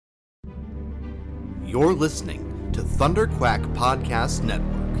You're listening to Thunder Quack Podcast Network.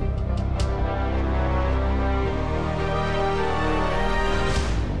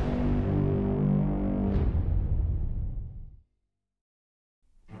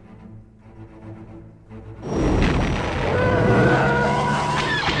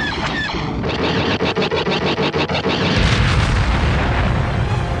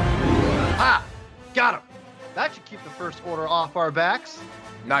 Got him. That should keep the first order off our backs.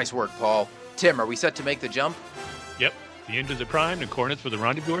 Nice work, Paul. Tim, are we set to make the jump? Yep. The engines are primed and coordinates for the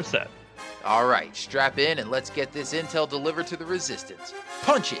rendezvous are set. All right, strap in and let's get this intel delivered to the Resistance.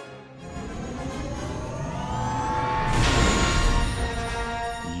 Punch it!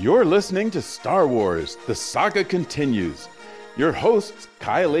 You're listening to Star Wars, The Saga Continues. Your hosts,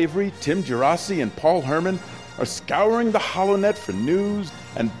 Kyle Avery, Tim Gerasi, and Paul Herman are scouring the HoloNet for news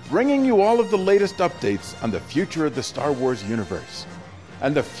and bringing you all of the latest updates on the future of the Star Wars universe.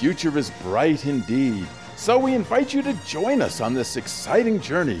 And the future is bright indeed, so we invite you to join us on this exciting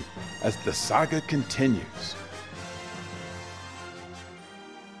journey as the saga continues.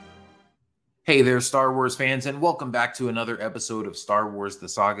 Hey there, Star Wars fans, and welcome back to another episode of Star Wars The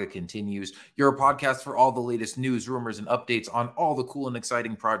Saga Continues, your podcast for all the latest news, rumors, and updates on all the cool and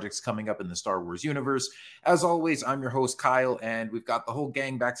exciting projects coming up in the Star Wars universe. As always, I'm your host, Kyle, and we've got the whole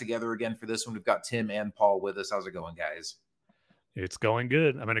gang back together again for this one. We've got Tim and Paul with us. How's it going, guys? It's going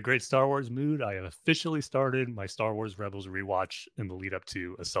good. I'm in a great Star Wars mood. I have officially started my Star Wars Rebels rewatch in the lead up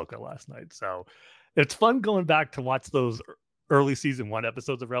to Ahsoka last night. So it's fun going back to watch those early season 1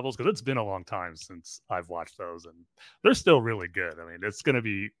 episodes of Rebels, because it's been a long time since I've watched those, and they're still really good. I mean, it's going to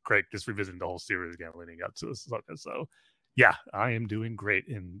be great just revisiting the whole series again leading up to Ahsoka. So yeah, I am doing great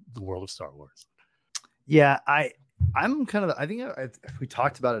in the world of Star Wars. Yeah, I'm kind of, I think we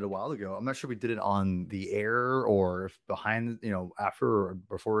talked about it a while ago. I'm not sure if we did it on the air or if behind, after or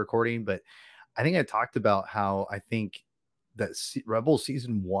before recording, but I think I talked about how I think that Rebels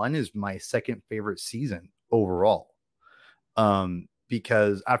season 1 is my second favorite season overall.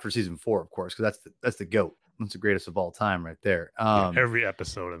 Because after season 4, of course, because that's the GOAT. That's the greatest of all time right there. Every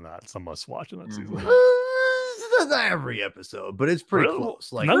episode in that's a must watch in that season. Not every episode, but it's pretty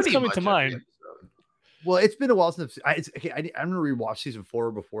close. Like, none's coming to mind. Well, it's been a while since I'm gonna rewatch season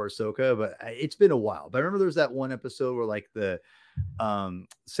 4 before Ahsoka, but it's been a while. But I remember there's that one episode where like the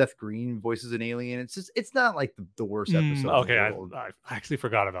Seth Green voices an alien. It's not like the worst episode. Okay, I actually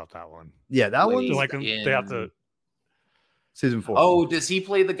forgot about that one. Yeah, that one like they have to. Season 4. Oh, does he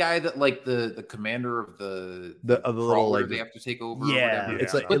play the guy that like the commander of the little like they have to take over? Yeah, or whatever?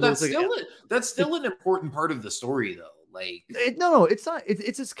 it's like, but that's still an important part of the story, though. Like, no, it's not.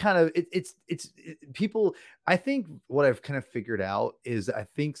 It's just kind of it's people. I think what I've kind of figured out is I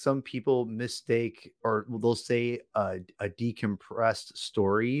think some people mistake or they'll say a decompressed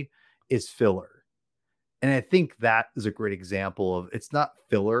story is filler. And I think that is a great example of it's not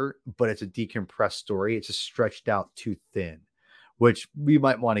filler, but it's a decompressed story. It's just stretched out too thin, which we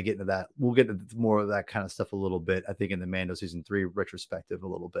might want to get into that. We'll get into more of that kind of stuff a little bit, I think, in the Mando season 3 retrospective a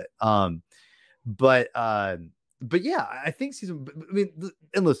little bit. But yeah, I think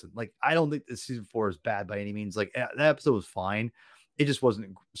and listen, like, I don't think this season 4 is bad by any means. Like, that episode was fine. It just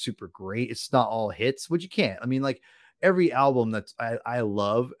wasn't super great. It's not all hits, which you can't. I mean, like, every album that I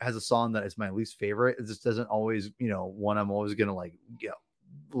love has a song that is my least favorite. It just doesn't always, one I'm always going to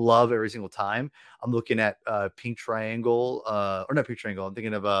love every single time. I'm looking at Pink Triangle, or not Pink Triangle. I'm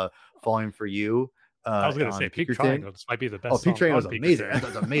thinking of Falling for You. I was going to say Pink Triangle. This might be the best. Oh, Pink Triangle is amazing.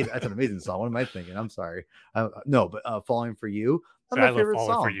 That's amazing. That's an amazing song. What am I thinking? I'm sorry. No, but Falling for You. That's my favorite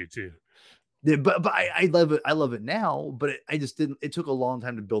Falling song. for You too. Yeah, but I love it. I love it now, but I just didn't. It took a long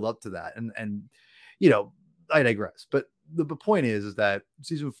time to build up to that, and I digress. But the point is that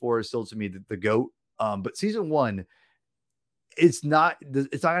season 4 is still to me the GOAT. But season 1, it's not going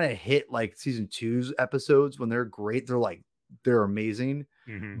to hit like season 2's episodes when they're great. They're amazing,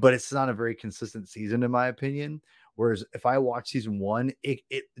 but it's not a very consistent season in my opinion. Whereas if I watch season 1,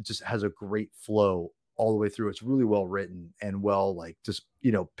 it just has a great flow all the way through. It's really well written and well, like, just,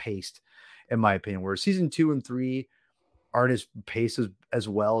 paced in my opinion. Whereas season 2 and 3 aren't as paced as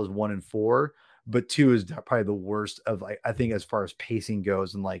well as 1 and 4. But 2 is probably the worst of, like, I think, as far as pacing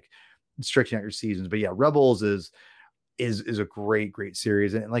goes and like stretching out your seasons. But yeah, Rebels is a great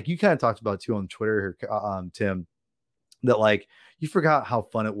series, and like you kind of talked about too on Twitter here, Tim, that like you forgot how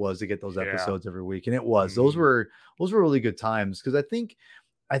fun it was to get those episodes every week, and it was those were really good times because I think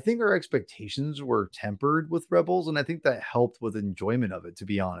our expectations were tempered with Rebels, and I think that helped with enjoyment of it, to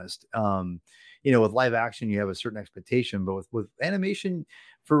be honest. With live action, you have a certain expectation, but with animation,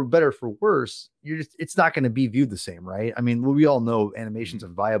 for better, for worse, it's not going to be viewed the same, right? I mean, we all know animation's a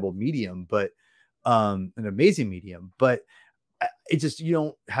viable medium, but an amazing medium, but it just, you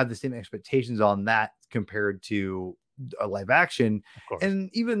don't have the same expectations on that compared to a live action. And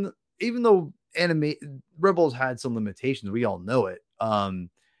even though Rebels had some limitations, we all know it.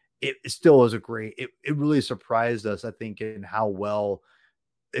 It still was it really surprised us, I think, in how well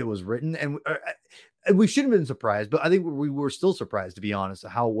it was written. And we shouldn't have been surprised, but I think we were still surprised, to be honest,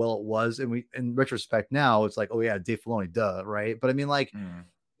 how well it was. And we, in retrospect now, it's like, oh yeah, Dave Filoni, duh, right? But I mean, like,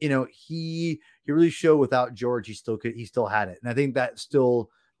 you know, he really showed without George, he still had it. And I think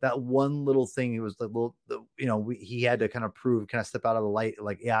that one little thing, it was the little, you know, he had to kind of step out of the light.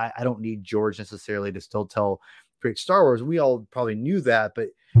 Like, yeah, I don't need George necessarily to still tell great Star Wars. We all probably knew that, but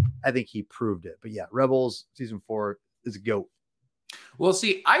I think he proved it. But yeah, Rebels season 4 is a GOAT. Well,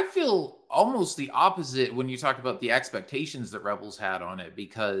 see, I feel almost the opposite when you talk about the expectations that Rebels had on it,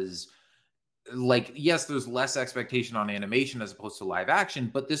 because, like, yes, there's less expectation on animation as opposed to live action,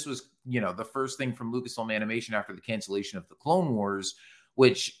 but this was, you know, the first thing from Lucasfilm Animation after the cancellation of the Clone Wars,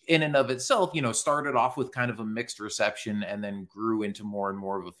 which in and of itself, you know, started off with kind of a mixed reception and then grew into more and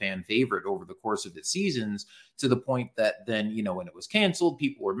more of a fan favorite over the course of its seasons, to the point that then, you know, when it was canceled,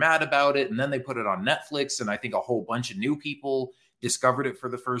 people were mad about it. And then they put it on Netflix. And I think a whole bunch of new people discovered it for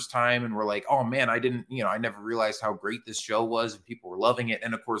the first time and were like, oh man, I never realized how great this show was, and people were loving it.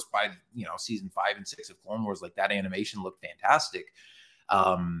 And of course, by, you know, season 5 and 6 of Clone Wars, like, that animation looked fantastic.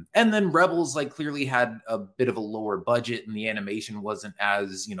 And then Rebels, like, clearly had a bit of a lower budget, and the animation wasn't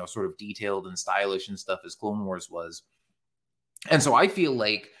as, you know, sort of detailed and stylish and stuff as Clone Wars was. And so I feel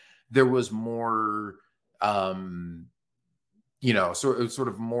like there was more, you know, sort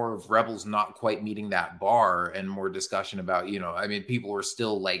of more of Rebels not quite meeting that bar, and more discussion about, you know, I mean, people were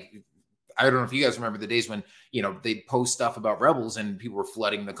still like, I don't know if you guys remember the days when, you know, they'd post stuff about Rebels and people were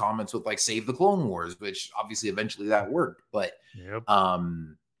flooding the comments with like, save the Clone Wars, which obviously eventually that worked. But,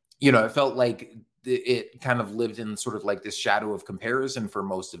 you know, it felt like it kind of lived in sort of like this shadow of comparison for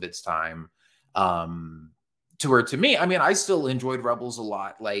most of its time. To where, to me, I mean, I still enjoyed Rebels a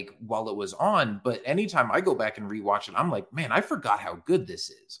lot, like, while it was on, but anytime I go back and rewatch it, I'm like, man, I forgot how good this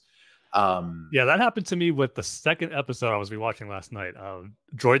is. Yeah, that happened to me with the second episode I was rewatching last night.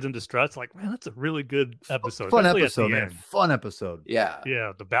 Droids in Distress. Like, man, that's a really good episode. Fun episode, man. Fun episode. Yeah.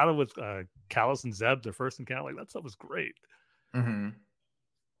 Yeah. The battle with Callus and Zeb, their first encounter, like, that stuff was great. Mm-hmm.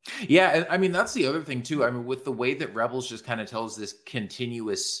 Yeah. And I mean, that's the other thing too. I mean, with the way that Rebels just kind of tells this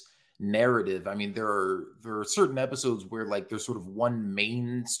continuous narrative, I mean, there are certain episodes where, like, there's sort of one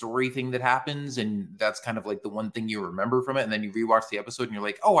main story thing that happens, and that's kind of like the one thing you remember from it, and then you rewatch the episode and you're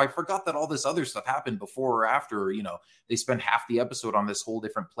like, oh, I forgot that all this other stuff happened before or after. Or, you know, they spend half the episode on this whole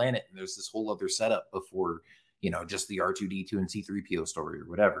different planet, and there's this whole other setup before, you know, just the R2-D2 and C-3PO story or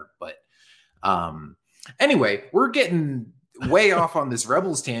whatever. But anyway, we're getting way off on this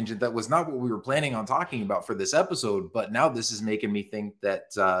Rebels tangent. That was not what we were planning on talking about for this episode, but now this is making me think that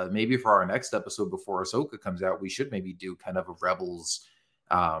maybe for our next episode before Ahsoka comes out, we should maybe do kind of a Rebels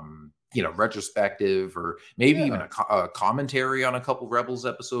you know, retrospective, or maybe even a commentary on a couple Rebels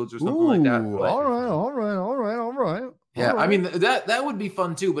episodes or something like that. But, all right. Yeah, I mean, that would be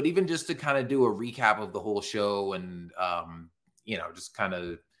fun too, but even just to kind of do a recap of the whole show, and you know, just kind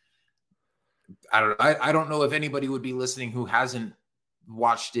of, I don't know if anybody would be listening who hasn't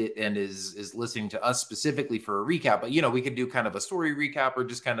watched it and is listening to us specifically for a recap, but, you know, we could do kind of a story recap, or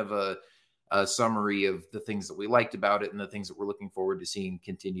just kind of a summary of the things that we liked about it and the things that we're looking forward to seeing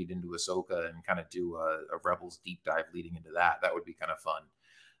continued into Ahsoka, and kind of do a Rebels deep dive leading into that. That would be kind of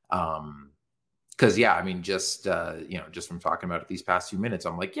fun. Because, yeah, I mean, just, you know, just from talking about it these past few minutes,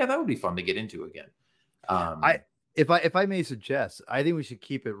 I'm like, yeah, that would be fun to get into again. If I may suggest, I think we should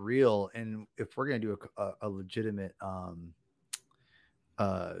keep it real. And if we're going to do a legitimate,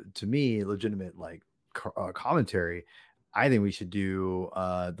 to me, legitimate, like, commentary, I think we should do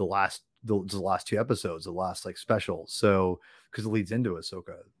the last 2 episodes, the last, like, special. So, because it leads into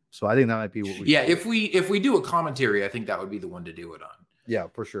Ahsoka. So I think that might be what we should do. If we do a commentary, I think that would be the one to do it on. Yeah,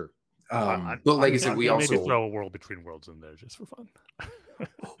 for sure. But like I said, we also maybe throw a World Between Worlds in there just for fun.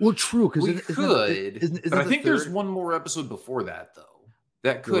 Well, true, because we could. But I think there's one more episode before that, though.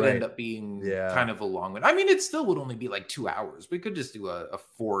 That could end up being kind of a long one. I mean, it still would only be like 2 hours. We could just do a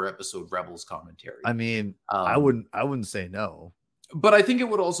 4-episode Rebels commentary. I mean, I wouldn't say no. But I think it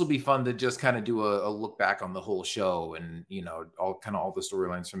would also be fun to just kind of do a look back on the whole show, and, you know, all the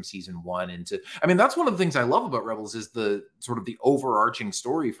storylines from season 1 into. I mean, that's one of the things I love about Rebels, is the sort of the overarching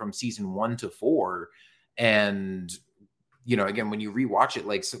story from season 1 to 4. And, you know, again, when you rewatch it,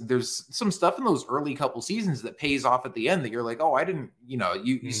 like, there's some stuff in those early couple seasons that pays off at the end that you're like, oh, I didn't, you know,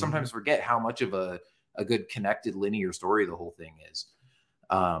 you sometimes forget how much of a good connected linear story the whole thing is.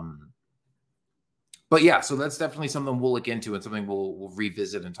 But yeah, so that's definitely something we'll look into and something we'll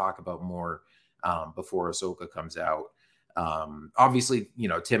revisit and talk about more before Ahsoka comes out. Obviously,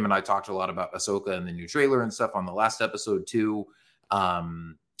 Tim and I talked a lot about Ahsoka and the new trailer and stuff on the last episode too.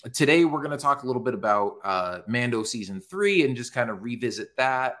 Today we're going to talk a little bit about Mando season 3 and just kind of revisit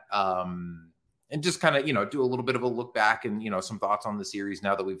that. And just kind of, do a little bit of a look back and, some thoughts on the series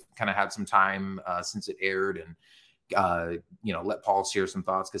now that we've kind of had some time since it aired, and, let Paul share some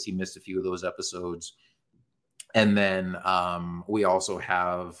thoughts because he missed a few of those episodes. And then we also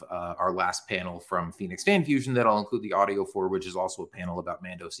have our last panel from Phoenix Fan Fusion that I'll include the audio for, which is also a panel about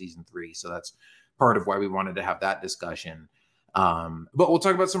Mando season 3. So that's part of why we wanted to have that discussion. But we'll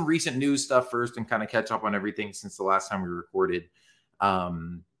talk about some recent news stuff first and kind of catch up on everything since the last time we recorded.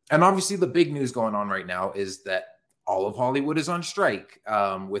 And obviously the big news going on right now is that all of Hollywood is on strike,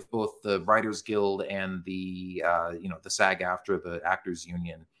 with both the Writers Guild and the SAG-AFTRA, the Actors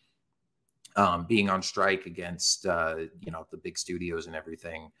Union, being on strike against, the big studios and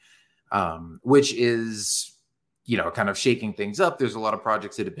everything, which is, kind of shaking things up. There's a lot of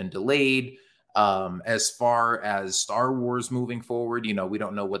projects that have been delayed. As far as Star Wars moving forward, we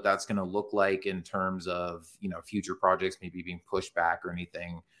don't know what that's going to look like in terms of, future projects maybe being pushed back or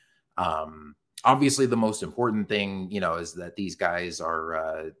anything. Obviously the most important thing, is that these guys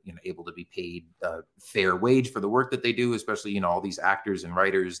are, able to be paid a fair wage for the work that they do, especially, all these actors and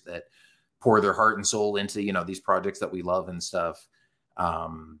writers that pour their heart and soul into, these projects that we love and stuff.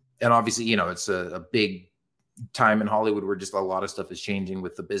 And obviously, it's a big time in Hollywood where just a lot of stuff is changing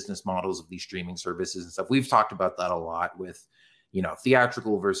with the business models of these streaming services and stuff. We've talked about that a lot with,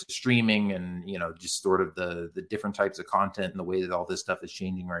 theatrical versus streaming and, just sort of the different types of content and the way that all this stuff is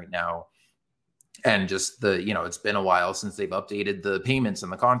changing right now. And just it's been a while since they've updated the payments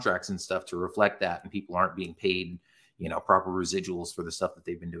and the contracts and stuff to reflect that, and people aren't being paid, proper residuals for the stuff that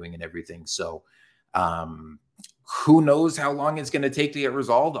they've been doing and everything. So, who knows how long it's going to take to get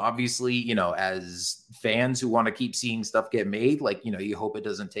resolved? Obviously, as fans who want to keep seeing stuff get made, you hope it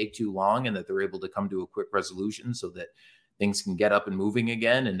doesn't take too long and that they're able to come to a quick resolution so that things can get up and moving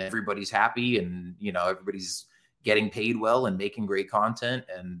again and everybody's happy and, everybody's getting paid well and making great content.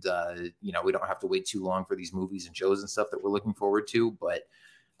 And, we don't have to wait too long for these movies and shows and stuff that we're looking forward to. But,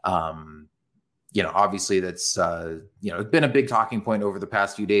 obviously that's, it's been a big talking point over the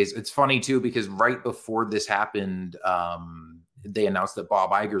past few days. It's funny too, because right before this happened, they announced that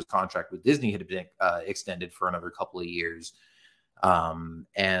Bob Iger's contract with Disney had been extended for another couple of years.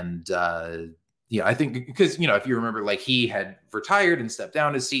 I think because, if you remember, he had retired and stepped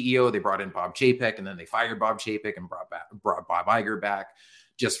down as CEO, they brought in Bob Chapek, and then they fired Bob Chapek and brought Bob Iger back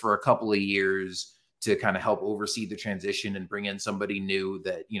just for a couple of years to kind of help oversee the transition and bring in somebody new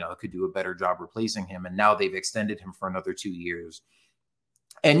that, could do a better job replacing him. And now they've extended him for another 2 years.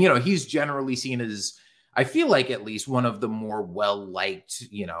 And, he's generally seen as, I feel like, at least one of the more well-liked,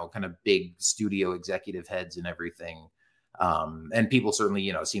 kind of big studio executive heads and everything. And people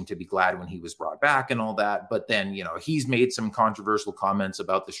certainly, seem to be glad when he was brought back and all that. But then, he's made some controversial comments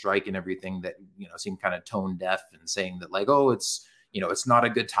about the strike and everything that, seem kind of tone deaf and saying that it's, it's not a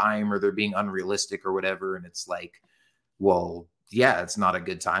good time or they're being unrealistic or whatever. And it's like, well, yeah, it's not a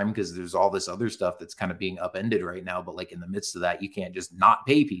good time because there's all this other stuff that's kind of being upended right now. But in the midst of that, you can't just not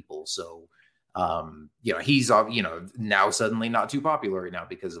pay people. So, he's, now suddenly not too popular right now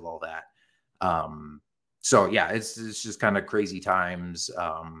because of all that. So yeah, it's just kind of crazy times.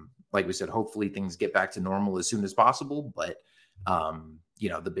 Like we said, hopefully things get back to normal as soon as possible. But,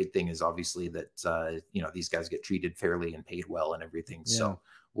 the big thing is obviously that, these guys get treated fairly and paid well and everything. Yeah. So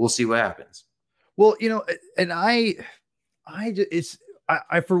we'll see what happens. Well, and I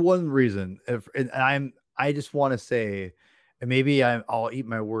for one reason, I just want to say, and maybe I'll eat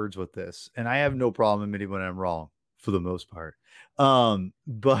my words with this, and I have no problem admitting when I'm wrong for the most part.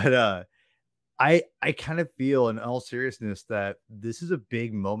 But I kind of feel, in all seriousness, that this is a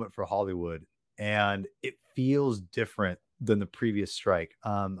big moment for Hollywood, and it feels different than the previous strike.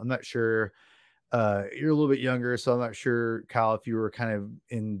 I'm not sure, you're a little bit younger, so I'm not sure, Kyle, if you were kind of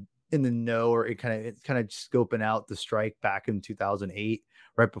in the know, or it kind of scoping out the strike back in 2008,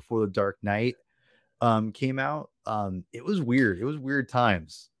 right before The Dark Knight came out. It was weird. It was weird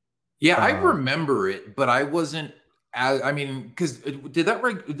times. Yeah, I remember it, but I wasn't. Because did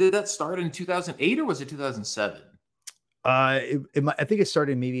that start in 2008 or was it 2007? I think it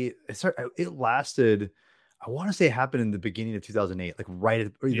started. It lasted. I want to say it happened in the beginning of 2008, I'm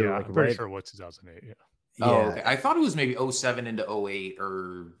pretty sure it was 2008. Yeah. Oh, okay. I thought it was maybe 07 into 08,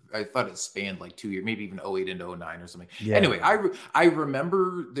 or I thought it spanned 2 years, maybe even 08 into 09 or something. Yeah. Anyway, I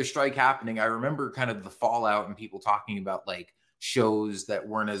remember the strike happening. I remember kind of the fallout and people talking about shows that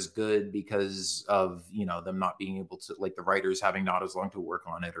weren't as good because of, you know, them not being able to, like, the writers having not as long to work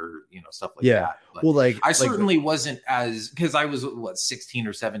on it, or, you know, stuff like that. But Well, I certainly wasn't as, because I was, what, 16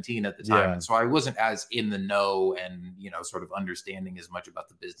 or 17 at the time. Yeah. And so I wasn't as in the know and, you know, sort of understanding as much about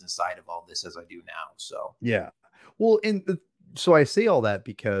the business side of all this as I do now. So, yeah. Well, so I say all that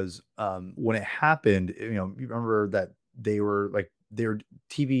because when it happened, you know, you remember that their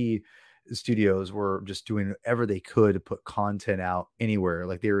TV studios were just doing whatever they could to put content out anywhere.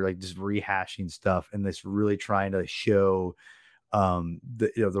 Like they were like just rehashing stuff and this really trying to show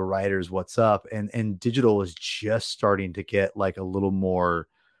the writers what's up, and digital is just starting to get like a little more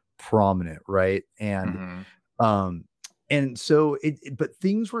prominent, right? And and so but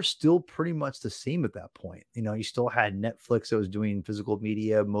things were still pretty much the same at that point. You know, you still had Netflix that was doing physical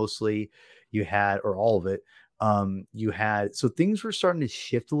media mostly. You had, or all of it. So things were starting to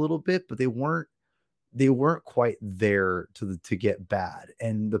shift a little bit, but they weren't quite there to get bad.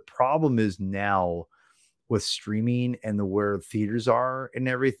 And the problem is now with streaming and where theaters are and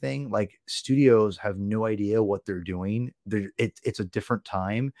everything, like studios have no idea what they're doing. It's a different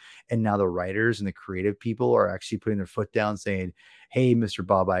time. And now the writers and the creative people are actually putting their foot down saying, hey, Mr.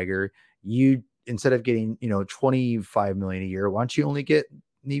 Bob Iger, you, instead of getting, 25 million a year, why don't you only get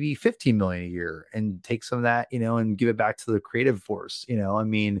maybe 15 million a year and take some of that, and give it back to the creative force. I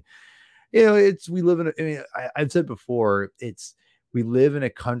mean, we live in I've said before, we live in a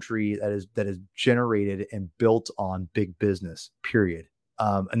country that is generated and built on big business, period.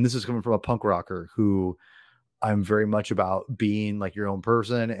 And this is coming from a punk rocker who I'm very much about being like your own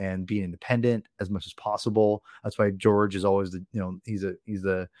person and being independent as much as possible. That's why George is always he's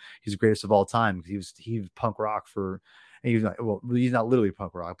the greatest of all time, because he's punk rock for, and he's not literally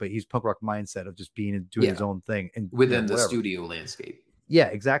punk rock, but he's punk rock mindset of just doing his own thing and within the studio landscape. Yeah,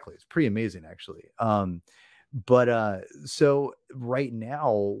 exactly. It's pretty amazing, actually. But so right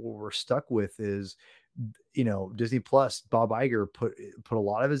now what we're stuck with is, Disney Plus, Bob Iger put a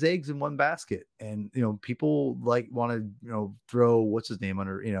lot of his eggs in one basket, and, people like want to, throw, what's his name,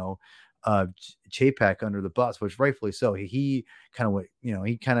 under, Chapek under the bus, which rightfully so. He kind of went,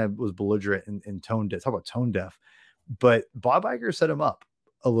 he kind of was belligerent and tone deaf. Talk about tone deaf. But Bob Iger set him up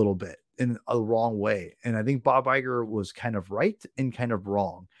a little bit in a wrong way. And I think Bob Iger was kind of right and kind of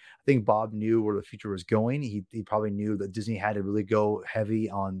wrong. I think Bob knew where the future was going. He probably knew that Disney had to really go heavy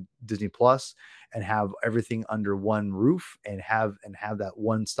on Disney Plus and have everything under one roof and have that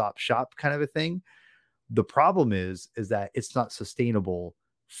one-stop shop kind of a thing. The problem is that it's not sustainable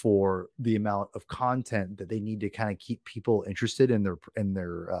for the amount of content that they need to kind of keep people interested in their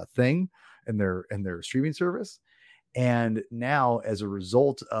thing and their streaming service. And now, as a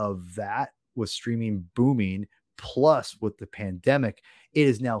result of that, with streaming booming, plus with the pandemic, it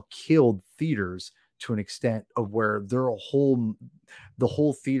has now killed theaters to an extent of where the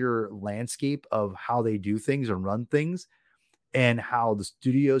whole theater landscape of how they do things and run things, and how the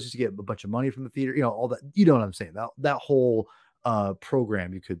studios used to get a bunch of money from the theater, all that, you know what I'm saying? That whole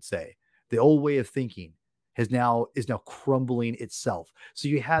program, you could say, the old way of thinking is now crumbling itself. So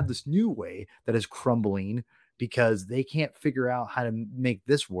you have this new way that is crumbling because they can't figure out how to make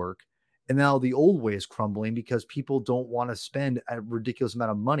this work. And now the old way is crumbling because people don't want to spend a ridiculous amount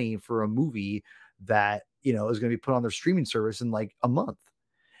of money for a movie that, is going to be put on their streaming service in like a month.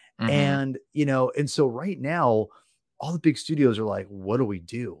 And, and so right now, all the big studios are like, what do we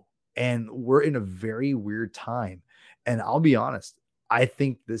do? And we're in a very weird time. And I'll be honest, I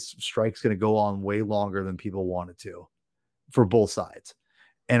think this strike's going to go on way longer than people want it to, for both sides.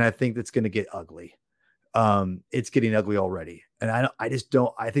 And I think that's going to get ugly. It's getting ugly already. And I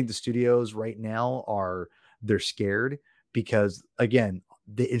think the studios right now they're scared because, again,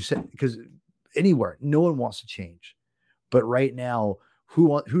 because anywhere, no one wants to change. But right now,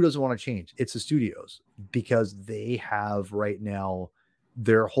 who doesn't want to change? It's the studios, because they have right now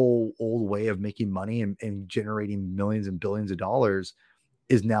their whole old way of making money and generating millions and billions of dollars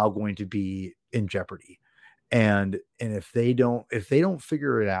is now going to be in jeopardy. And if they don't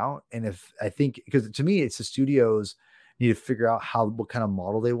figure it out, and because to me, it's the studios need to figure out what kind of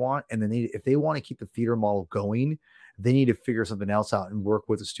model they want. And then if they want to keep the theater model going, they need to figure something else out and work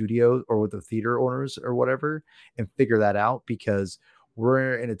with the studio or with the theater owners or whatever, and figure that out, because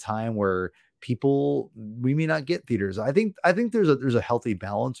we're in a time where we may not get theaters. I think there's a healthy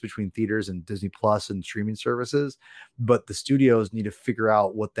balance between theaters and Disney Plus and streaming services, but the studios need to figure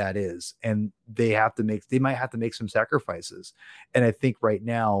out what that is, and they might have to make some sacrifices. And I think right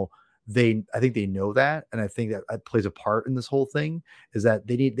now they know that, and I think that plays a part in this whole thing, is that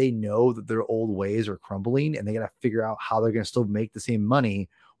they know that their old ways are crumbling, and they got to figure out how they're going to still make the same money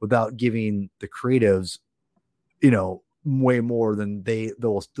without giving the creatives, way more than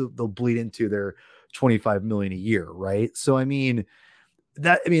they'll bleed into their 25 million a year, right? So I mean,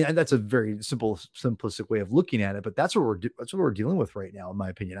 that's a very simplistic way of looking at it, but that's what we're dealing with right now, in my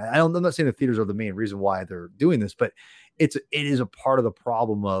opinion. I'm not saying the theaters are the main reason why they're doing this, but it is a part of the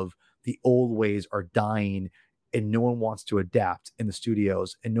problem of the old ways are dying, and no one wants to adapt in the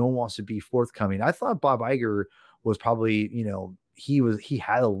studios, and no one wants to be forthcoming. I thought Bob Iger was probably, he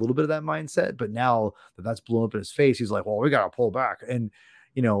had a little bit of that mindset, but now that's blown up in his face, he's like, well, we got to pull back. And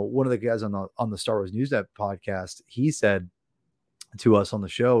one of the guys on the Star Wars Newsnet podcast, he said to us on the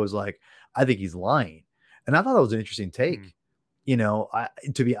show, was like, I think he's lying. And I thought that was an interesting take. I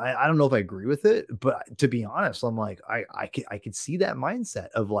don't know if I agree with it, but to be honest, I'm like, I could see that mindset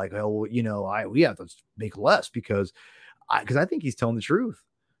of like, oh, we have to make less because I think he's telling the truth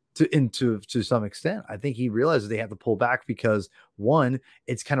to some extent. I think he realizes they have to pull back because, one,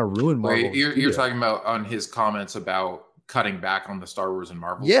 it's kind of ruined Marvel. You're talking about on his comments about cutting back on the Star Wars and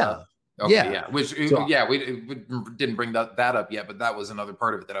Marvel stuff? Okay, yeah. Which, we didn't bring that up yet, but that was another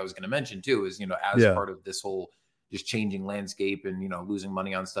part of it that I was going to mention too, is, part of this whole just changing landscape and, losing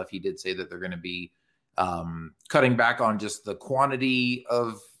money on stuff. He did say that they're going to be cutting back on just the quantity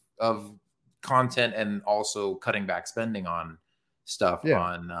of content, and also cutting back spending on stuff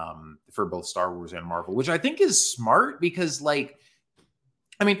for both Star Wars and Marvel, which I think is smart because,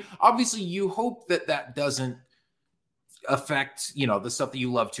 obviously you hope that doesn't affect the stuff that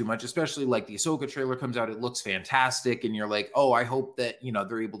you love too much, especially like the Ahsoka trailer comes out, it looks fantastic, and you're like, oh, I hope that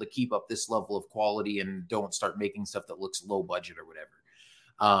they're able to keep up this level of quality and don't start making stuff that looks low budget or whatever.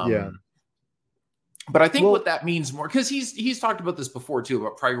 But I think what that means more, because he's talked about this before too,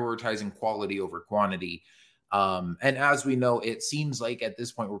 about prioritizing quality over quantity, and as we know, it seems like at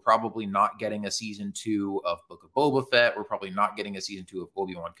this point we're probably not getting a season 2 of Book of Boba Fett, we're probably not getting a season 2 of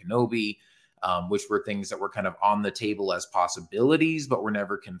Obi-Wan Kenobi, which were things that were kind of on the table as possibilities, but were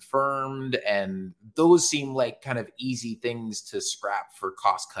never confirmed. And those seem like kind of easy things to scrap for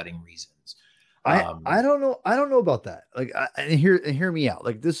cost-cutting reasons. I don't know. I don't know about that. Like, and hear me out.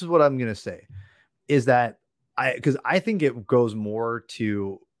 Like, this is what I'm going to say is that because I think it goes more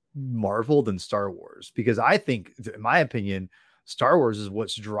to Marvel than Star Wars, because I think, in my opinion, Star Wars is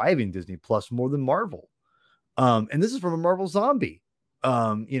what's driving Disney Plus more than Marvel. And this is from a Marvel zombie.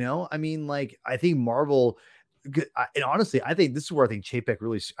 I think Marvel, and honestly, I think this is where I think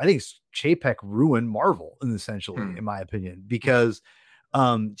Chapek ruined Marvel essentially, in my opinion, because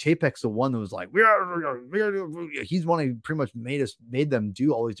Chapek's the one that was like, he's one who pretty much made them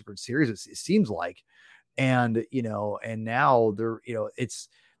do all these different series. It seems like, and now they're,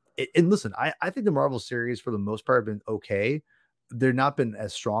 and listen, I think the Marvel series for the most part have been okay. They're not been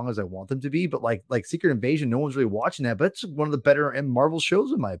as strong as I want them to be, but like Secret Invasion, no one's really watching that, but it's one of the better Marvel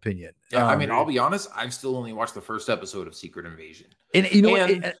shows, in my opinion. Yeah, I'll be honest, I've still only watched the first episode of Secret Invasion, and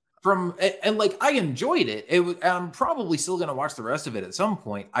I enjoyed it. I'm probably still going to watch the rest of it at some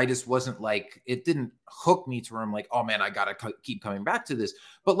point. I just wasn't like, it didn't hook me to where I'm like, oh man, I got to keep coming back to this.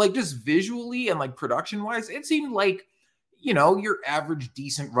 But like just visually and like production wise, it seemed like, your average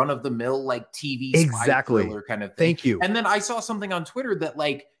decent run of the mill, like TV spy thriller kind of thing. Thank you. And then I saw something on Twitter that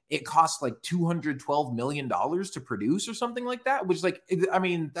like it cost like $212 million to produce or something like that, which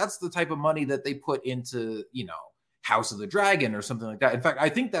that's the type of money that they put into, House of the Dragon or something like that. In fact, I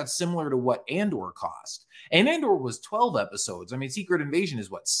think that's similar to what Andor cost. And Andor was 12 episodes. Secret Invasion is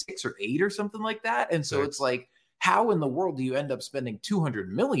 6 or 8 or something like that. And so it's like, how in the world do you end up spending $200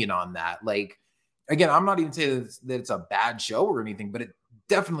 million on that? Like, again, I'm not even saying that it's a bad show or anything, but it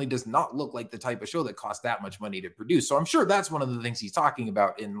definitely does not look like the type of show that costs that much money to produce. So I'm sure that's one of the things he's talking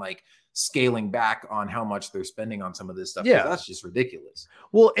about in like scaling back on how much they're spending on some of this stuff. Yeah, that's just ridiculous.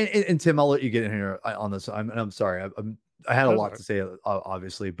 Well, and Tim, I'll let you get in here on this. I'm sorry. I had a lot to say,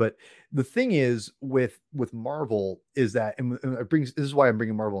 obviously, but the thing is with Marvel is that, and this is why I'm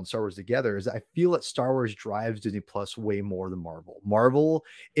bringing Marvel and Star Wars together, is I feel that Star Wars drives Disney Plus way more than Marvel. Marvel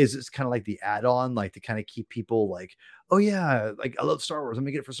is it's kind of like the add-on, like to kind of keep people like, oh yeah, like I love Star Wars, I'm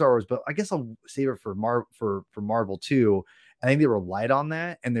gonna get it for Star Wars, but I guess I'll save it for Marvel too. I think they relied on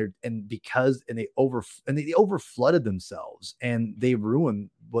that, and they over flooded themselves, and they ruined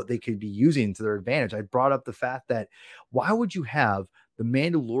what they could be using to their advantage. I brought up the fact that why would you have the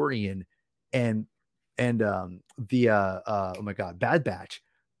Mandalorian and oh my God, Bad Batch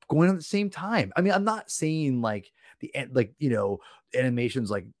going on at the same time? I'm not saying like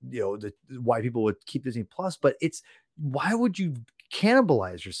animations like why people would keep Disney Plus, but it's why would you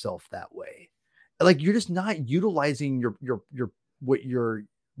cannibalize yourself that way? Like you're just not utilizing your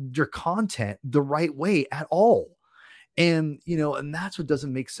content the right way at all. And, and that's what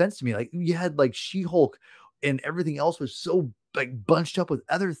doesn't make sense to me. Like you had like She-Hulk and everything else was so like bunched up with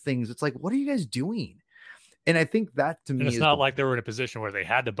other things. It's like, what are you guys doing? And I think that to me, and it's is not like they were in a position where they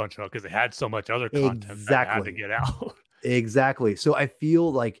had to bunch it up because they had so much other content that had to get out. Exactly. So I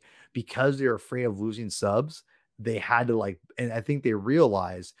feel like because they're afraid of losing subs, they had to like, and I think they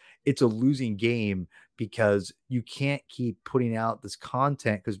realize it's a losing game because you can't keep putting out this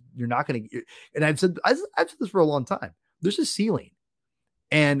content because you're not going to. And I've said this for a long time. There's a ceiling,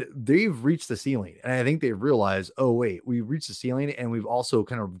 and they've reached the ceiling. And I think they realize, oh wait, we reached the ceiling, and we've also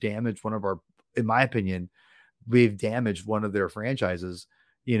kind of damaged one of our, in my opinion, we've damaged one of their franchises.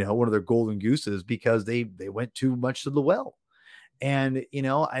 One of their golden gooses because they went too much to the well. And,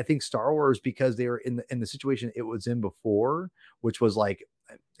 I think Star Wars, because they were in the situation it was in before, which was like,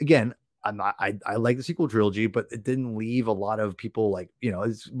 again, I like the sequel trilogy, but it didn't leave a lot of people like,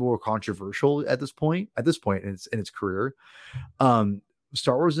 it's more controversial at this point in its career.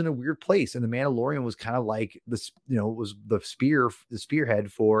 Star Wars is in a weird place. And the Mandalorian was kind of like this, was the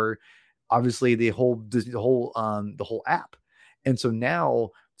spearhead for obviously the whole app. And so now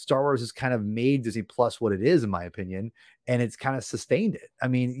Star Wars has kind of made Disney Plus what it is, in my opinion, and it's kind of sustained it. I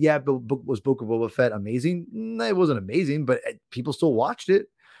mean, yeah, was Book of Boba Fett amazing? It wasn't amazing, but people still watched it.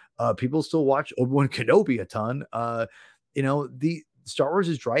 People still watch Obi-Wan Kenobi a ton. The Star Wars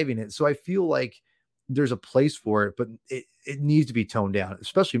is driving it. So I feel like there's a place for it, but it needs to be toned down.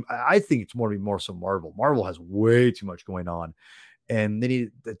 Especially, I think it's more so Marvel. Marvel has way too much going on, and they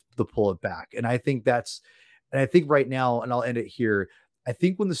need to pull it back. And I think right now, and I'll end it here, I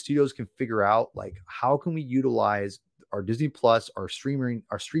think when the studios can figure out like how can we utilize our Disney Plus, our streaming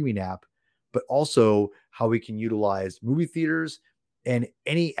app, but also how we can utilize movie theaters and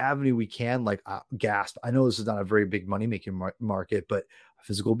any avenue we can, like gasp. I know this is not a very big money making market, but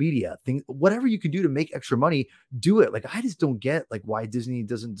physical media thing, whatever you can do to make extra money, do it. Like, I just don't get like why Disney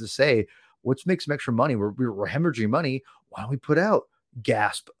doesn't just say, let's make some extra money. We're hemorrhaging money. Why don't we put out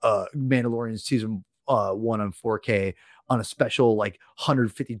gasp Mandalorian season 1 on 4K on a special like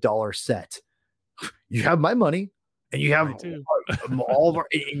 $150 set? You have my money, and you have all of our,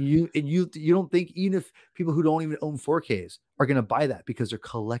 and you don't think even if people who don't even own 4Ks are going to buy that because they're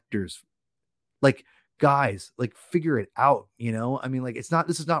collectors, like, guys, like, figure it out. I mean, like,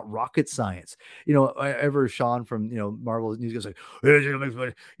 this is not rocket science. Ever Sean from Marvel News goes like,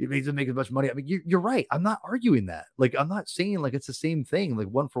 it makes them make as much money. I mean, you're right. I'm not arguing that. Like, I'm not saying like it's the same thing, like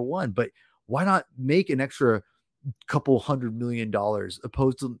one for one, but why not make an extra couple $100 million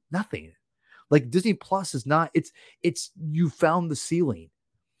opposed to nothing? Like, Disney Plus is not, it's you found the ceiling,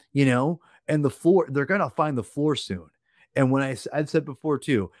 and the floor, they're going to find the floor soon. And when I've said before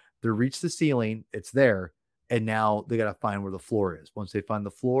too, they reached the ceiling, it's there. And now they got to find where the floor is. Once they find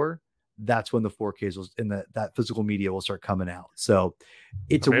the floor, that's when the 4Ks and that physical media will start coming out. So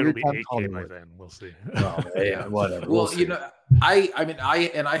it's a weird time. 8K by then. We'll see. Oh, yeah, whatever. Well,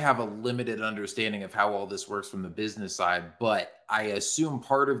 I have a limited understanding of how all this works from the business side, but I assume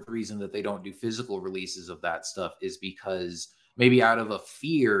part of the reason that they don't do physical releases of that stuff is because maybe out of a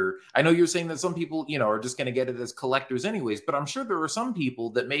fear. I know you're saying that some people, are just going to get it as collectors anyways, but I'm sure there are some people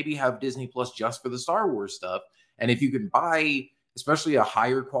that maybe have Disney Plus just for the Star Wars stuff. And if you can buy, especially a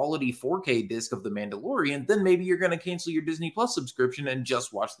higher quality 4K disc of The Mandalorian, then maybe you're going to cancel your Disney Plus subscription and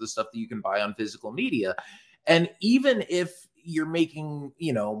just watch the stuff that you can buy on physical media. And even if you're making,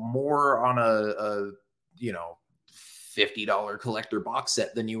 more on a $50 collector box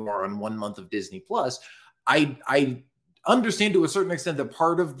set than you are on 1 month of Disney Plus, I understand to a certain extent that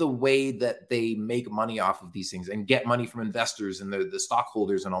part of the way that they make money off of these things and get money from investors and the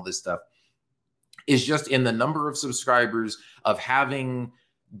stockholders and all this stuff is just in the number of subscribers, of having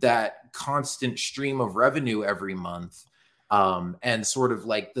that constant stream of revenue every month, and sort of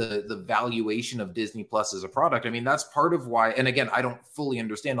like the valuation of Disney Plus as a product. I mean, that's part of why, and again, I don't fully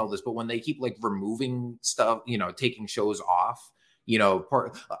understand all this, but when they keep like removing stuff, taking shows off,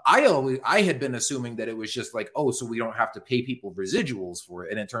 I had been assuming that it was just like, oh, so we don't have to pay people residuals for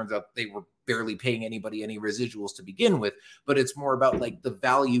it. And it turns out they were barely paying anybody any residuals to begin with, but it's more about like the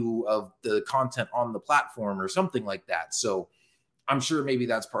value of the content on the platform or something like that. So I'm sure maybe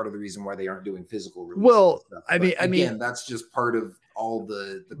that's part of the reason why they aren't doing physical releases. Well, I mean, that's just part of all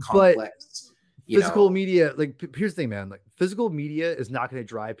the complex physical media. Like, here's the thing, man, like, physical media is not going to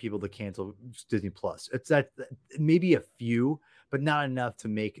drive people to cancel Disney Plus. It's that maybe a few, but not enough to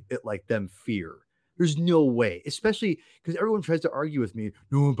make it like them fear. There's no way, especially because everyone tries to argue with me,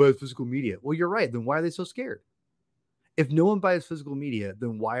 no one buys physical media. Well, you're right. Then why are they so scared? If no one buys physical media,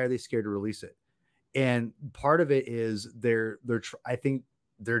 then why are they scared to release it? And part of it is I think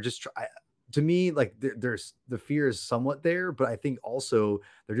they're just to me, like there's the fear is somewhat there, but I think also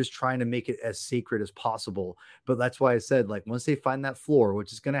they're just trying to make it as sacred as possible. But that's why I said, like, once they find that floor,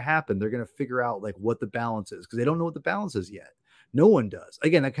 which is going to happen, they're going to figure out like what the balance is, because they don't know what the balance is yet. No one does.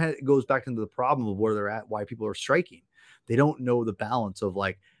 Again, that kind of goes back into the problem of where they're at, why people are striking. They don't know the balance of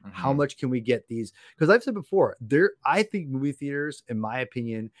like how much can we get these, because I've said before, I think movie theaters, in my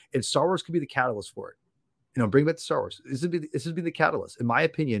opinion, and Star Wars could be the catalyst for it. Bring back to Star Wars. This would be the catalyst. In my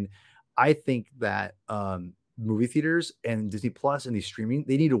opinion, I think that movie theaters and Disney Plus and these streaming,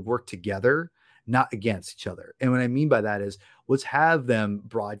 they need to work together, not against each other. And what I mean by that is, let's have them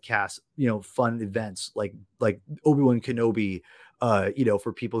broadcast, fun events like Obi-Wan Kenobi,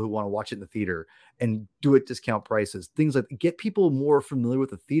 for people who want to watch it in the theater, and do it discount prices, things like get people more familiar with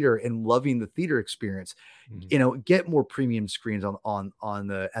the theater and loving the theater experience. Get more premium screens on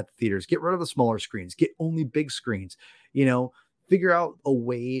the at the theaters, get rid of the smaller screens, get only big screens, figure out a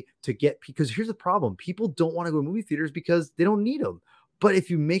way to get, because here's the problem. People don't want to go to movie theaters because they don't need them. But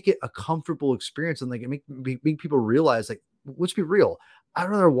if you make it a comfortable experience and like make people realize, like, let's be real. I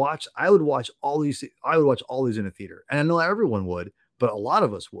would watch all these in a theater. And I know everyone would, but a lot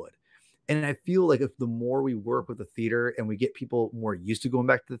of us would. And I feel like if the more we work with the theater and we get people more used to going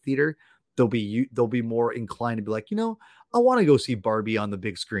back to the theater, they'll be more inclined to be like, I want to go see Barbie on the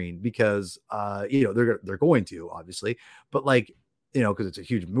big screen because, they're going to, obviously, but like, because it's a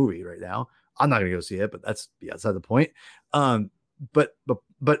huge movie right now. I'm not going to go see it, but that's beside the point. But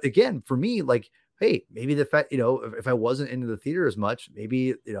again, for me, like, hey, maybe the fact, if I wasn't into the theater as much,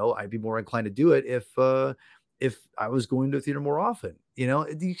 maybe, I'd be more inclined to do it if I was going to a theater more often.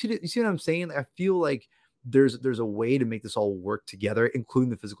 You see what I'm saying? I feel like there's a way to make this all work together, including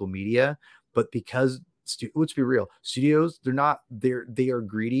the physical media. But because let's be real, studios, they are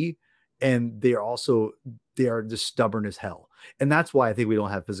greedy, and they are just stubborn as hell. And that's why I think we don't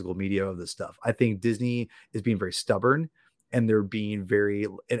have physical media of this stuff. I think Disney is being very stubborn, and they're being very,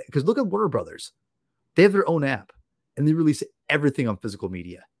 because look at Warner Brothers. They have their own app and they release everything on physical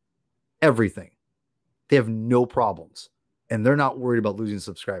media. Everything. They have no problems, and they're not worried about losing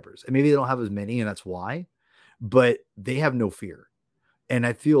subscribers. And maybe they don't have as many, and that's why, but they have no fear. And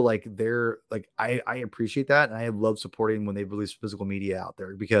I feel like they're like, I appreciate that. And I love supporting when they release physical media out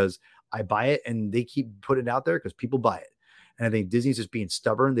there, because I buy it and they keep putting it out there because people buy it. And I think Disney's just being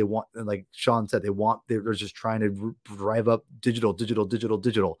stubborn. They want, like Sean said, they're just trying to drive up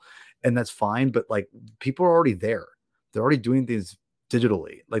digital. And that's fine. But like, people are already there. They're already doing things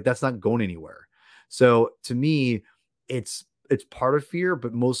digitally. Like, that's not going anywhere. So to me, it's part of fear,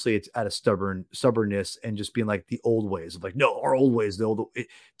 but mostly it's out of stubbornness and just being like the old ways of like, no, our old ways, to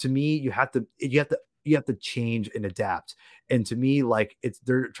me, you have to change and adapt. And to me, like,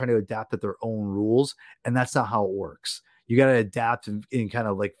 they're trying to adapt at their own rules, and that's not how it works. You got to adapt and kind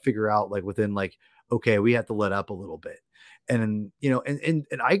of like figure out, like, within, like, okay, we have to let up a little bit. And, and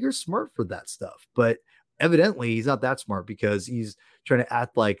Iger's smart for that stuff, but evidently he's not that smart, because he's trying to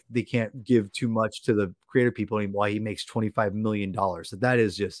act like they can't give too much to the creative people anymore. He makes $25 million. So that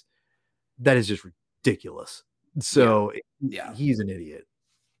is just ridiculous. So yeah. He's an idiot.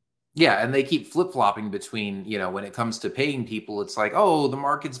 Yeah, and they keep flip-flopping between, when it comes to paying people, it's like, oh, the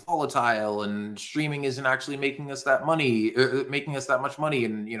market's volatile and streaming isn't actually making us that much money,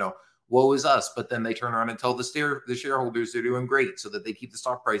 and, woe is us. But then they turn around and tell the shareholders they're doing great so that they keep the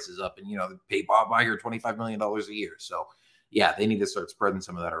stock prices up and, pay Bob Iger $25 million a year. So, yeah, they need to start spreading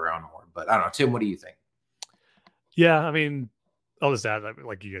some of that around more. But I don't know. Tim, what do you think? Yeah, I mean, I'll just add,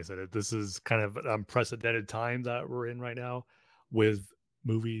 like you guys said, this is kind of an unprecedented time that we're in right now with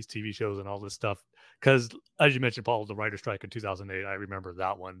movies, TV shows, and all this stuff. Because as you mentioned, Paul, the writer's strike in 2008, I remember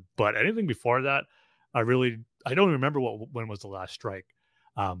that one. But anything before that, I don't remember when was the last strike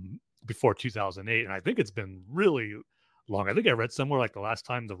before 2008. And I think it's been really long. I think I read somewhere like the last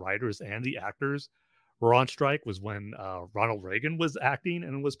time the writers and the actors were on strike was when Ronald Reagan was acting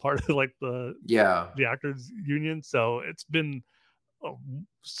and was part of like the actors union. So it's been a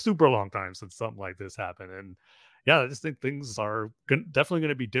super long time since something like this happened. And yeah, I just think things are definitely going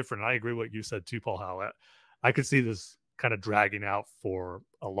to be different. I agree with what you said too, Paul, how I could see this kind of dragging out for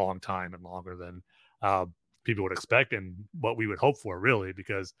a long time and longer than people would expect and what we would hope for, really,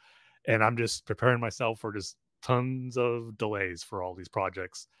 and I'm just preparing myself for just tons of delays for all these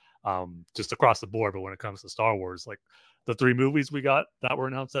projects just across the board. But when it comes to Star Wars, like the 3 movies we got that were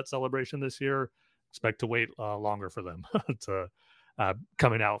announced at Celebration this year, expect to wait longer for them to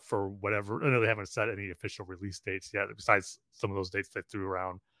coming out for whatever. I know they haven't set any official release dates yet, besides some of those dates they threw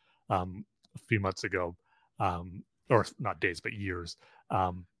around a few months ago, or not days, but years.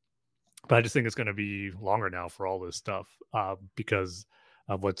 But I just think it's going to be longer now for all this stuff because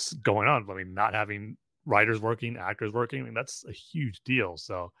of what's going on. I mean, not having writers working, actors working, I mean, that's a huge deal.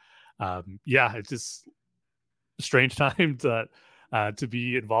 So yeah, it's just a strange time to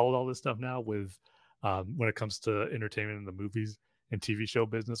be involved with all this stuff now with when it comes to entertainment in the movies and TV show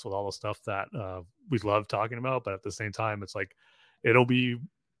business, with all the stuff that we love talking about. But at the same time, it's like it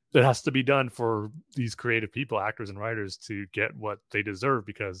has to be done for these creative people, actors and writers, to get what they deserve,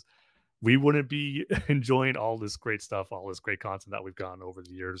 because we wouldn't be enjoying all this great stuff, all this great content that we've gotten over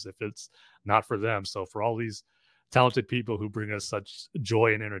the years if it's not for them. So for all these talented people who bring us such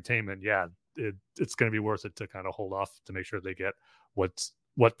joy and entertainment, yeah, it's going to be worth it to kind of hold off to make sure they get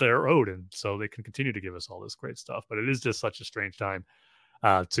what they're owed, and so they can continue to give us all this great stuff. But it is just such a strange time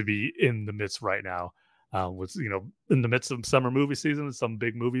to be in the midst right now, with, you know, in the midst of summer movie season, some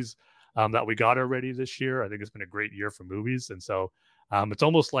big movies that we got already this year. I think it's been a great year for movies, and so it's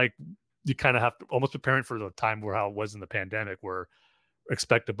almost like you kind of have to almost preparing for the time where how it was in the pandemic, where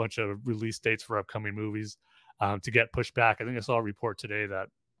expect a bunch of release dates for upcoming movies to get pushed back. I think I saw a report today that,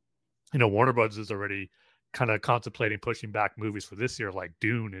 you know, Warner Bros. Is already kind of contemplating pushing back movies for this year, like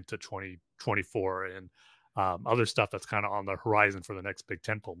Dune into 2024, and other stuff that's kind of on the horizon for the next big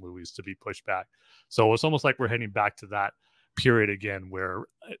tentpole movies to be pushed back. So it's almost like we're heading back to that period again, where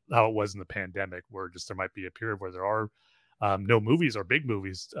how it was in the pandemic, where just there might be a period where there are no movies or big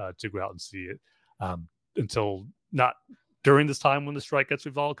movies to go out and see it until not during this time when the strike gets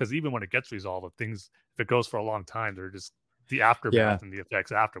resolved. Because even when it gets resolved, if it goes for a long time, they're just the aftermath and the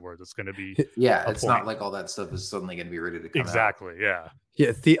effects afterwards. It's going to be it's not like all that stuff is suddenly going to be ready to come out.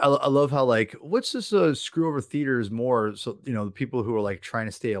 I love how, like, let's just screw over theaters more, so, you know, the people who are like trying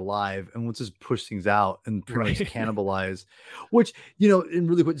to stay alive, and let's just push things out and pretty much cannibalize. Which, you know, and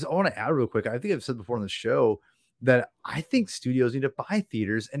really quick, I want to add real quick, I think I've said before on the show that I think studios need to buy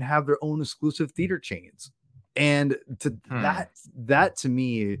theaters and have their own exclusive theater chains, and that to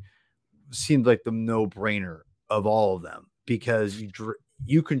me seemed like the no-brainer of all of them, because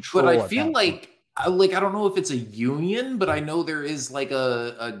you control. But I feel like I don't know if it's a union, but I know there is like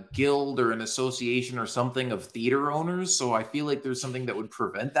a guild or an association or something of theater owners. So I feel like there's something that would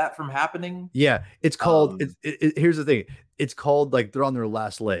prevent that from happening. Yeah, it's called. Here's the thing. It's called, like, they're on their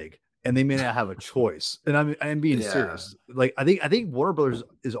last leg, and they may not have a choice. And I'm being serious. Like, I think Warner Brothers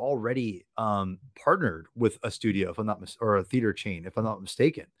is already partnered with a studio, if I'm not or a theater chain, if I'm not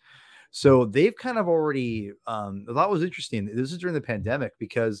mistaken. So they've kind of already, that was interesting. This is during the pandemic,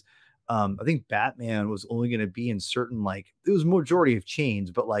 because I think Batman was only going to be in certain, like, it was majority of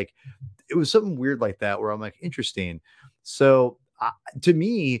chains, but like it was something weird like that where I'm like, interesting. So to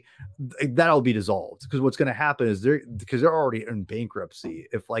me, that'll be dissolved, because what's going to happen is because they're already in bankruptcy.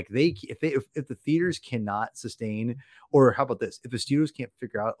 If the theaters cannot sustain, or how about this, if the studios can't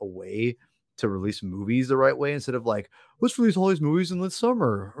figure out a way to release movies the right way, instead of like, let's release all these movies in the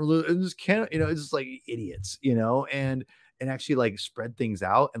summer, and just can't, you know, it's just like idiots, you know, and actually like spread things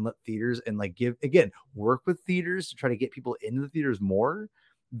out and let theaters, and like work with theaters to try to get people into the theaters more,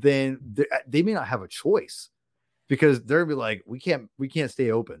 then they may not have a choice, because they're gonna be like, we can't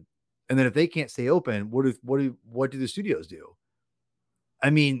stay open. And then if they can't stay open, what do the studios do? I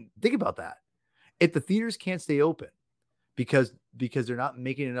mean, think about that. If the theaters can't stay open because they're not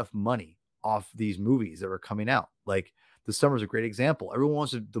making enough money off these movies that are coming out, like the summer's a great example. Everyone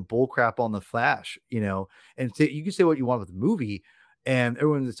wants the bull crap on the Flash, you know, and you can say what you want with the movie, and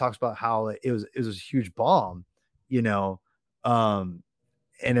everyone just talks about how it was a huge bomb, you know, and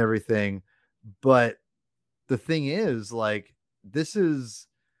everything. But the thing is, like, this is,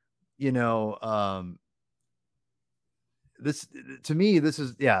 you know, this to me, this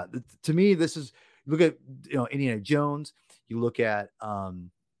is look at, you know, Indiana Jones, you look at the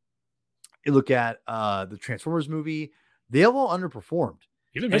Transformers movie, they all underperformed.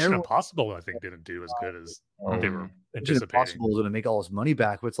 Even Mission Impossible, I think, didn't do as good as they were anticipating. Mission Impossible is going to make all its money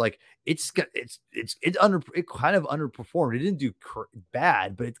back, but it's like it kind of underperformed. It didn't do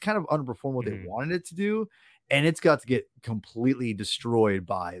bad, but it kind of underperformed what they wanted it to do, and it's got to get completely destroyed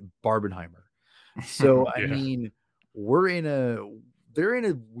by Barbenheimer. So I mean, they're in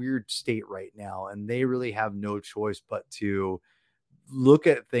a weird state right now, and they really have no choice but to look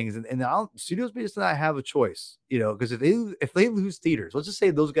at things, and studios may just not have a choice, you know, because if they lose theaters, let's just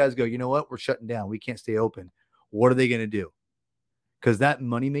say those guys go, you know what, we're shutting down, we can't stay open. What are they going to do? Because that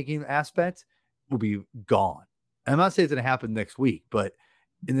money making aspect will be gone. And I'm not saying it's going to happen next week, but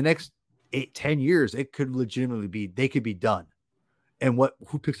in the next 8-10 years, it could legitimately be, they could be done. And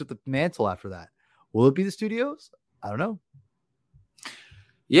who picks up the mantle after that? Will it be the studios? I don't know.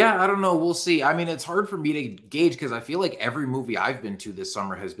 Yeah, I don't know. We'll see. I mean, it's hard for me to gauge because I feel like every movie I've been to this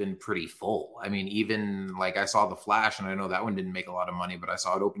summer has been pretty full. I mean, even like I saw The Flash, and I know that one didn't make a lot of money, but I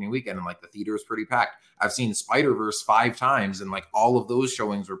saw it opening weekend, and like the theater was pretty packed. I've seen Spider-Verse 5 times, and like all of those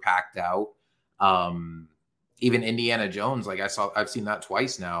showings were packed out. Even Indiana Jones, like I've seen that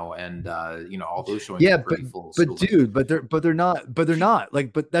twice now, and all those showings are pretty full. But so, dude, like, but they're not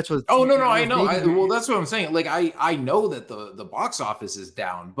like. But that's what. Oh no, I know. Well, that's what I'm saying. Like I know that the box office is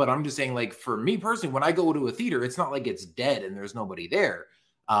down, but I'm just saying, like, for me personally, when I go to a theater, it's not like it's dead and there's nobody there.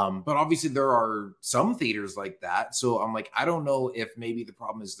 But obviously there are some theaters like that. So I'm like, I don't know if maybe the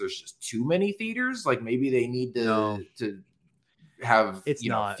problem is there's just too many theaters. Like maybe they need to have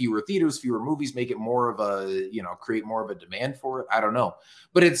fewer theaters, fewer movies, make it more of a create more of a demand for it. I don't know,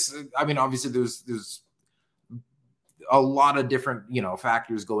 but obviously there's a lot of different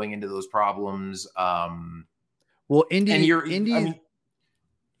factors going into those problems. Well, Indy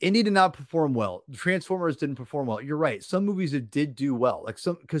did not perform well. Transformers didn't perform well. You're right. Some movies that did do well,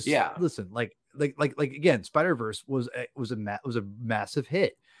 listen, like again, Spider-Verse was a massive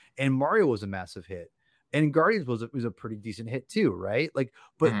hit, and Mario was a massive hit. And Guardians was a pretty decent hit too, right? Like,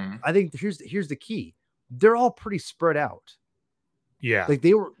 but I think here's the key: they're all pretty spread out. Yeah, like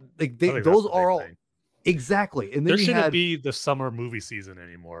those are all exactly. And then there shouldn't be the summer movie season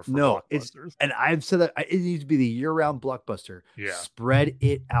anymore. For blockbusters. And I've said that it needs to be the year-round blockbuster. Yeah, spread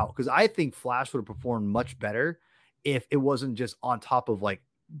it out, because I think Flash would have performed much better if it wasn't just on top of like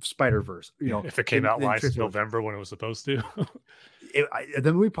Spider-Verse. If it came out last November when it was supposed to.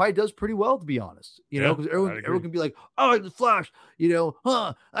 The movie probably does pretty well, to be honest, because everyone can be like, oh, the Flash, I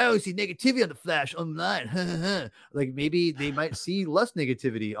always see negativity on the Flash online. Like maybe they might see less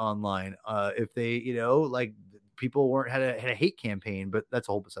negativity online if they, like people had a hate campaign, but that's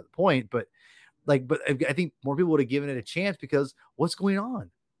a whole beside the point. But I think more people would have given it a chance, because what's going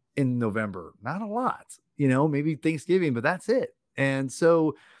on in November? Not a lot, maybe Thanksgiving, but that's it. And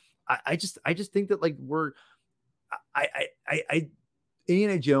so I just think that like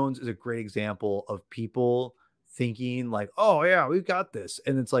Indiana Jones is a great example of people thinking like, oh yeah, we've got this.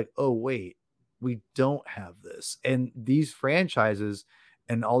 And it's like, oh wait, we don't have this. And these franchises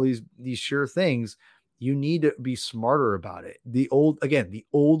and all these sure things, you need to be smarter about it. The old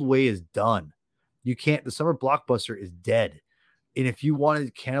way is done. You can't, the summer blockbuster is dead. And if you want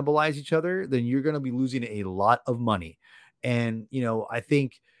to cannibalize each other, then you're going to be losing a lot of money. And, I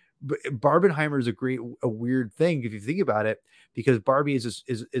think Barbenheimer is a weird thing if you think about it, because Barbie is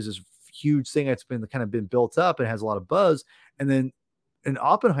this huge thing that's been built up and has a lot of buzz. And then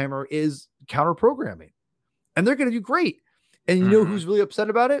Oppenheimer is counter programming, and they're going to do great. And who's really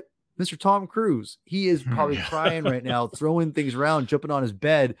upset about it? Mr. Tom Cruise. He is probably crying right now, throwing things around, jumping on his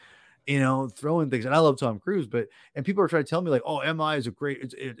bed, throwing things. And I love Tom Cruise, and people are trying to tell me like, oh, MI is a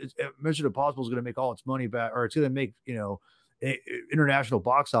great, it's Mission Impossible is going to make all its money back, or it's going to make, international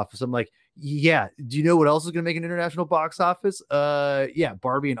box office. I'm like, yeah. Do you know what else is going to make an international box office? Yeah,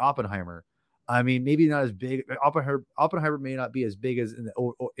 Barbie and Oppenheimer. I mean, maybe not as big. Oppenheimer may not be as big as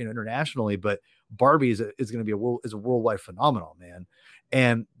internationally, but Barbie is going to be a worldwide phenomenon, man.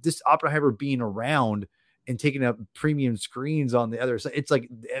 And this Oppenheimer being around and taking up premium screens on the other side, it's like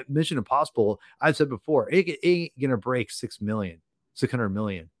Mission Impossible. I've said before, it ain't gonna break 600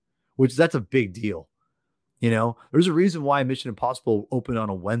 million, which that's a big deal. There's a reason why Mission Impossible opened on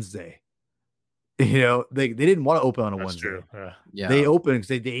a Wednesday. They didn't want to open on a Wednesday. Yeah. They opened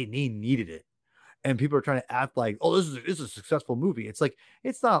because they needed it. And people are trying to act like, oh, this is a successful movie. It's like,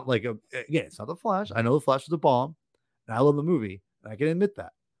 it's not like it's not The Flash. I know The Flash was a bomb, and I love the movie, and I can admit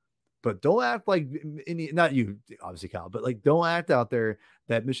that. But don't act like not you, obviously, Kyle, but like don't act out there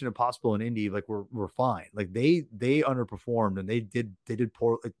that Mission Impossible and Indy like we're fine. Like they underperformed, and they did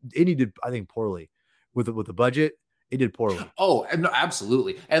poor. Indy did, I think, poorly with the budget. It did poorly. Oh, no,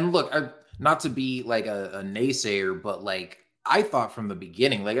 absolutely. And look, not to be like a naysayer, but like I thought from the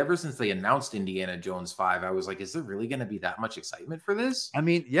beginning, like ever since they announced Indiana Jones 5, I was like, is there really going to be that much excitement for this? I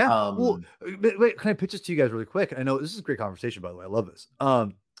mean, yeah. Well, wait, can I pitch this to you guys really quick? I know this is a great conversation, by the way. I love this.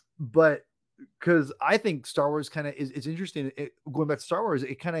 But because I think Star Wars kind of it's interesting. Going back to Star Wars,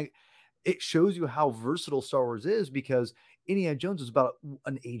 it shows you how versatile Star Wars is, because Indiana Jones is about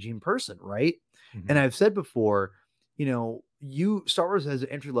an aging person, right? Mm-hmm. And I've said before, Star Wars has an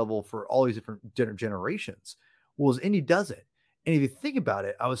entry level for all these different generations. Well, as Indy does it. And if you think about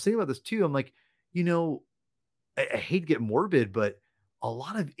it, I was thinking about this too. I'm like, I hate to get morbid, but a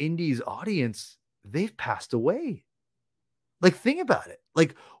lot of Indy's audience, they've passed away. Like, think about it.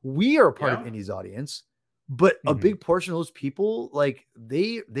 Like, we are a part of Indy's audience, But a big portion of those people, like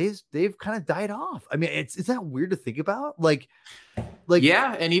they've kind of died off. I mean, it's that weird to think about? Like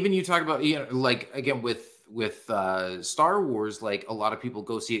yeah, and even you talk about, like again with Star Wars, like a lot of people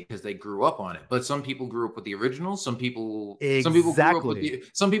go see it because they grew up on it. But some people grew up with the originals. Some people grew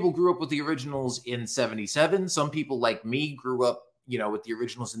up with the originals in '77. Some people like me grew up, with the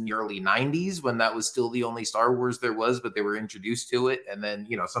originals in the early '90s when that was still the only Star Wars there was, but they were introduced to it. And then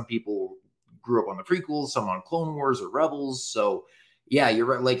some people grew up on the prequels, some on Clone Wars or Rebels. So yeah, you're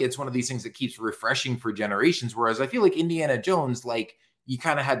right. Like it's one of these things that keeps refreshing for generations. Whereas I feel like Indiana Jones, like you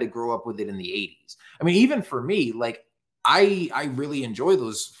kind of had to grow up with it in the 80s. I mean, even for me, like I really enjoy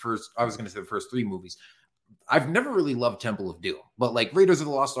those the first three movies. I've never really loved Temple of Doom, but like Raiders of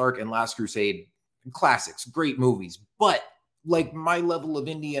the Lost Ark and Last Crusade, classics, great movies. But like my level of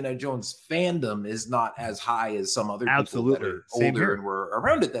Indiana Jones fandom is not as high as some other people that are older and were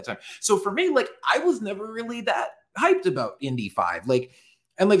around at that time. So for me, like I was never really that hyped about Indy 5. Like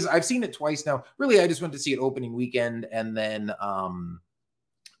I've seen it twice now. Really, I just went to see it opening weekend and then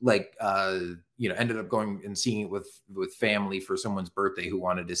ended up going and seeing it with family for someone's birthday who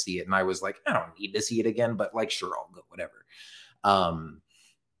wanted to see it. And I was like, I don't need to see it again, but like, sure, I'll go, whatever.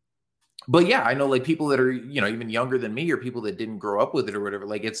 But yeah, I know like people that are, even younger than me or people that didn't grow up with it or whatever,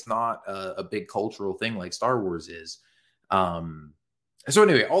 like it's not a big cultural thing like Star Wars is. So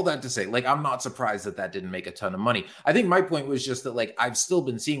anyway, all that to say, like, I'm not surprised that didn't make a ton of money. I think my point was just that, like, I've still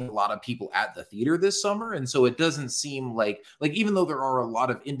been seeing a lot of people at the theater this summer. And so it doesn't seem like even though there are a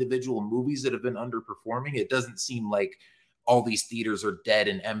lot of individual movies that have been underperforming, it doesn't seem like all these theaters are dead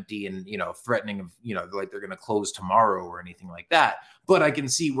and empty and, threatening of, like they're going to close tomorrow or anything like that. But I can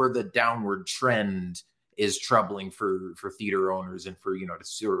see where the downward trend is troubling for theater owners and for, to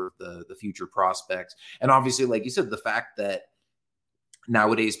sort of the future prospects. And obviously, like you said, the fact that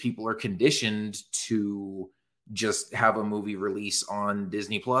nowadays people are conditioned to just have a movie release on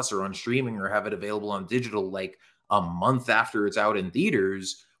Disney Plus or on streaming or have it available on digital like a month after it's out in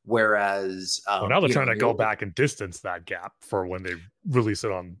theaters. Whereas now they're trying to go back and distance that gap for when they release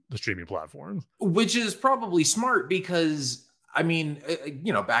it on the streaming platforms, which is probably smart because I mean,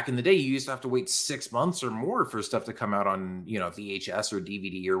 back in the day, you used to have to wait 6 months or more for stuff to come out on, VHS or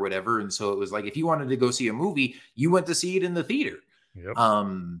DVD or whatever. And so it was like, if you wanted to go see a movie, you went to see it in the theater. Yep.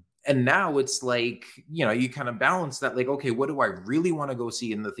 And now it's like, you kind of balance that, like, okay, what do I really want to go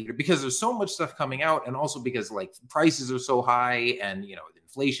see in the theater? Because there's so much stuff coming out. And also because like prices are so high and,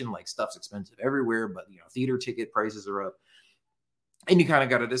 inflation, like stuff's expensive everywhere, but, theater ticket prices are up. And you kind of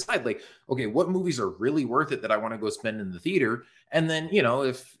got to decide like, okay, what movies are really worth it that I want to go spend in the theater? And then,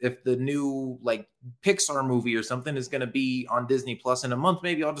 if the new like Pixar movie or something is going to be on Disney Plus in a month,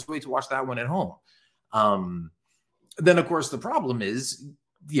 maybe I'll just wait to watch that one at home. Then of course the problem is,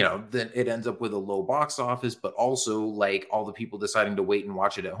 then it ends up with a low box office, but also like all the people deciding to wait and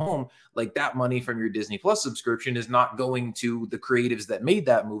watch it at home, like that money from your Disney Plus subscription is not going to the creatives that made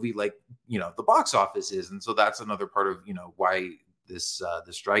that movie, like, the box office is. And so that's another part of, why this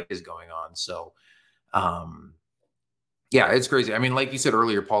the strike is going on. So yeah, it's crazy. I mean, like you said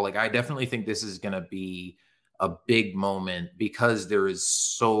earlier, Paul, like I definitely think this is going to be a big moment because there is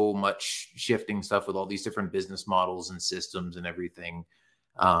so much shifting stuff with all these different business models and systems and everything.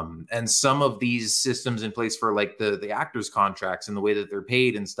 And some of these systems in place for like the actors' contracts and the way that they're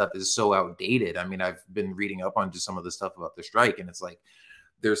paid and stuff is so outdated. I mean, I've been reading up on just some of the stuff about the strike, and it's like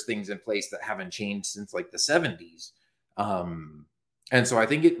there's things in place that haven't changed since like the 70s. And so I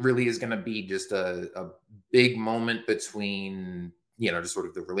think it really is going to be just a big moment between, just sort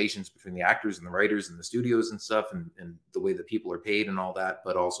of the relations between the actors and the writers and the studios and stuff and the way that people are paid and all that,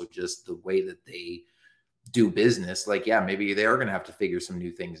 but also just the way that they do business. Like, yeah, maybe they are going to have to figure some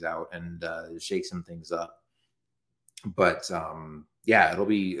new things out and shake some things up. But yeah, it'll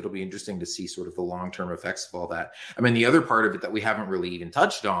be interesting to see sort of the long-term effects of all that. I mean, the other part of it that we haven't really even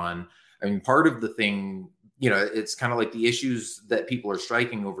touched on, I mean, part of the thing, it's kind of like the issues that people are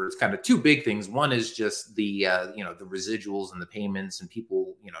striking over. It's kind of two big things. One is just the, the residuals and the payments and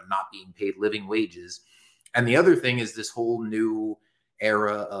people, not being paid living wages. And the other thing is this whole new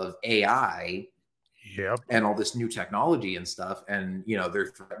era of AI. Yep. And all this new technology and stuff. And, they're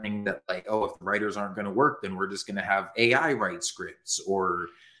threatening that like, oh, if the writers aren't going to work, then we're just going to have AI write scripts or,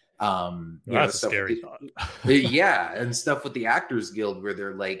 that's a scary thought. Yeah. And stuff with the Actors Guild where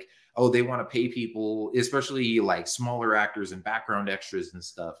they're like, oh, they want to pay people, especially like smaller actors and background extras and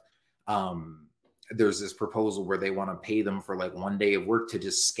stuff. There's this proposal where they want to pay them for like 1 day of work to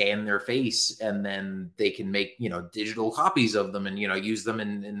just scan their face and then they can make, digital copies of them and, use them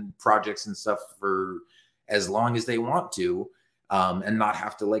in projects and stuff for as long as they want to and not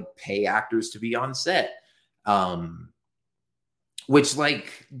have to like pay actors to be on set. Which,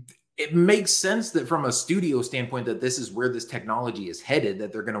 like, it makes sense that from a studio standpoint that this is where this technology is headed,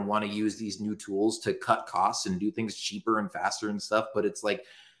 that they're going to want to use these new tools to cut costs and do things cheaper and faster and stuff. But it's like,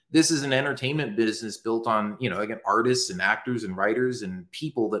 this is an entertainment business built on, again, artists and actors and writers and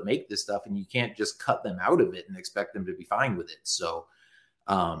people that make this stuff, and you can't just cut them out of it and expect them to be fine with it. So,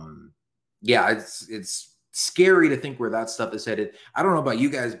 yeah, it's scary to think where that stuff is headed. I don't know about you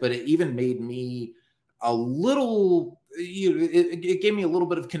guys, but it even made me a little, it gave me a little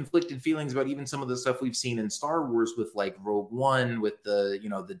bit of conflicted feelings about even some of the stuff we've seen in Star Wars with like Rogue One, with the,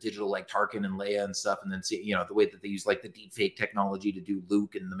 the digital like Tarkin and Leia and stuff. And then, the way that they use like the deep fake technology to do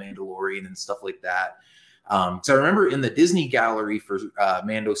Luke and the Mandalorian and stuff like that. So I remember in the Disney gallery for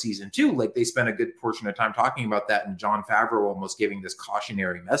Mando season 2, like they spent a good portion of time talking about that, and Jon Favreau almost giving this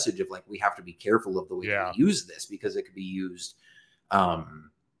cautionary message of like, we have to be careful of the way we use this, because it could be used,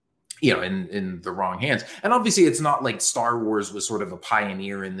 in the wrong hands. And obviously it's not like Star Wars was sort of a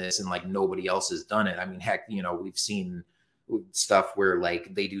pioneer in this and like nobody else has done it. I mean, heck, we've seen stuff where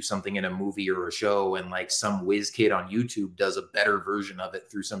like they do something in a movie or a show and like some whiz kid on YouTube does a better version of it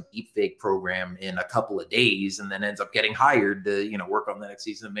through some deepfake program in a couple of days, and then ends up getting hired to, work on the next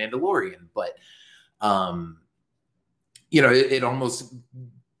season of Mandalorian. But, it almost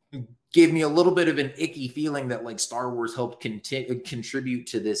gave me a little bit of an icky feeling that like Star Wars helped contribute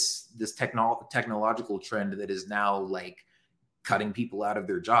to this technological trend that is now like cutting people out of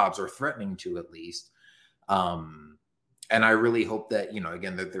their jobs, or threatening to, at least. And I really hope that,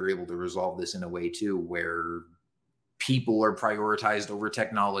 again, that they're able to resolve this in a way too, where people are prioritized over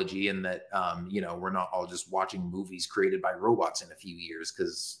technology, and that, we're not all just watching movies created by robots in a few years,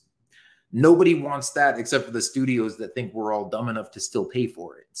 because nobody wants that except for the studios that think we're all dumb enough to still pay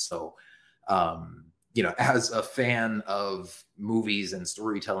for it. So, as a fan of movies and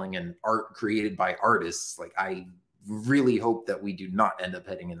storytelling and art created by artists, like I really hope that we do not end up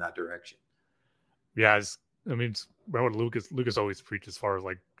heading in that direction. Yeah, it's what Lucas always preached, as far as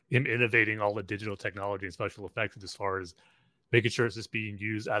like him innovating all the digital technology and special effects, as far as making sure it's just being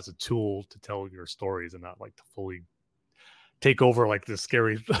used as a tool to tell your stories, and not like to fully take over like the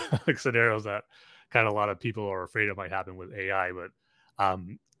scary like scenarios that kind of a lot of people are afraid of might happen with AI. But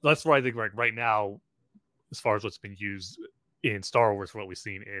that's why I think right now, as far as what's been used in Star Wars, for what we've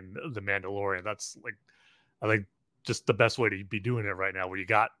seen in The Mandalorian, that's like, I think, just the best way to be doing it right now, where you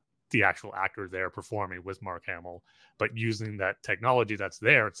got the actual actor there performing with Mark Hamill, but using that technology that's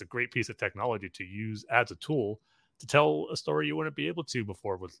there. It's a great piece of technology to use as a tool to tell a story you wouldn't be able to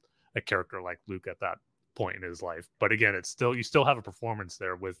before with a character like Luke at that point in his life. But again, you still have a performance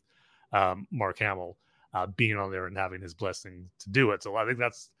there with Mark Hamill being on there and having his blessing to do it. So I think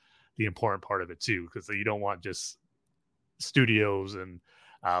that's the important part of it too, because you don't want just studios and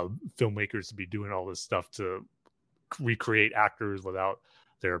filmmakers to be doing all this stuff to recreate actors without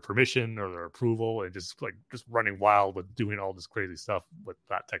their permission or their approval, and just running wild with doing all this crazy stuff with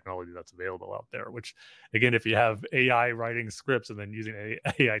that technology that's available out there. Which, again, if you have AI writing scripts and then using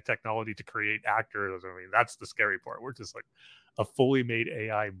AI technology to create actors, I mean, that's the scary part. We're just like a fully made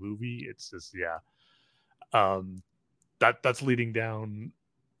AI movie. It's just, that's leading down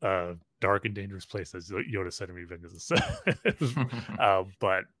a dark and dangerous place, as Yoda said to me.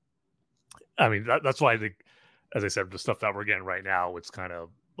 But I mean, that's why I think, as I said, the stuff that we're getting right now, it's kind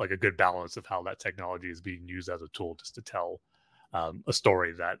of like a good balance of how that technology is being used as a tool just to tell a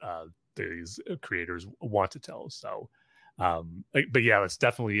story that these creators want to tell. So, but yeah, that's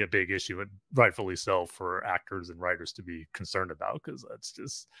definitely a big issue, and rightfully so, for actors and writers to be concerned about, because that's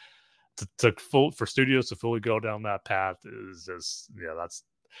just for studios to fully go down that path is just,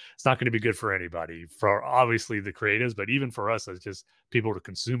 it's not going to be good for anybody, for obviously the creatives, but even for us as just people who are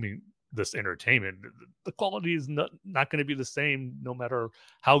consuming this entertainment. The quality is not going to be the same no matter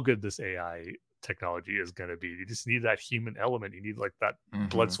how good this AI technology is going to be. You just need that human element. You need like that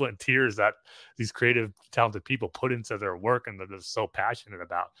blood, sweat, and tears that these creative, talented people put into their work, and that they're so passionate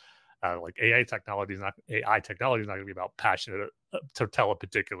about. Like AI technology is not going to be about passionate to tell a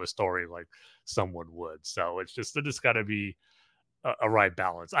particular story like someone would. So it's just got to be a right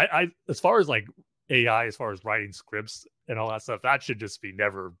balance. I as far as like AI, as far as writing scripts and all that stuff, that should just be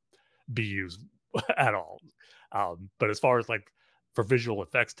never be used at all. But as far as like for visual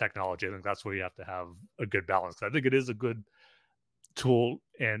effects technology, I think that's where you have to have a good balance. I think it is a good tool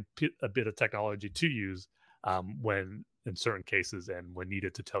and a bit of technology to use when in certain cases and when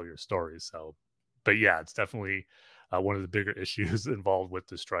needed to tell your story. So, but yeah, it's definitely one of the bigger issues involved with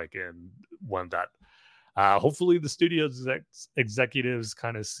the strike, and one that hopefully the studio's executives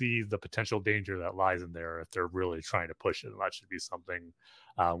kind of see the potential danger that lies in there if they're really trying to push it. And that should be something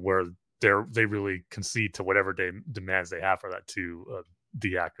where they really concede to whatever demands they have for that to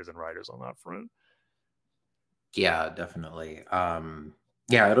the actors and writers on that front. Yeah, definitely.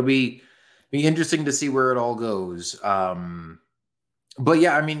 It'll be interesting to see where it all goes. But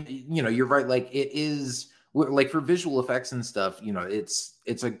yeah, I mean, you're right. Like it is like for visual effects and stuff,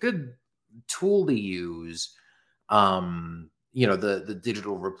 it's a good tool to use. The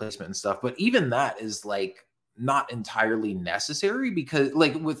digital replacement and stuff, but even that is like not entirely necessary, because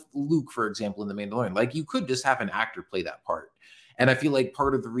like with Luke, for example, in The Mandalorian, like you could just have an actor play that part. And I feel like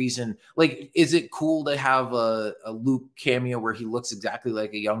part of the reason, like, is it cool to have a Luke cameo where he looks exactly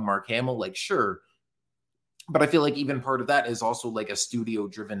like a young Mark Hamill? Like, sure. But I feel like even part of that is also like a studio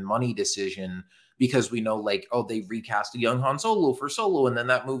driven money decision, because we know like, oh, they recast a young Han Solo for Solo, and then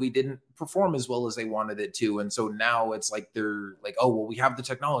that movie didn't perform as well as they wanted it to. And so now it's like, they're like, oh, well, we have the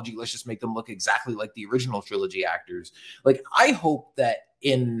technology. Let's just make them look exactly like the original trilogy actors. Like, I hope that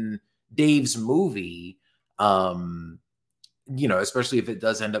in Dave's movie, especially if it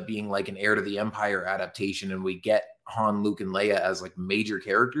does end up being like an Heir to the Empire adaptation and we get Han, Luke, and Leia as like major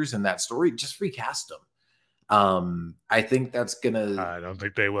characters in that story, just recast them. I think that's gonna. I don't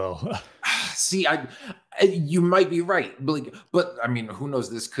think they will. See, you might be right, but I mean, who knows?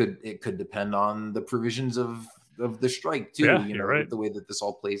 It could depend on the provisions of the strike too. Yeah, you're right. The way that this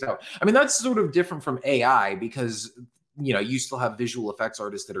all plays out. I mean, that's sort of different from AI, because you still have visual effects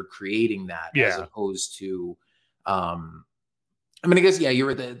artists that are creating that, as opposed to. I mean, I guess, you're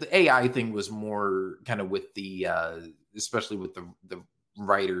right. The AI thing was more kind of with the, especially with the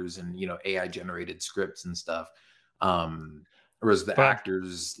writers and, AI generated scripts and stuff. Whereas the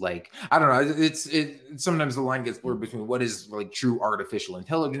actors, like, I don't know, it's sometimes the line gets blurred between what is like true artificial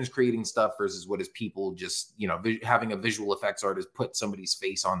intelligence creating stuff versus what is people just, having a visual effects artist put somebody's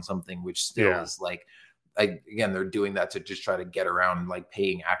face on something, which still is like, again, they're doing that to just try to get around like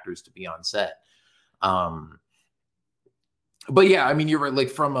paying actors to be on set. But yeah, I mean, you're right. Like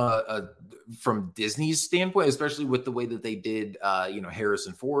from Disney's standpoint, especially with the way that they did,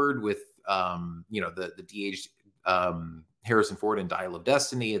 Harrison Ford with, the de-aged Harrison Ford in Dial of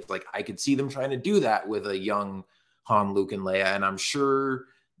Destiny. It's like, I could see them trying to do that with a young Han, Luke, and Leia. And I'm sure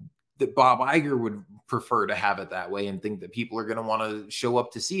that Bob Iger would prefer to have it that way and think that people are going to want to show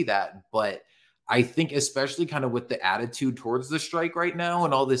up to see that. But I think especially kind of with the attitude towards the strike right now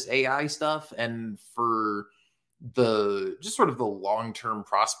and all this AI stuff, and for the just sort of the long-term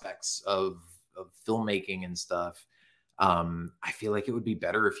prospects of filmmaking and stuff, I feel like it would be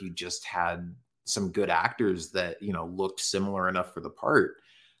better if you just had some good actors that, looked similar enough for the part.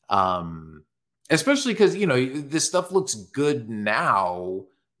 Especially because, this stuff looks good now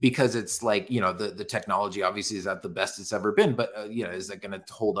because it's like, the technology obviously is at the best it's ever been. But, is that going to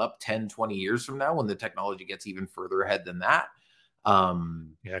hold up 10, 20 years from now when the technology gets even further ahead than that?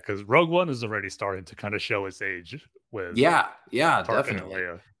 Because Rogue One is already starting to kind of show its age with definitely.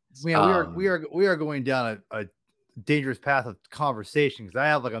 We are going down a dangerous path of conversation, because I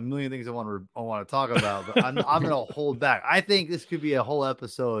have like a million things I want to talk about, but I'm going to hold back. I think this could be a whole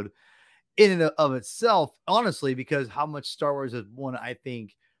episode in and of itself, honestly, because how much Star Wars has I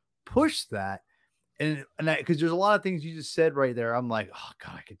think pushed that, and because there's a lot of things you just said right there. I'm like, oh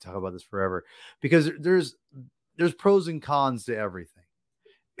god, I could talk about this forever, because there's pros and cons to everything.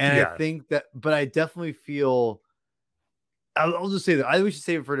 And I think that, but I definitely feel, I'll just say that we should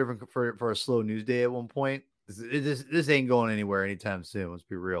save it for a slow news day at one point. This ain't going anywhere anytime soon. Let's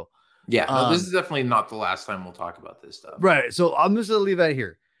be real. Yeah, no, this is definitely not the last time we'll talk about this stuff. Right. So I'm just gonna leave that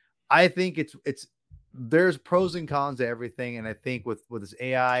here. I think there's pros and cons to everything. And I think with this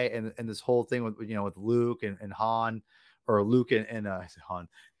AI and this whole thing with, with Luke and Han, or Luke and I said Han,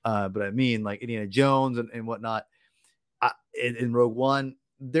 but I mean like Indiana Jones and whatnot, in Rogue One,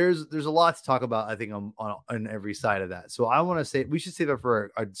 there's a lot to talk about, I think, on every side of that. So I want to say we should save that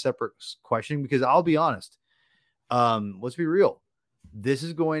for a separate question, because I'll be honest. Let's be real. This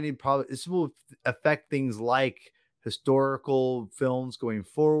will affect things like historical films going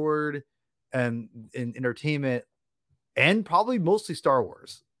forward, and in entertainment, and probably mostly Star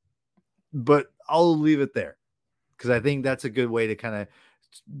Wars. But I'll leave it there, because I think that's a good way to kind of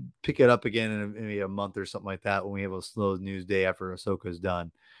pick it up again in maybe a month or something like that, when we have a slow news day after Ahsoka's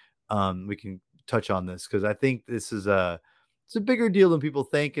done. We can touch on this, because I think this is it's a bigger deal than people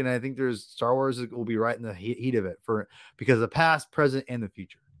think, and I think Star Wars will be right in the heat of it because of the past, present, and the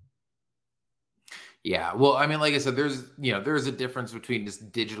future. Yeah, well, I mean, like I said, there's a difference between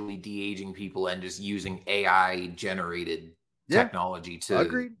just digitally de-aging people and just using AI generated technology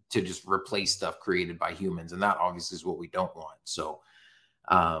to just replace stuff created by humans, and that obviously is what we don't want. So,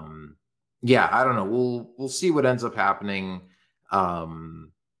 I don't know. We'll see what ends up happening.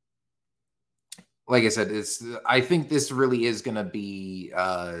 like I said, I think this really is going to be,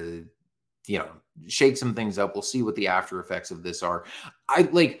 shake some things up. We'll see what the after effects of this are.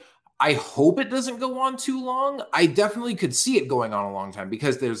 I hope it doesn't go on too long. I definitely could see it going on a long time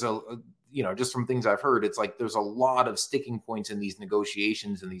because there's just from things I've heard, it's like there's a lot of sticking points in these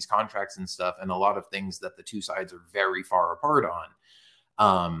negotiations and these contracts and stuff, and a lot of things that the two sides are very far apart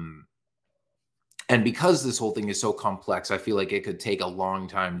on. And because this whole thing is so complex, I feel like it could take a long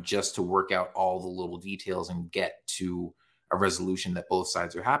time just to work out all the little details and get to a resolution that both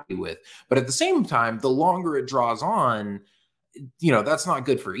sides are happy with. But at the same time, the longer it draws on, that's not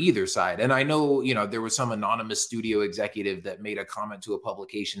good for either side. And I know, there was some anonymous studio executive that made a comment to a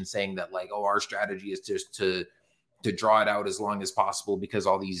publication saying that like, oh, our strategy is just to draw it out as long as possible because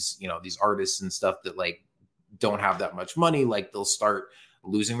all these, these artists and stuff that like don't have that much money, like they'll start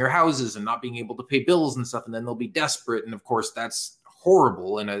losing their houses and not being able to pay bills and stuff. And then they'll be desperate. And of course, that's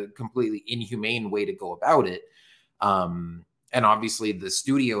horrible and a completely inhumane way to go about it. And obviously the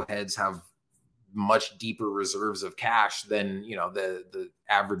studio heads have much deeper reserves of cash than, the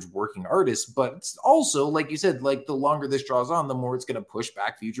average working artist. But it's also, like you said, like the longer this draws on, the more it's going to push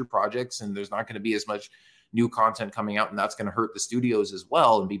back future projects and there's not going to be as much new content coming out. And that's going to hurt the studios as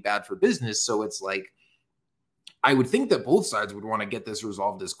well and be bad for business. So it's like, I would think that both sides would want to get this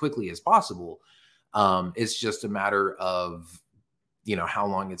resolved as quickly as possible. It's just a matter of, how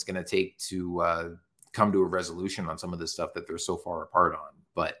long it's going to take to come to a resolution on some of this stuff that they're so far apart on.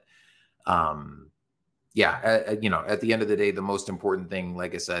 But at the end of the day, the most important thing,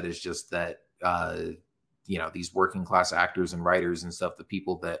 like I said, is just that, these working class actors and writers and stuff, the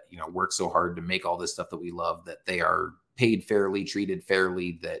people that, work so hard to make all this stuff that we love, that they are paid fairly, treated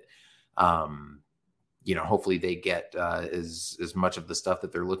fairly, that, hopefully they get as much of the stuff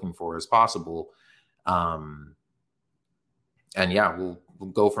that they're looking for as possible. We'll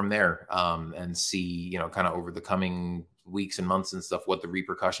go from there and see, kind of over the coming weeks and months and stuff, what the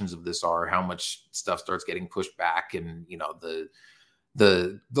repercussions of this are, how much stuff starts getting pushed back, and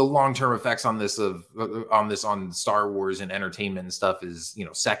the long-term effects on this on Star Wars and entertainment and stuff is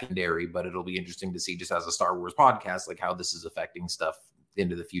secondary. But it'll be interesting to see, just as a Star Wars podcast, like how this is affecting stuff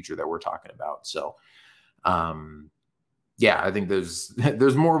into the future that we're talking about. So I think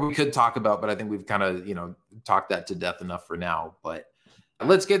there's more we could talk about, but I think we've kind of, talked that to death enough for now. But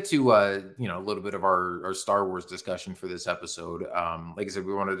let's get to, a little bit of our Star Wars discussion for this episode. Like I said,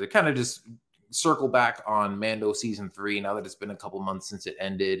 we wanted to kind of just circle back on Mando season 3, now that it's been a couple months since it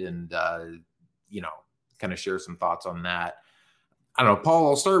ended, and, kind of share some thoughts on that. I don't know, Paul,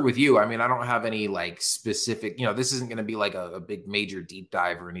 I'll start with you. I mean, I don't have any like specific, this isn't going to be like a big major deep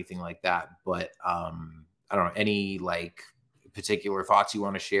dive or anything like that, but, I don't know, any like particular thoughts you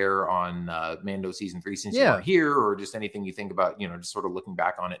want to share on Mando season 3 since you weren't here, or just anything you think about, just sort of looking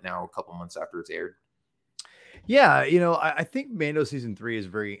back on it now a couple months after it's aired? Yeah, I think Mando season 3 is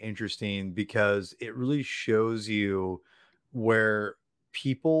very interesting because it really shows you where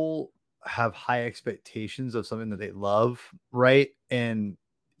people have high expectations of something that they love, right? And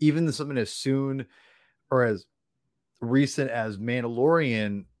even something as soon or as recent as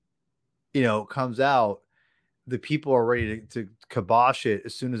Mandalorian, comes out, the people are ready to kibosh it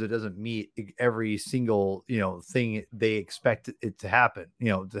as soon as it doesn't meet every single, thing they expect it to happen,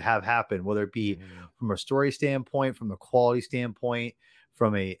 to have happen, whether it be from a story standpoint, from a quality standpoint,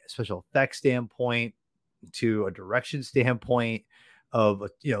 from a special effects standpoint, to a direction standpoint of,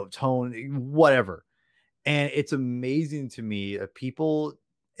 tone, whatever. And it's amazing to me that people,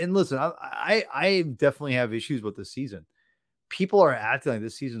 and listen, I definitely have issues with this season. People are acting like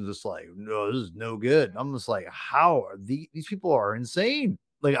this season is just like, no, this is no good. I'm just like, how are these people are insane.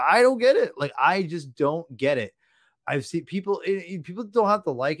 Like, I don't get it. Like, I just don't get it. I've seen people, people don't have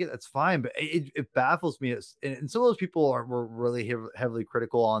to like it. That's fine. But it baffles me. And some of those people were really heavily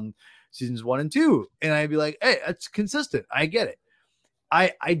critical on seasons 1 and 2. And I'd be like, hey, that's consistent. I get it.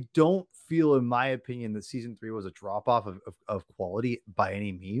 I don't feel, in my opinion, that season 3 was a drop off of quality by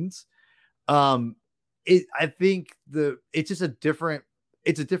any means. I think it's just a different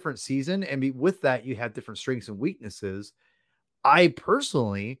season. And with that, you have different strengths and weaknesses. I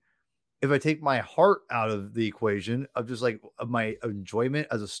personally, if I take my heart out of the equation of just like of my enjoyment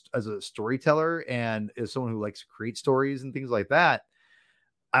as a storyteller and as someone who likes to create stories and things like that,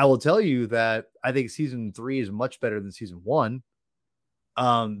 I will tell you that I think season 3 is much better than season 1.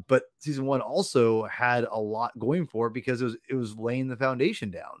 But season 1 also had a lot going for it because it was laying the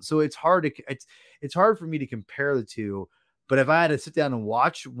foundation down. So it's hard for me to compare the two. But if I had to sit down and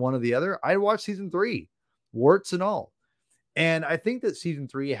watch one or the other, I'd watch season 3, warts and all. And I think that season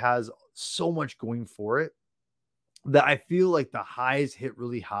 3 has so much going for it that I feel like the highs hit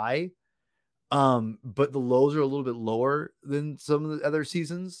really high. But the lows are a little bit lower than some of the other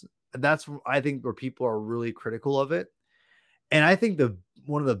seasons. And that's, I think, where people are really critical of it. And I think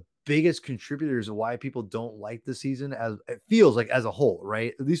one of the biggest contributors of why people don't like the season, as it feels like as a whole,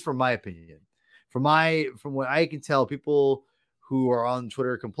 right? At least from my opinion, from what I can tell, people who are on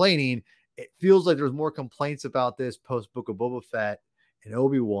Twitter complaining, it feels like there's more complaints about this post Book of Boba Fett and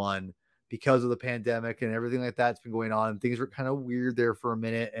Obi-Wan because of the pandemic and everything like that's been going on. And things were kind of weird there for a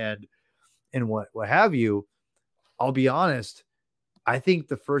minute and what have you. I'll be honest, I think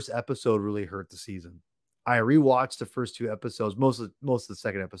the first episode really hurt the season. I rewatched the first two episodes, most of the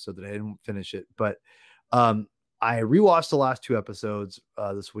second episode that I didn't finish it, but I rewatched the last two episodes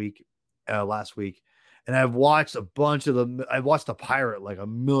last week, and I've watched a bunch of them. I've watched The Pirate like a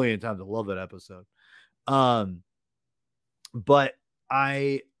million times. I love that episode. But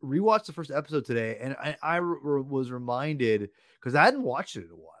I rewatched the first episode today, and I was reminded, because I hadn't watched it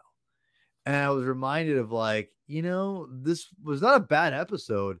in a while. And I was reminded of this was not a bad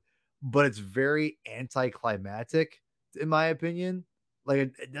episode, but it's very anticlimactic, in my opinion.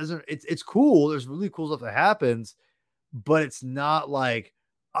 Like it's cool. There's really cool stuff that happens, but it's not like,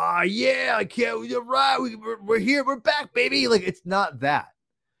 yeah, I can't, you're right. We're here. We're back, baby. Like, it's not that.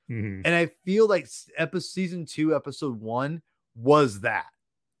 Mm-hmm. And I feel like season 2, episode 1 was that.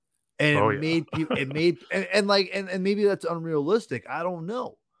 And made people, and maybe that's unrealistic. I don't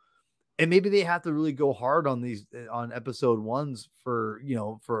know. And maybe they have to really go hard on episode 1s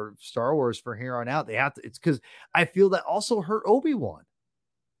for Star Wars for here on out. They have to, it's because I feel that also hurt Obi-Wan.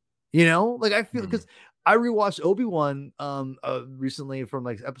 I feel, because I rewatched Obi-Wan recently from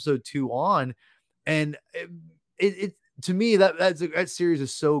like episode 2 on, and it to me that series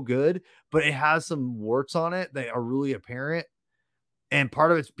is so good, but it has some warts on it that are really apparent, and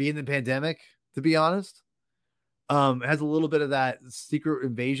part of it's being the pandemic, to be honest. It has a little bit of that Secret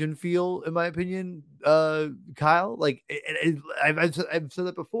Invasion feel, in my opinion, Kyle. Like I've said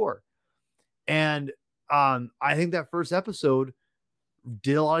that before, and I think that first episode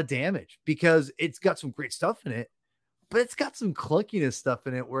did a lot of damage because it's got some great stuff in it, but it's got some clunkiness stuff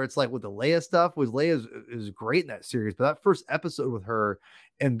in it where it's like with the Leia stuff. With Leia is great in that series, but that first episode with her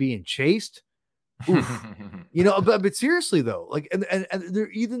and being chased, but seriously though, like and there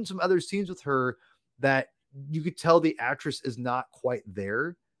are even some other scenes with her that you could tell the actress is not quite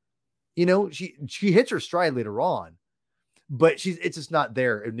there. She hits her stride later on, but it's just not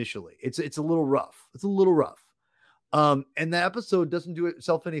there initially. It's a little rough. And the episode doesn't do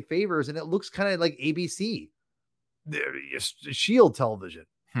itself any favors, and it looks kind of like ABC, Shield television,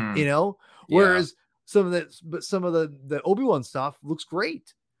 whereas some of the Obi-Wan stuff looks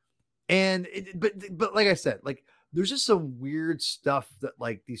great. And but like I said, like there's just some weird stuff that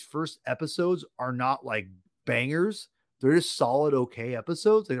like these first episodes are not like bangers. They're just solid, okay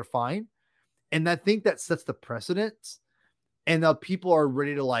episodes. They're fine. And I think that sets the precedent. And now people are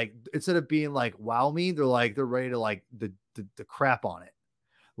ready to like, instead of being like, wow me, they're ready to like the crap on it.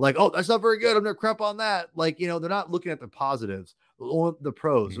 Like, oh, that's not very good. I'm going to crap on that. Like, they're not looking at the positives, the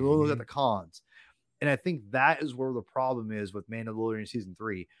pros, they're looking at the cons. And I think that is where the problem is with Mandalorian season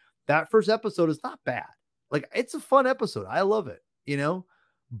 3. That first episode is not bad. Like, it's a fun episode. I love it,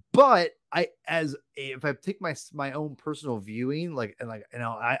 but if I take my own personal viewing, I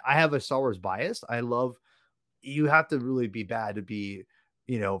have a Star Wars bias. You have to really be bad to be,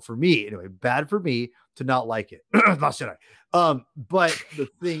 for me anyway, bad for me to not like it. Not should I? But the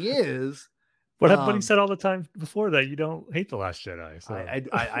thing is, but he said all the time before that you don't hate The Last Jedi. So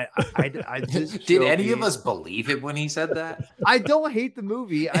I just did any of us believe it when he said that? I don't hate the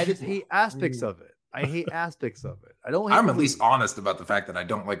movie. I just hate aspects of it. I hate aspects of it. I don't hate I'm at least honest about the fact that I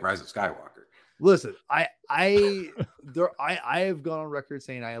don't like Rise of Skywalker. Listen, I have gone on record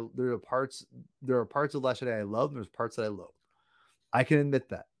saying there are parts of Last Jedi I love, and there's parts that I loathe. I can admit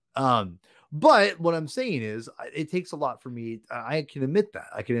that. But what I'm saying is, it takes a lot for me. I can admit that.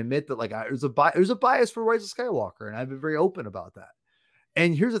 I can admit that there's a bias for Rise of Skywalker, and I've been very open about that.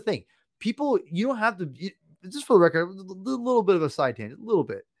 And here's the thing: people, you don't have to. Just for the record, a little bit of a side tangent, a little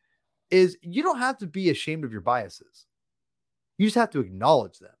bit, is you don't have to be ashamed of your biases. You just have to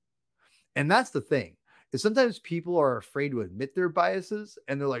acknowledge them. And that's the thing, is sometimes people are afraid to admit their biases,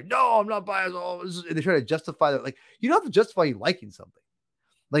 and they're like, no, I'm not biased. And they try to justify that. Like, you don't have to justify you liking something.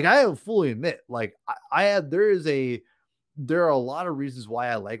 Like, I fully admit, like there are a lot of reasons why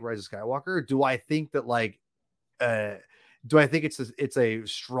I like Rise of Skywalker. Do I think that it's a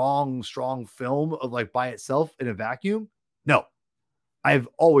strong film of like by itself in a vacuum? No, I've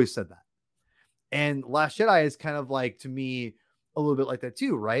always said that. And Last Jedi is kind of like, to me, a little bit like that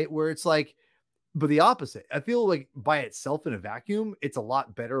too, right? Where it's like, but the opposite. I feel like by itself in a vacuum, it's a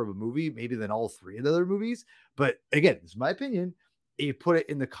lot better of a movie, maybe than all three of the other movies. But again, this is my opinion. If you put it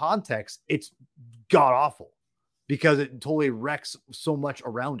in the context, it's god awful because it totally wrecks so much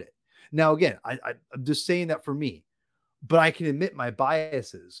around it. Now, again, I'm just saying that for me, but I can admit my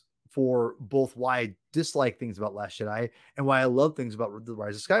biases for both why I dislike things about Last Jedi and why I love things about The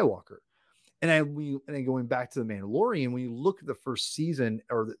Rise of Skywalker. And then going back to The Mandalorian, when you look at the first season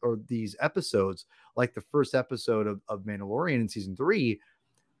or these episodes, like the first episode of Mandalorian in season 3,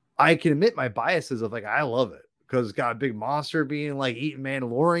 I can admit my biases of like, I love it because it's got a big monster being like eating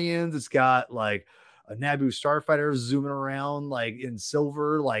Mandalorians. It's got like a Naboo starfighter zooming around like in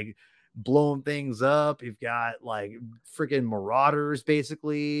silver, like blowing things up. You've got like freaking marauders,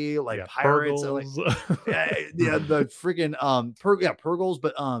 basically like pirates. Like, the freaking Purgles,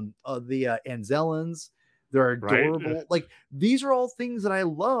 but the Anzellans, they're adorable. Right. Like these are all things that I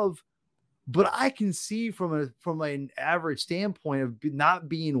love, but I can see from an average standpoint of not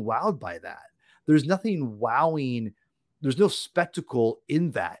being wowed by that. There's nothing wowing. There's no spectacle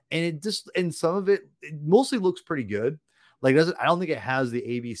in that, and some of it mostly looks pretty good. Like I don't think it has the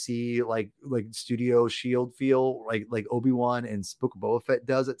ABC like Studio Shield feel like Obi-Wan and Book of Boba Fett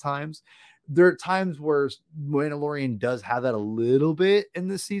does at times. There are times where Mandalorian does have that a little bit in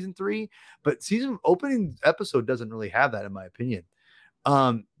this season 3, but season opening episode doesn't really have that in my opinion.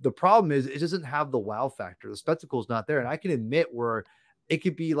 The problem is it doesn't have the wow factor. The spectacle is not there, and I can admit where it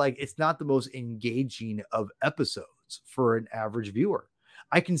could be like it's not the most engaging of episodes for an average viewer.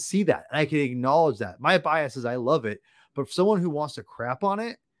 I can see that, and I can acknowledge that. My bias is I love it. But for someone who wants to crap on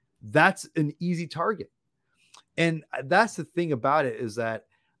it, that's an easy target. And that's the thing about it is that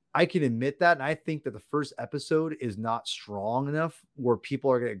I can admit that. And I think that the first episode is not strong enough where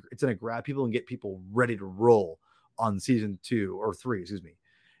people are it's going to grab people and get people ready to roll on season 2 or 3, excuse me.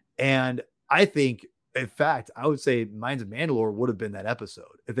 And I think, in fact, I would say Minds of Mandalore would have been that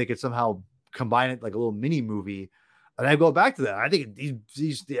episode if they could somehow combine it like a little mini movie. And I go back to that. I think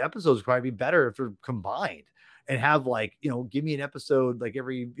the episodes would probably be better if they're combined. And have like, give me an episode like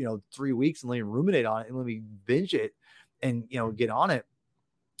every, 3 weeks and let me ruminate on it and let me binge it and, get on it.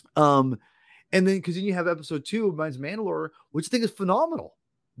 And then because then you have episode 2 of Minds of Mandalore, which I think is phenomenal.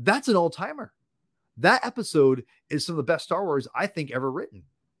 That's an all-timer. That episode is some of the best Star Wars I think ever written.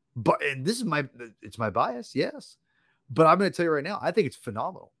 But and this is it's my bias, yes. But I'm going to tell you right now, I think it's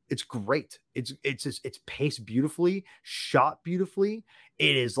phenomenal. It's great. It's paced beautifully, shot beautifully.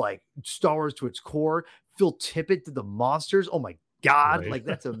 It is like Star Wars to its core. Phil Tippett did the monsters. Oh my God. Right. Like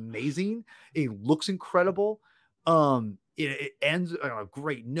that's amazing. It looks incredible. It ends on a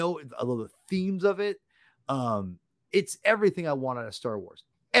great note. I love the themes of it. It's everything I want out of Star Wars,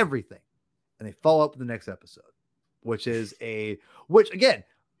 everything. And they follow up with the next episode, which again,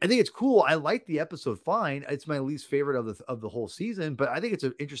 I think it's cool. I like the episode fine. It's my least favorite of the whole season, but I think it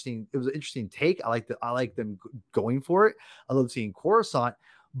was an interesting take. I like them going for it. I love seeing Coruscant,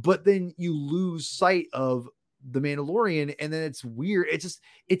 but then you lose sight of the Mandalorian, and then it's weird.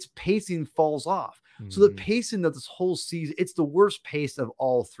 Its pacing falls off. Mm-hmm. So the pacing of this whole season, it's the worst pace of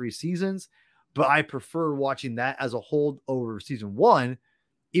all 3 seasons, but I prefer watching that as a whole over season 1,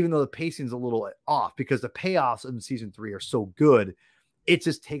 even though the pacing's a little off because the payoffs in season 3 are so good. It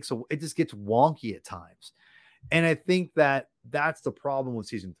just gets wonky at times. And I think that that's the problem with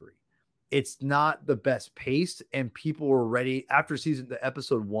season 3. It's not the best paced, and people were ready after the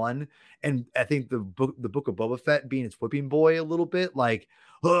episode 1. And I think the book of Boba Fett being its whipping boy a little bit, like,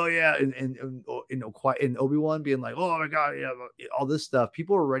 oh yeah. And Obi-Wan being like, oh my God, yeah, all this stuff.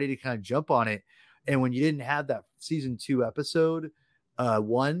 People were ready to kind of jump on it. And when you didn't have that season 2 episode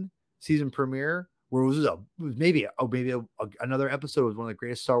 1 season premiere, where it was maybe another episode was one of the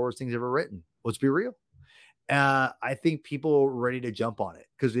greatest Star Wars things ever written. Let's be real. I think people were ready to jump on it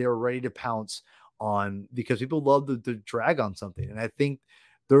because they were ready to pounce on because people love the drag on something. And I think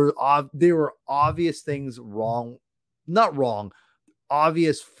there were obvious things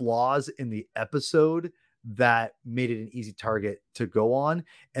obvious flaws in the episode that made it an easy target to go on.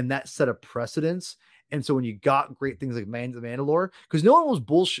 And that set a precedence. And so when you got great things like Mando of Mandalore, because no one was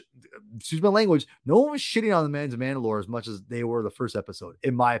bullshit, excuse my language, no one was shitting on the Mando of Mandalore as much as they were the first episode,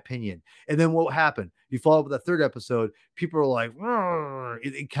 in my opinion. And then what happened? You follow up with that third episode, people are like,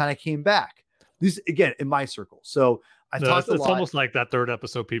 it kind of came back. This again in my circle. So it's almost like that third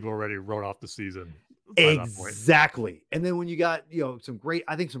episode, people already wrote off the season. Exactly. And then when you got some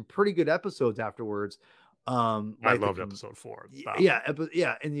pretty good episodes afterwards. I loved episode 4. Yeah,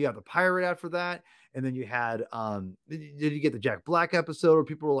 and you got the pirate after that, and then you had did you get the Jack Black episode where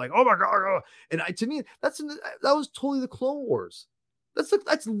people were like, oh my God, and to me that was totally the Clone Wars.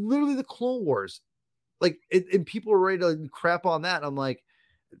 That's literally the Clone Wars. Like, and people are ready to crap on that. I'm like,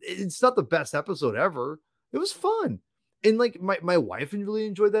 it's not the best episode ever. It was fun. And like my wife really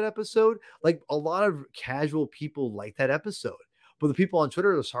enjoyed that episode. Like a lot of casual people like that episode, but the people on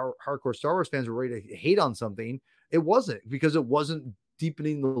Twitter, those hardcore Star Wars fans, were ready to hate on something. It wasn't, because it wasn't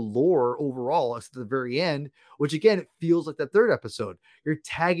deepening the lore overall at the very end, which again, it feels like that third episode. You're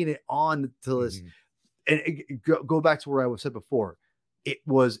tagging it on to this, and go back to where I said before. It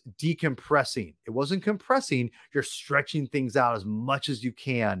was decompressing. It wasn't compressing. You're stretching things out as much as you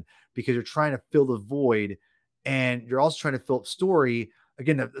can because you're trying to fill the void, and you're also trying to fill up story.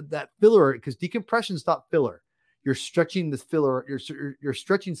 Again, that filler, because decompression is not filler. You're stretching the filler. You're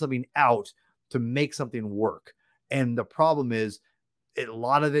stretching something out to make something work. And the problem is, a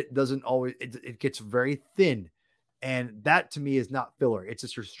lot of it doesn't always. It gets very thin, and that to me is not filler. It's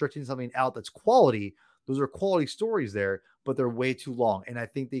just you're stretching something out that's quality. Those are quality stories there, but they're way too long. And I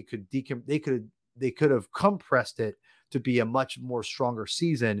think they could have compressed it to be a much more stronger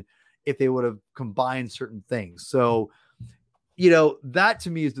season if they would have combined certain things. So, that to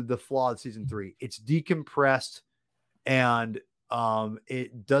me is the flaw of season 3. It's decompressed, and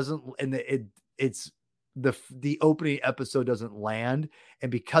it doesn't, and it's the opening episode doesn't land,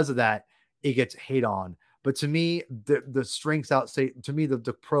 and because of that, it gets hate on. But to me, the strengths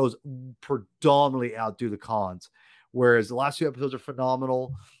the pros predominantly outdo the cons. Whereas the last 2 episodes are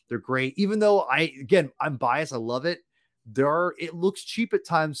phenomenal. They're great. Even though I'm biased, I love it. It looks cheap at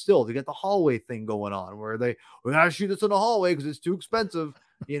times still. They get the hallway thing going on where we gotta shoot this in the hallway because it's too expensive.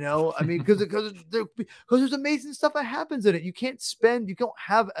 I mean, because there's amazing stuff that happens in it. You don't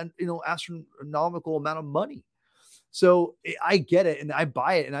have an astronomical amount of money. So I get it and I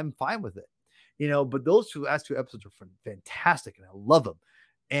buy it and I'm fine with it. But those last 2 episodes are fantastic and I love them.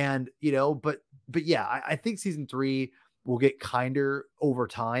 And, but yeah, I think season 3 will get kinder over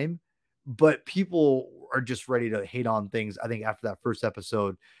time, but people are just ready to hate on things. I think after that first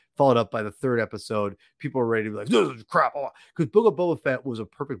episode, followed up by the 3rd episode, people are ready to be like, this is crap. Because Book of Boba Fett was a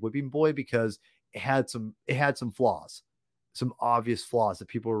perfect whipping boy because it had some flaws, some obvious flaws that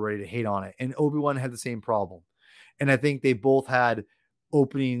people were ready to hate on it. And Obi-Wan had the same problem. And I think they both had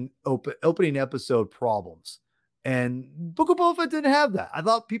opening episode problems, and Book of Boba Fett didn't have that. I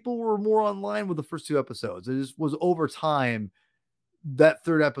thought people were more online with the first 2 episodes. It just was over time. That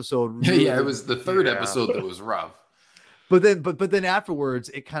 3rd episode, really, it was the 3rd episode that was rough. But then afterwards,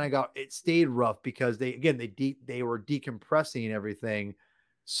 it stayed rough because they were decompressing everything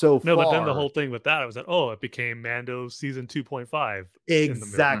so far. No, but then the whole thing with that was that it became Mando season 2.5.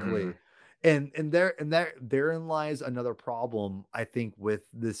 Exactly. And therein lies another problem, I think, with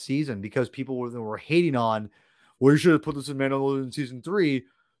this season, because people were hating on, well, you should have put this in Mandalorian season 3,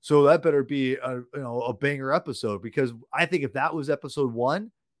 so that better be a banger episode. Because I think if that was episode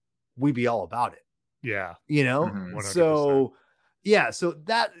 1, we'd be all about it. Yeah, So yeah, so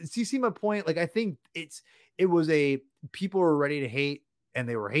that, you see my point? Like, I think it was people were ready to hate, and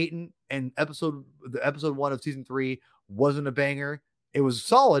they were hating, and episode 1 of season 3 wasn't a banger. It was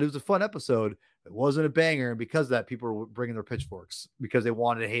solid. It was a fun episode. It wasn't a banger. And because of that, people were bringing their pitchforks because they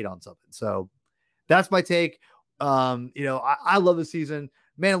wanted to hate on something. So that's my take. I love the season.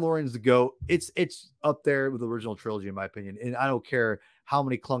 Mandalorian's the GOAT. It's up there with the original trilogy, in my opinion. And I don't care how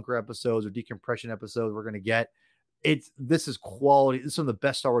many clunker episodes or decompression episodes we're going to get. This is quality. This is some of the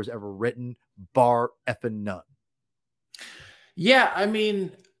best Star Wars ever written, bar effing none. Yeah. I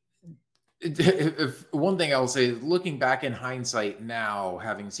mean, if one thing I'll say, looking back in hindsight now,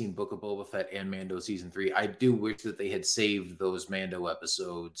 having seen Book of Boba Fett and Mando season 3, I do wish that they had saved those Mando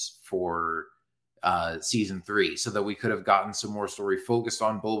episodes for season 3 so that we could have gotten some more story focused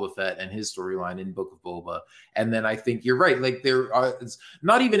on Boba Fett and his storyline in Book of Boba. And then I think you're right. Like, there are, it's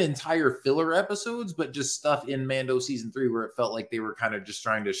not even entire filler episodes, but just stuff in Mando season 3 where it felt like they were kind of just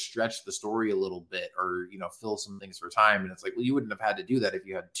trying to stretch the story a little bit, or, fill some things for time. And it's like, well, you wouldn't have had to do that if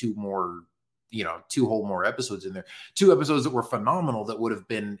you had 2 whole more episodes in there, 2 episodes that were phenomenal, that would have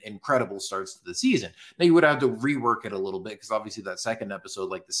been incredible starts to the season. Now you would have to rework it a little bit, because obviously that 2nd episode,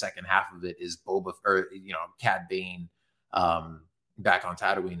 like the second half of it, is Cad Bane back on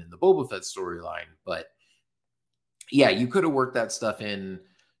Tatooine in the Boba Fett storyline. But yeah, you could have worked that stuff in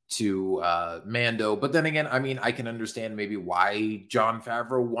to Mando. But then again, I mean, I can understand maybe why Jon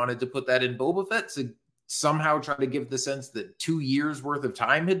Favreau wanted to put that in Boba Fett, to somehow try to give the sense that 2 years worth of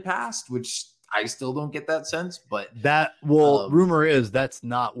time had passed, which I still don't get that sense. But rumor is that's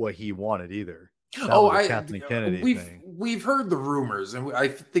not what he wanted either. Kathleen Kennedy we've heard the rumors, and I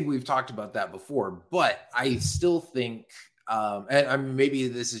think we've talked about that before. But I still think and I mean, maybe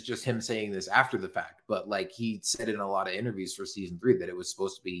this is just him saying this after the fact, but like he said in a lot of interviews for season 3 that it was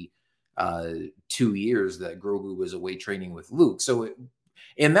supposed to be 2 years that Grogu was away training with Luke. So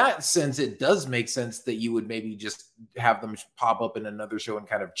in that sense, it does make sense that you would maybe just have them pop up in another show and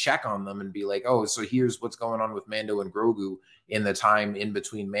kind of check on them and be like, oh, so here's what's going on with Mando and Grogu in the time in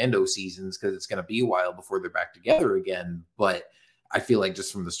between Mando seasons, because it's going to be a while before they're back together again. But I feel like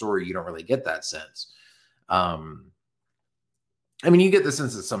just from the story, you don't really get that sense. I mean, you get the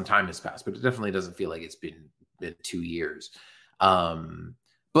sense that some time has passed, but it definitely doesn't feel like it's been 2 years.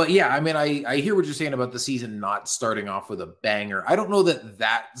 But yeah, I mean, I hear what you're saying about the season not starting off with a banger. I don't know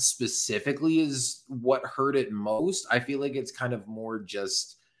that specifically is what hurt it most. I feel like it's kind of more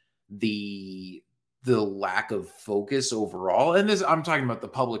just the lack of focus overall. And this, I'm talking about the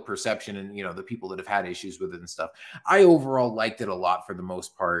public perception and, you know, the people that have had issues with it and stuff. I overall liked it a lot for the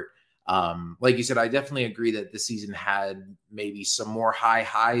most part. Like you said, I definitely agree that this season had maybe some more high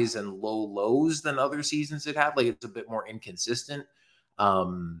highs and low lows than other seasons it had. Like it's a bit more inconsistent.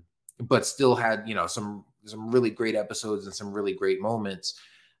 But still had, you know, some really great episodes and some really great moments.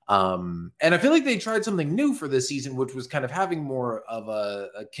 And I feel like they tried something new for this season, which was kind of having more of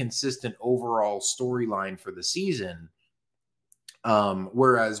a consistent overall storyline for the season.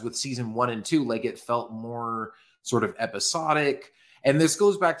 Whereas with season 1 and 2, like it felt more sort of episodic. And this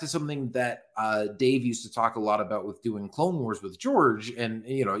goes back to something that Dave used to talk a lot about with doing Clone Wars with George. And,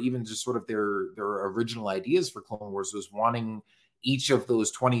 you know, even just sort of their original ideas for Clone Wars was wanting each of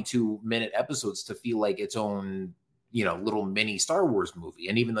those 22-minute episodes to feel like its own, you know, little mini Star Wars movie.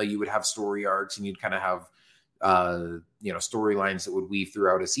 And even though you would have story arcs and you'd kind of have, you know, storylines that would weave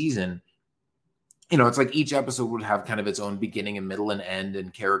throughout a season, you know, it's like each episode would have kind of its own beginning and middle and end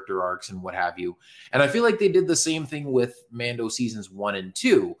and character arcs and what have you. And I feel like they did the same thing with Mando seasons 1 and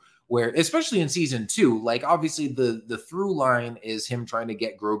 2, where, especially in season 2, like obviously the through line is him trying to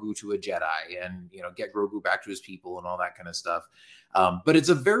get Grogu to a Jedi and, you know, get Grogu back to his people and all that kind of stuff. But it's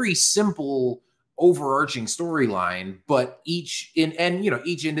a very simple overarching storyline, but each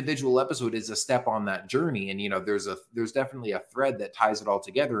individual episode is a step on that journey. And, you know, there's definitely a thread that ties it all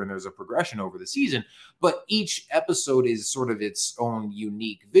together and there's a progression over the season, but each episode is sort of its own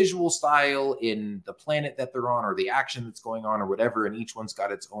unique visual style in the planet that they're on or the action that's going on or whatever. And each one's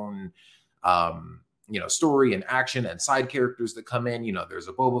got its own, you know, story and action and side characters that come in. You know, there's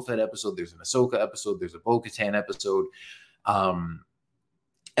a Boba Fett episode, there's an Ahsoka episode, there's a Bo-Katan episode.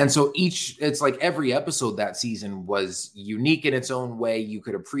 And so it's like every episode that season was unique in its own way. You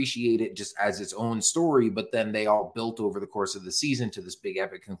could appreciate it just as its own story, but then they all built over the course of the season to this big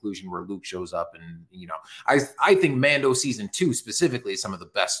epic conclusion where Luke shows up. And, you know, I think Mando season 2 specifically is some of the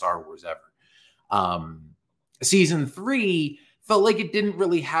best Star Wars ever. Season 3 felt like it didn't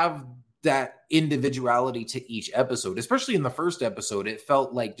really have that individuality to each episode, especially in the first episode. It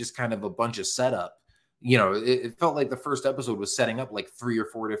felt like just kind of a bunch of setup. You know, it felt like the first episode was setting up like 3 or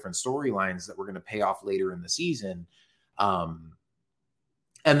 4 different storylines that were going to pay off later in the season. And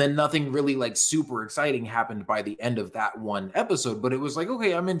then nothing really like super exciting happened by the end of that one episode, but it was like,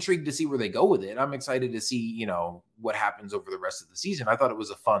 okay, I'm intrigued to see where they go with it. I'm excited to see, you know, what happens over the rest of the season. I thought it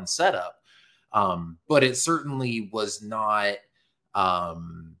was a fun setup. But it certainly was not,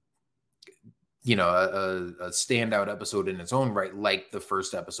 you know, a standout episode in its own right, like the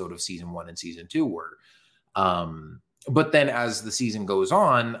first episode of season 1 and season 2 were. But then as the season goes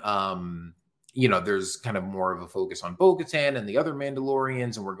on, you know, there's kind of more of a focus on Bo-Katan and the other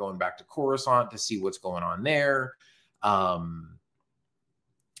Mandalorians, and we're going back to Coruscant to see what's going on there. And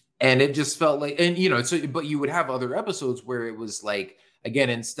it just felt like, and, you know, so, but you would have other episodes where it was like, again,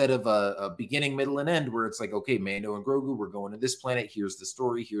 instead of a beginning, middle, and end, where it's like, okay, Mando and Grogu, we're going to this planet. Here's the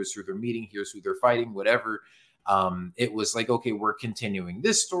story. Here's who they're meeting. Here's who they're fighting, whatever. It was like, okay, we're continuing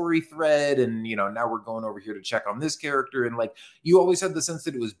this story thread. And, you know, now we're going over here to check on this character. And like, you always had the sense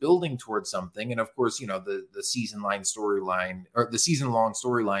that it was building towards something. And of course, you know, the season long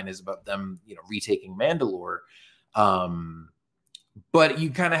storyline is about them, you know, retaking Mandalore. But you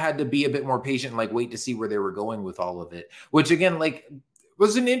kind of had to be a bit more patient and like wait to see where they were going with all of it, which again, like,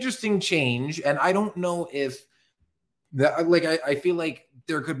 was an interesting change. And I don't know if that, like, I feel like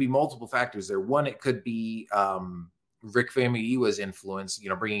there could be multiple factors there. One, it could be Rick Famuyiwa's influence, you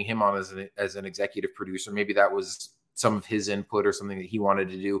know, bringing him on as an executive producer. Maybe that was some of his input or something that he wanted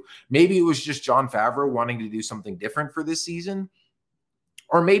to do. Maybe it was just Jon Favreau wanting to do something different for this season.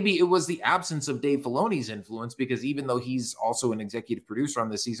 Or maybe it was the absence of Dave Filoni's influence, because even though he's also an executive producer on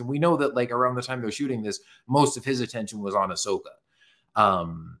this season, we know that like around the time they're shooting this, most of his attention was on Ahsoka.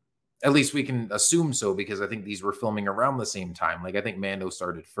 At least we can assume so, because I think these were filming around the same time. Like I think Mando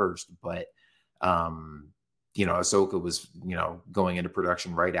started first, but Ahsoka was, going into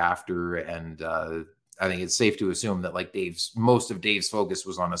production right after. And I think it's safe to assume that like most of Dave's focus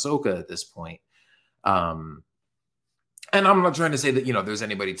was on Ahsoka at this point. And I'm not trying to say that, there's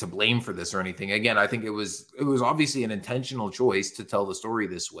anybody to blame for this or anything. Again, I think it was obviously an intentional choice to tell the story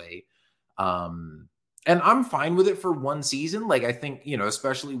this way. And I'm fine with it for one season. Like, I think,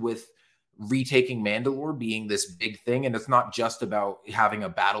 especially with retaking Mandalore being this big thing, and it's not just about having a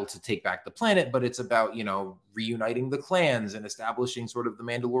battle to take back the planet, but it's about, reuniting the clans and establishing sort of the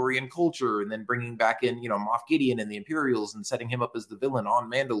Mandalorian culture, and then bringing back in, Moff Gideon and the Imperials and setting him up as the villain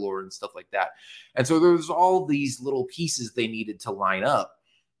on Mandalore and stuff like that. And so there's all these little pieces they needed to line up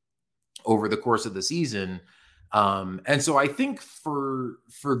over the course of the season. And so I think for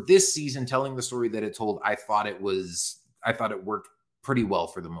this season, telling the story that it told, I thought it worked pretty well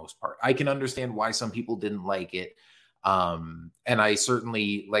for the most part. I can understand why some people didn't like it. And I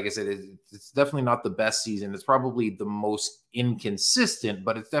certainly, like I said, it's definitely not the best season. It's probably the most inconsistent,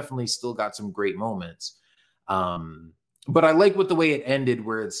 but it's definitely still got some great moments. But I like the way it ended,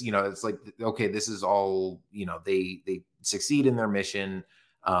 where it's, it's like, okay, this is all, they succeed in their mission.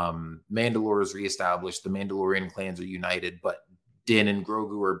 Mandalore is reestablished. The Mandalorian clans are united, but Din and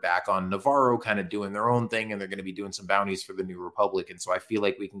Grogu are back on Navarro kind of doing their own thing, and they're going to be doing some bounties for the New Republic. And so I feel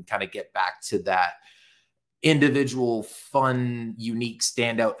like we can kind of get back to that individual, fun, unique,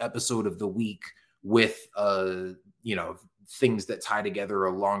 standout episode of the week with, things that tie together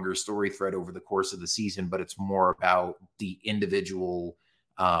a longer story thread over the course of the season, but it's more about the individual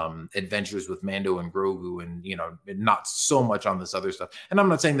adventures with Mando and Grogu, and not so much on this other stuff. And I'm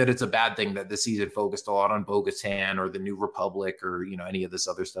not saying that it's a bad thing that this season focused a lot on Bo-Katan or the New Republic or any of this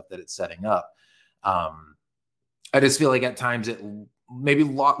other stuff that it's setting up. I just feel like at times it maybe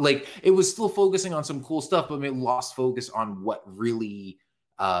it was still focusing on some cool stuff, but maybe lost focus on what really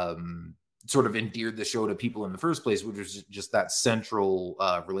sort of endeared the show to people in the first place, which was just that central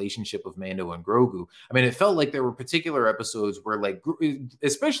relationship of Mando and Grogu. I mean, it felt like there were particular episodes where, like,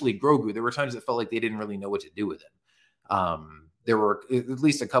 especially Grogu, there were times it felt like they didn't really know what to do with him. There were at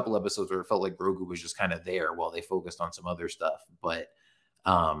least a couple episodes where it felt like Grogu was just kind of there while they focused on some other stuff. But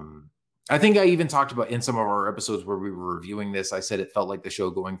I think I even talked about in some of our episodes where we were reviewing this, I said it felt like the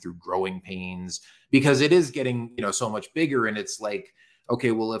show going through growing pains, because it is getting, so much bigger. And it's like, okay,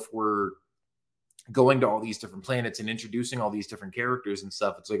 well, if we're going to all these different planets and introducing all these different characters and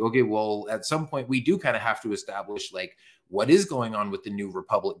stuff, it's like, okay, well, at some point we do kind of have to establish, like, what is going on with the New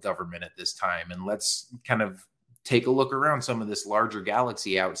Republic government at this time, and let's kind of take a look around some of this larger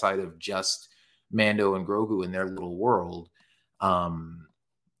galaxy outside of just Mando and Grogu in their little world.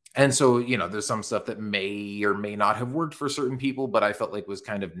 And so, there's some stuff that may or may not have worked for certain people, but I felt like was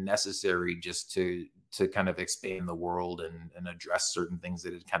kind of necessary just to kind of expand the world and address certain things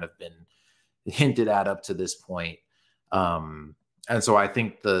that had kind of been hinted at up to this point. And so I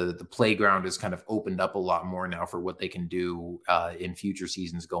think the playground is kind of opened up a lot more now for what they can do in future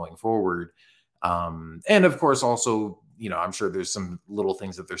seasons going forward. And of course, also, I'm sure there's some little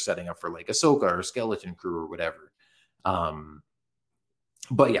things that they're setting up for, like Ahsoka or Skeleton Crew or whatever.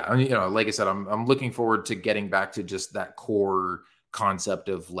 But yeah, like I said, I'm looking forward to getting back to just that core concept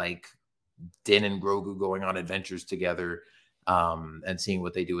of, like, Din and Grogu going on adventures together, and seeing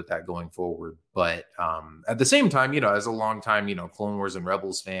what they do with that going forward. But at the same time, as a long time, Clone Wars and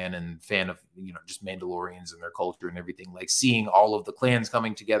Rebels fan and fan of, just Mandalorians and their culture and everything, like seeing all of the clans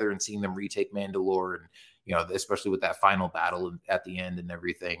coming together and seeing them retake Mandalore, and, especially with that final battle at the end and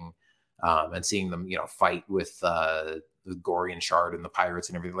everything, and seeing them, fight with the Gorian Shard and the pirates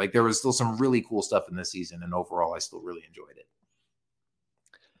and everything. Like, there was still some really cool stuff in this season, and overall I still really enjoyed it.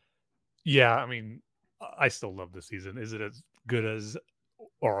 Yeah, I mean, I still love this season. Is it as good as,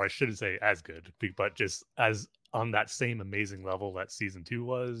 or I shouldn't say as good, but just as on that same amazing level that season 2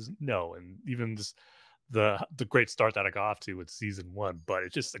 was? No. And even just the great start that I got off to with season 1, but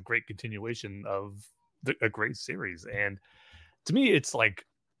it's just a great continuation of a great series. And to me, it's like,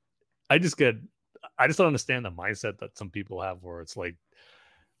 I just don't understand the mindset that some people have, where it's like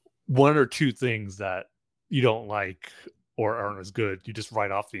one or two things that you don't like or aren't as good, you just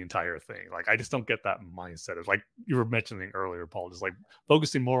write off the entire thing. Like, I just don't get that mindset. It's like you were mentioning earlier, Paul, just like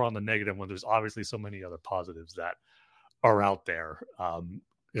focusing more on the negative when there's obviously so many other positives that are out there.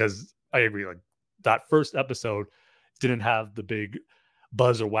 Because I agree, like, that first episode didn't have the big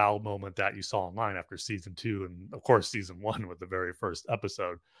buzz or wow moment that you saw online after season 2, and of course season 1 with the very first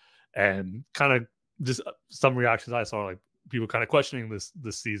episode. And kind of just some reactions I saw, like people kind of questioning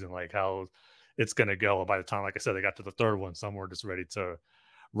this season, like how it's going to go. And by the time, like I said, they got to the third one, some were just ready to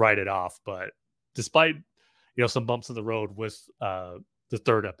write it off. But despite, some bumps in the road with the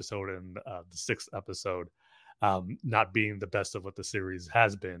third episode and the sixth episode, not being the best of what the series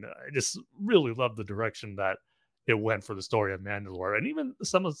has been. I just really love the direction that it went for the story of Mandalore. And even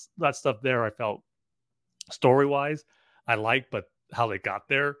some of that stuff there, I felt story-wise, I like, but how they got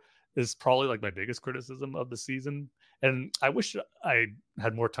there is probably like my biggest criticism of the season. And I wish I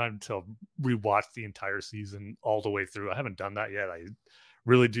had more time to rewatch the entire season all the way through. I haven't done that yet. I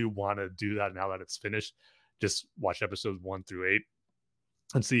really do want to do that now that it's finished. Just watch episodes 1 through 8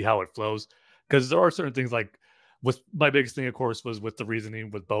 and see how it flows. Because there are certain things like with my biggest thing, of course, was with the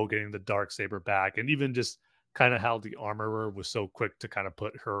reasoning with Bo getting the Darksaber back, and even just kind of how the armorer was so quick to kind of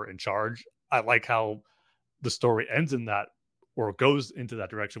put her in charge. I like how the story ends in that, or goes into that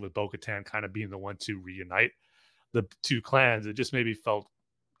direction, with Bo-Katan kind of being the one to reunite the two clans. It just maybe felt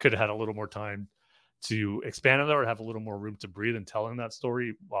could have had a little more time to expand on that, or have a little more room to breathe in telling that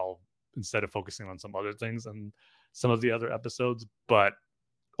story, while instead of focusing on some other things and some of the other episodes. But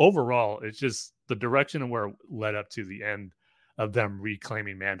overall, it's just the direction and where it led up to the end of them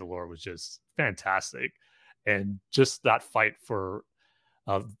reclaiming Mandalore was just fantastic. And just that fight for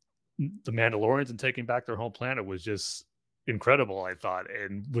the Mandalorians and taking back their home planet was just incredible, I thought.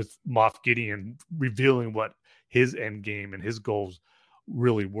 And with Moff Gideon revealing what his end game and his goals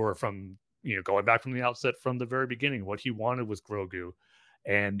really were, from going back from the outset, from the very beginning, what he wanted was Grogu,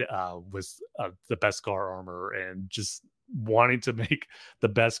 and was the Beskar armor, and just wanting to make the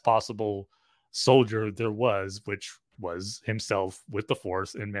best possible soldier there was, which was himself with the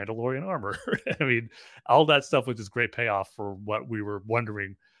Force in Mandalorian armor. I mean, all that stuff was just great payoff for what we were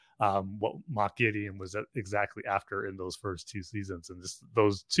wondering, what Moff Gideon was exactly after in those first 2 seasons. And just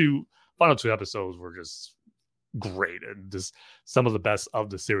those final two episodes were just great, and just some of the best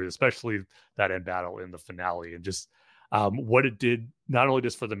of the series, especially that end battle in the finale, and just what it did, not only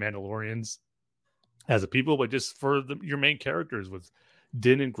just for the Mandalorians as a people, but just for your main characters, with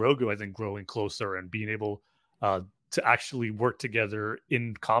Din and Grogu, I think, growing closer and being able to actually work together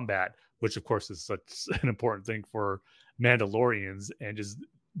in combat, which of course is such an important thing for Mandalorians, and just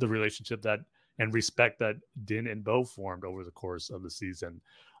the relationship that and respect that Din and Bo formed over the course of the season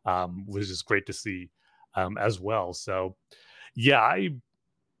was just great to see as well. So yeah,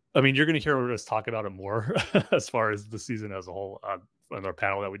 I mean, you're going to hear us talk about it more as far as the season as a whole on our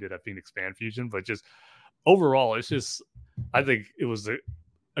panel that we did at Phoenix Fan Fusion, but just overall, it's just, I think it was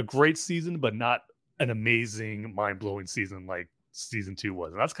a great season, but not an amazing, mind-blowing season like season 2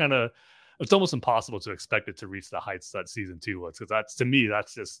 was. And that's kind of, it's almost impossible to expect it to reach the heights that season 2 was, because that's, to me,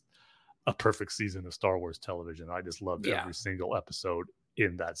 that's just a perfect season of Star Wars television. I just loved every single episode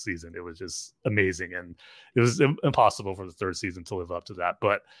in that season. It was just amazing, and it was impossible for the 3rd season to live up to that.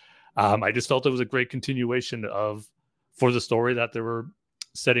 But I just felt it was a great continuation for the story that they were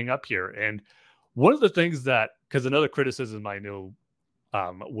setting up here. And one of the things that, because another criticism I know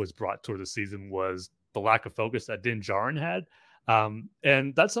was brought toward the season, was the lack of focus that Din Djarin had,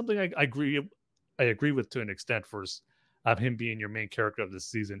 and that's something I agree with to an extent. First, him being your main character of the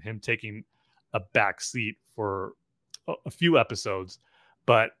season, him taking a back seat for a few episodes,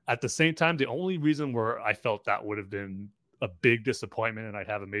 but at the same time, the only reason where I felt that would have been a big disappointment and I'd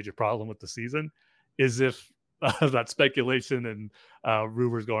have a major problem with the season is if that speculation and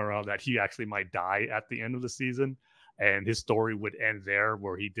rumors going around that he actually might die at the end of the season, and his story would end there,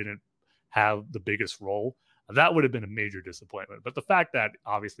 where he didn't have the biggest role. That would have been a major disappointment. But the fact that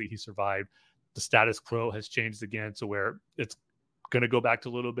obviously he survived, the status quo has changed again to where it's going to go back to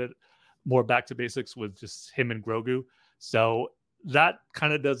a little bit more back to basics with just him and Grogu. So that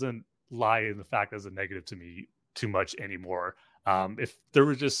kind of doesn't lie in the fact as a negative to me too much anymore. If there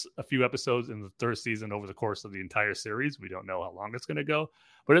were just a few episodes in the 3rd season over the course of the entire series, we don't know how long it's going to go.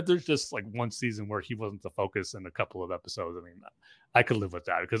 But if there's just like one season where he wasn't the focus in a couple of episodes, I mean, I could live with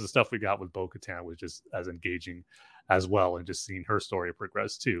that, because the stuff we got with Bo-Katan was just as engaging as well, and just seeing her story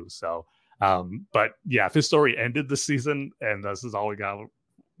progress too. So, but yeah, if his story ended the season and this is all we got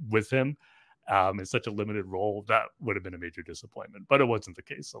with him in such a limited role, that would have been a major disappointment. But it wasn't the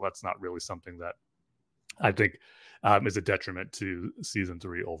case, so that's not really something that I think is a detriment to season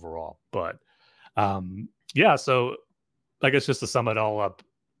 3 overall. But yeah, so I guess just to sum it all up,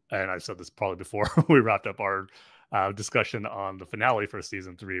 and I've said this probably before we wrapped up our discussion on the finale for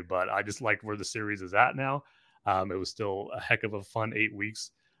season 3, but I just like where the series is at now. It was still a heck of a fun 8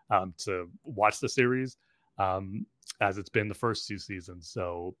 weeks to watch the series, as it's been the first 2 seasons.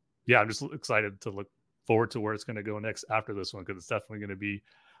 So yeah, I'm just excited to look forward to where it's going to go next after this one, because it's definitely going to be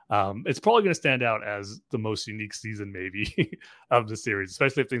it's probably going to stand out as the most unique season maybe of the series,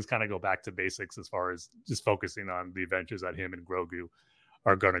 especially if things kind of go back to basics as far as just focusing on the adventures that him and Grogu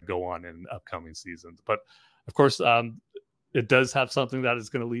are going to go on in upcoming seasons. But of course, it does have something that it's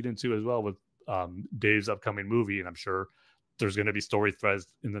going to lead into as well with Dave's upcoming movie, and I'm sure there's going to be story threads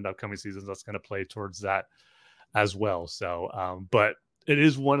in the upcoming seasons that's going to play towards that as well. So, but it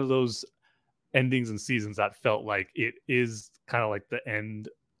is one of those endings and seasons that felt like it is kind of like the end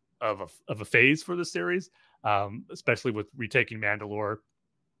of a phase for the series, especially with retaking Mandalore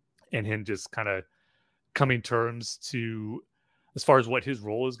and him just kind of coming terms to, as far as what his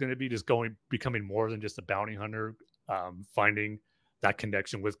role is going to be, just becoming more than just a bounty hunter, finding that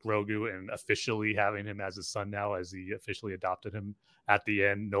connection with Grogu and officially having him as his son now, as he officially adopted him at the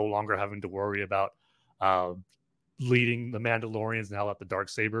end, no longer having to worry about leading the Mandalorians now that the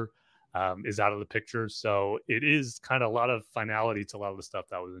Darksaber is out of the picture. So it is kind of a lot of finality to a lot of the stuff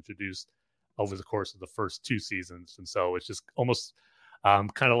that was introduced over the course of the first 2 seasons. And so it's just almost kind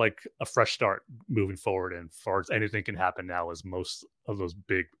of like a fresh start moving forward. And as far as anything can happen now, as most of those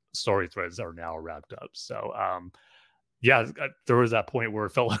big story threads are now wrapped up. So yeah, there was that point where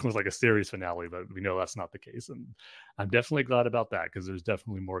it felt like it was like a series finale, but we know that's not the case. And I'm definitely glad about that, because there's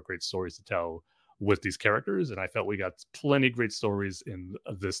definitely more great stories to tell with these characters, and I felt we got plenty of great stories in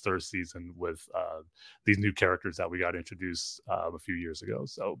this 3rd season with these new characters that we got introduced a few years ago.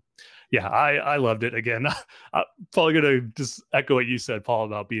 So yeah, I loved it. Again, I'm probably gonna just echo what you said, Paul,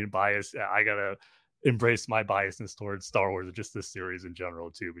 about being biased. I gotta embrace my biasness towards Star Wars and just this series in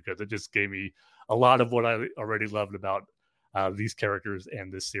general too, because it just gave me a lot of what I already loved about these characters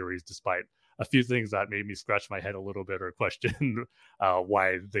and this series, despite a few things that made me scratch my head a little bit or question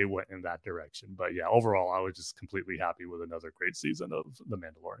why they went in that direction. But yeah, overall, I was just completely happy with another great season of The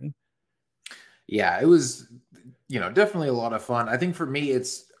Mandalorian. Yeah, it was, definitely a lot of fun. I think for me,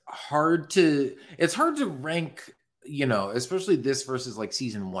 it's hard to rank, especially this versus like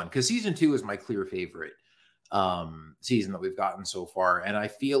season 1, because season 2 is my clear favorite season that we've gotten so far. And I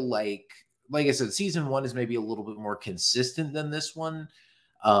feel like I said, season 1 is maybe a little bit more consistent than this one.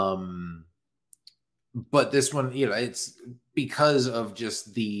 But this one, it's because of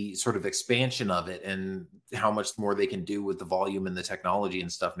just the sort of expansion of it and how much more they can do with the volume and the technology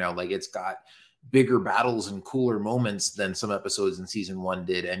and stuff now. Like, it's got bigger battles and cooler moments than some episodes in season 1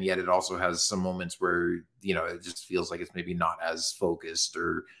 did. And yet it also has some moments where, it just feels like it's maybe not as focused,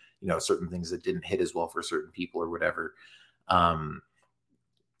 or, certain things that didn't hit as well for certain people or whatever.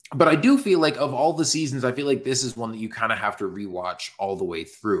 But I do feel like of all the seasons, I feel like this is one that you kind of have to rewatch all the way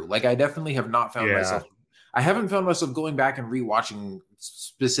through. Like, I definitely have not found myself. I haven't found myself going back and rewatching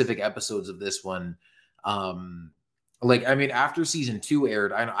specific episodes of this one. After season 2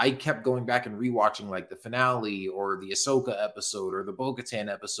 aired, I kept going back and rewatching like the finale or the Ahsoka episode or the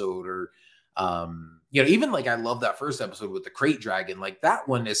Bo-Katan episode, or even like I love that first episode with the crate dragon. Like, that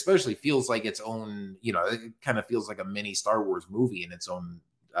one especially feels like its own, it kind of feels like a mini Star Wars movie in its own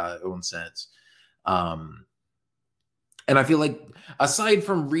sense. And I feel like, aside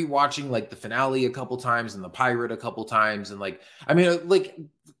from rewatching like the finale a couple times and the pirate a couple times, and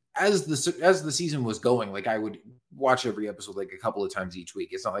as the season was going, like, I would watch every episode like a couple of times each week.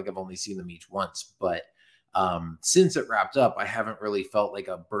 It's not like I've only seen them each once, but since it wrapped up, I haven't really felt like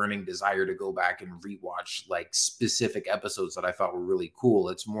a burning desire to go back and rewatch like specific episodes that I thought were really cool.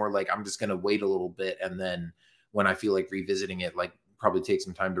 It's more like I'm just going to wait a little bit, and then when I feel like revisiting it, like, probably take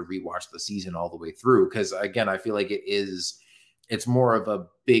some time to rewatch the season all the way through. Because again, I feel like it's more of a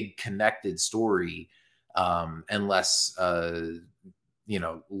big connected story, and less of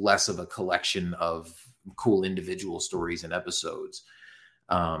a collection of cool individual stories and episodes.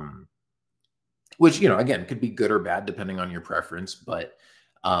 Which, again, could be good or bad depending on your preference. But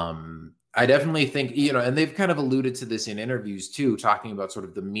I definitely think, and they've kind of alluded to this in interviews too, talking about sort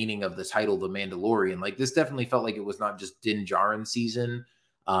of the meaning of the title, The Mandalorian. Like, this definitely felt like it was not just Din Djarin season,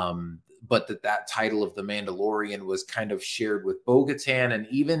 but that title of The Mandalorian was kind of shared with Bo-Katan, and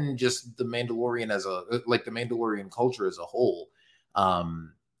even just the Mandalorian the Mandalorian culture as a whole.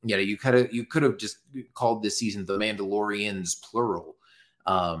 You could have just called this season The Mandalorians plural,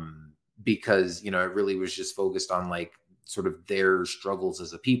 because, it really was just focused on like sort of their struggles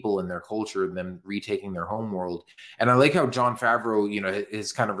as a people and their culture, and them retaking their home world. And I like how Jon Favreau,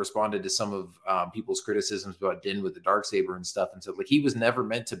 has kind of responded to some of people's criticisms about Din with the Darksaber and stuff, and said like he was never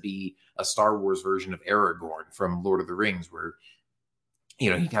meant to be a Star Wars version of Aragorn from Lord of the Rings, where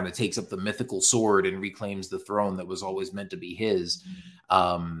he kind of takes up the mythical sword and reclaims the throne that was always meant to be his.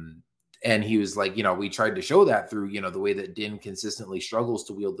 And he was like, we tried to show that through, the way that Din consistently struggles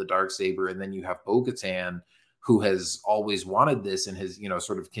to wield the Darksaber, and then you have Bo-Katan, who has always wanted this and has,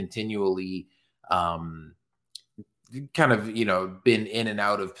 sort of continually kind of, been in and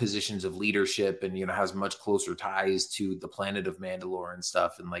out of positions of leadership, and, has much closer ties to the planet of Mandalore and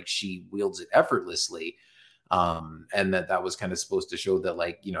stuff. And like, she wields it effortlessly. And that was kind of supposed to show that,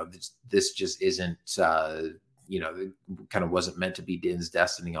 like, you know, this just isn't, you know, it kind of wasn't meant to be Din's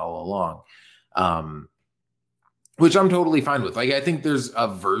destiny all along. Which I'm totally fine with. Like, I think there's a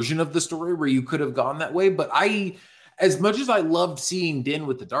version of the story where you could have gone that way, but as much as I loved seeing Din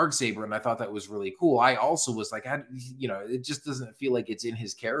with the Darksaber, and I thought that was really cool, I also was like, you know, it just doesn't feel like it's in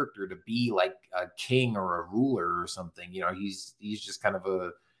his character to be like a king or a ruler or something. You know, he's just kind of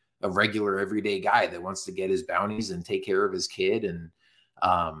a regular everyday guy that wants to get his bounties and take care of his kid. And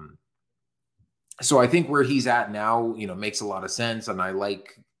so I think where he's at now, you know, makes a lot of sense. And I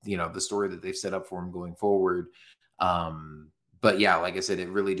like, you know, the story that they've set up for him going forward. But yeah, like I said, it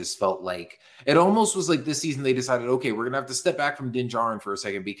really just felt like it almost was like this season they decided, okay, we're gonna have to step back from Din Djarin for a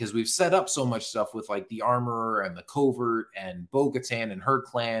second because we've set up so much stuff with like the Armorer and the Covert and Bo-Katan and her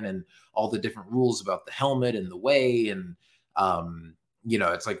clan and all the different rules about the helmet and the way. And you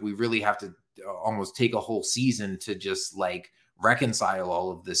know, it's like we really have to almost take a whole season to just like reconcile all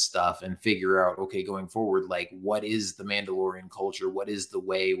of this stuff and figure out, okay, going forward, like what is the Mandalorian culture? What is the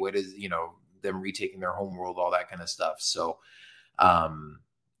way? What is, you know, them retaking their homeworld, all that kind of stuff. So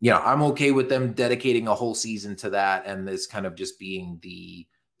you know, I'm okay with them dedicating a whole season to that, and this kind of just being the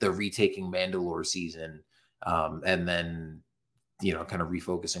retaking Mandalore season, and then, you know, kind of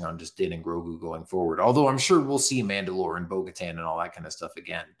refocusing on just Din and Grogu going forward. Although I'm sure we'll see Mandalore and Bo-Katan and all that kind of stuff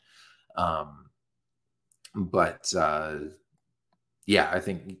again. But yeah, I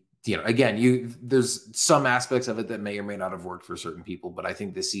think, you know, again, there's some aspects of it that may or may not have worked for certain people, but I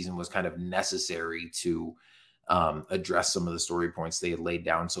think this season was kind of necessary to address some of the story points they had laid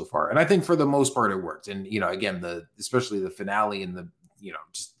down so far. And I think for the most part, it worked. And, you know, again, especially the finale and the, you know,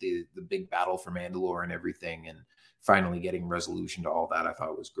 just the big battle for Mandalore and everything, and finally getting resolution to all that, I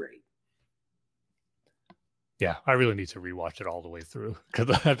thought was great. Yeah, I really need to rewatch it all the way through because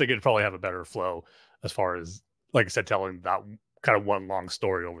I think it'd probably have a better flow as far as, like I said, telling that kind of one long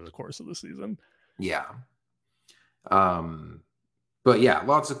story over the course of the season. Yeah. But yeah,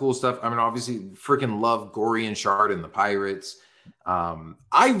 lots of cool stuff. I mean, obviously, freaking love Gorian Shard and the Pirates.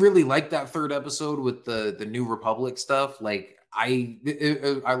 I really like that third episode with the New Republic stuff. Like, I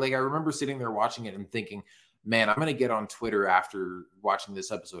remember sitting there watching it and thinking, man, I'm gonna get on Twitter after watching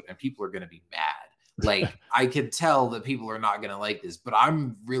this episode, and people are gonna be mad. Like, I could tell that people are not gonna like this, but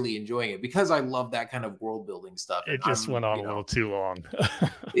I'm really enjoying it because I love that kind of world building stuff. It just went on a little too long.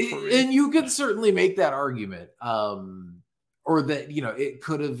 And you could certainly make that argument. Or that, you know, it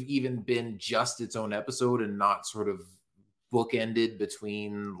could have even been just its own episode and not sort of bookended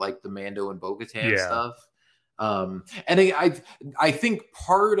between like the Mando and Bo-Katan stuff. And I think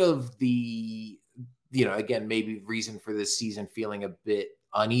part of the, you know, again, maybe reason for this season feeling a bit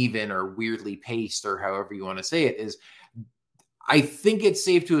uneven or weirdly paced or however you want to say it is, I think it's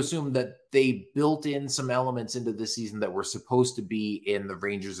safe to assume that they built in some elements into this season that were supposed to be in the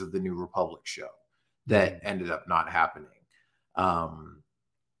Rangers of the New Republic show that ended up not happening.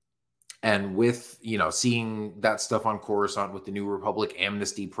 And with, you know, seeing that stuff on Coruscant with the New Republic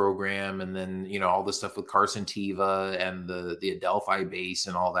amnesty program, and then, you know, all the stuff with Carson Teva and the Adelphi base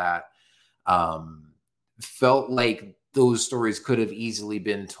and all that, felt like those stories could have easily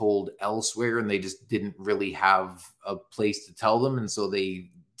been told elsewhere, and they just didn't really have a place to tell them. And so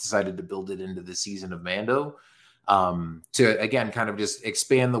they decided to build it into the season of Mando, to, again, kind of just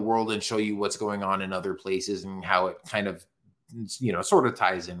expand the world and show you what's going on in other places and how it kind of, you know, sort of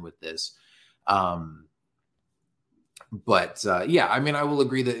ties in with this. But yeah, I mean, I will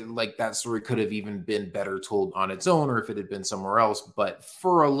agree that like that story could have even been better told on its own, or if it had been somewhere else, but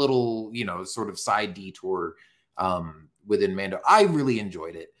for a little, you know, sort of side detour within Mando, I really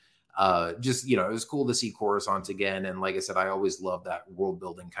enjoyed it. Just, you know, it was cool to see Coruscant again. And like I said, I always love that world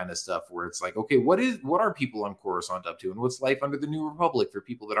building kind of stuff where it's like, okay, what are people on Coruscant up to? And what's life under the New Republic for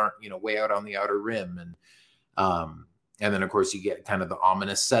people that aren't, you know, way out on the Outer Rim? And then, of course, you get kind of the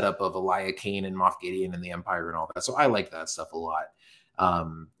ominous setup of Elia Kane and Moff Gideon and the Empire and all that. So I like that stuff a lot.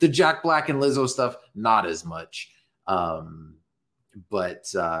 The Jack Black and Lizzo stuff, not as much. But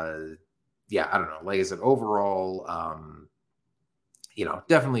yeah, I don't know. Like I said, overall, you know,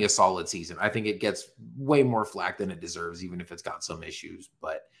 definitely a solid season. I think it gets way more flack than it deserves, even if it's got some issues.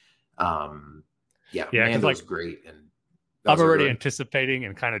 But yeah, Mando's like, great. And I'm already anticipating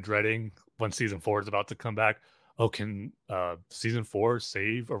and kind of dreading when season 4 is about to come back. Oh, can season 4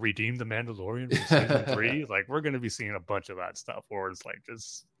 save or redeem the Mandalorian from season 3? Like, we're going to be seeing a bunch of that stuff, or it's like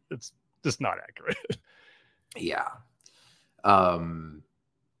it's just not accurate. Yeah.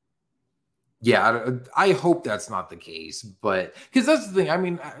 Yeah, I hope that's not the case, but because that's the thing. I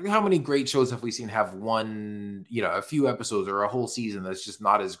mean, how many great shows have we seen have one, a few episodes or a whole season that's just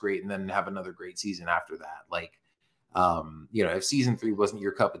not as great, and then have another great season after that? Like, if season 3 wasn't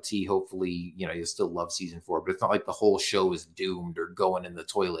your cup of tea, hopefully, you still love season 4, but it's not like the whole show is doomed or going in the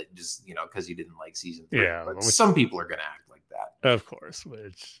toilet just, because you didn't like season 3. Yeah, but some people are going to act like that. Of course,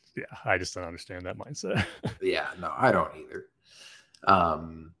 which, I just don't understand that mindset. Yeah, no, I don't either.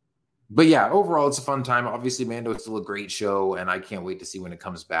 But yeah, overall, it's a fun time. Obviously, Mando is still a great show, and I can't wait to see when it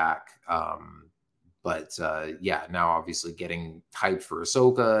comes back. But now obviously getting hyped for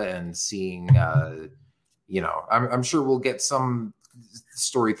Ahsoka and seeing, I'm sure we'll get some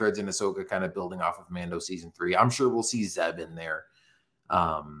story threads in Ahsoka kind of building off of Mando season 3. I'm sure we'll see Zeb in there.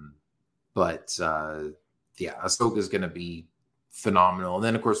 Ahsoka is going to be phenomenal. And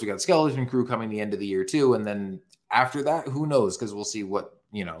then, of course, we got Skeleton Crew coming the end of the year too. And then after that, who knows? Because we'll see what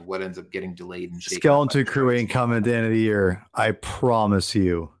ends up getting delayed and shaken. Skeleton Crew ain't coming at the end of the year. I promise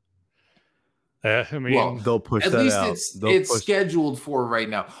you. They'll push that out. At least it's scheduled for right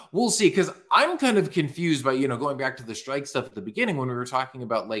now. We'll see, because I'm kind of confused by, going back to the strike stuff at the beginning when we were talking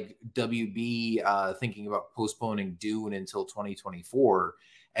about like WB thinking about postponing Dune until 2024.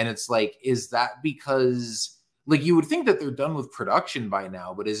 And it's like, is that because... like, you would think that they're done with production by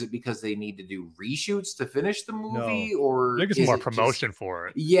now, but is it because they need to do reshoots to finish the movie? No. Or I think it's more promotion for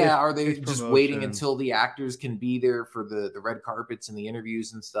it. Yeah, are they just waiting until the actors can be there for the red carpets and the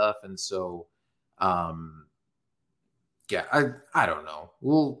interviews and stuff? And so, I don't know.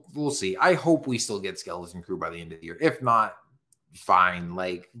 We'll see. I hope we still get Skeleton Crew by the end of the year. If not, fine.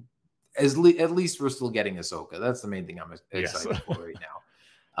 Like, at least we're still getting Ahsoka. That's the main thing I'm excited for right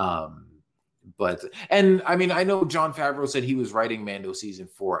now. But I mean, I know Jon Favreau said he was writing Mando season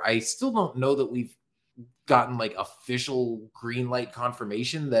 4. I still don't know that we've gotten like official green light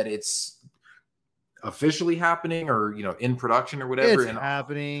confirmation that it's officially happening or in production or whatever. It's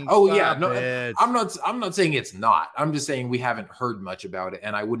happening. Oh yeah, no, I'm not saying it's not. I'm just saying we haven't heard much about it,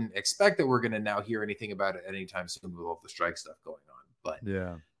 and I wouldn't expect that we're going to now hear anything about it anytime soon with all the strike stuff going on. But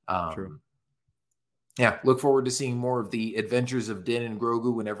true. Yeah, look forward to seeing more of the adventures of Din and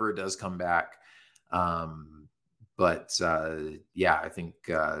Grogu whenever it does come back. I think,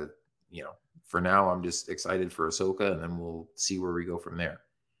 for now, I'm just excited for Ahsoka, and then we'll see where we go from there.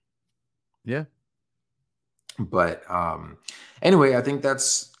 Yeah. But anyway, I think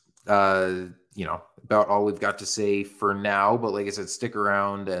that's, about all we've got to say for now. But like I said, stick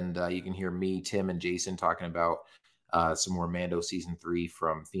around, and you can hear me, Tim, and Jason talking about some more Mando season 3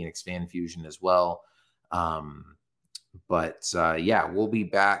 from Phoenix Fan Fusion as well. We'll be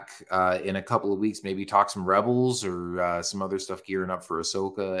back in a couple of weeks, maybe talk some Rebels or some other stuff gearing up for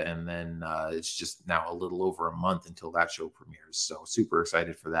Ahsoka. And then it's just now a little over a month until that show premieres. So super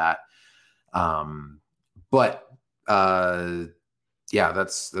excited for that. That's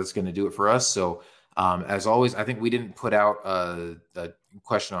going to do it for us. So as always, I think we didn't put out a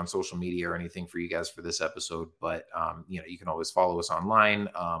question on social media or anything for you guys for this episode, but you can always follow us online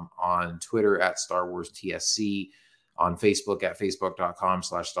on Twitter at Star Wars TSC, on Facebook at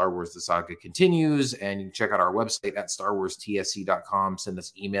facebook.com/Star Wars The Saga Continues, and you can check out our website at StarWarsTSC.com. Send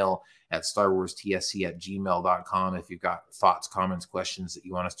us email at StarWarsTSC@gmail.com if you've got thoughts, comments, questions that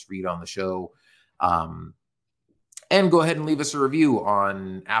you want us to read on the show. And go ahead and leave us a review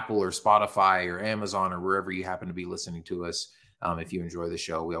on Apple or Spotify or Amazon or wherever you happen to be listening to us. If you enjoy the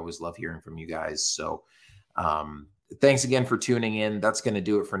show, we always love hearing from you guys. So thanks again for tuning in. That's going to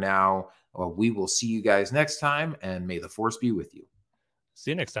do it for now. We will see you guys next time, and may the Force be with you.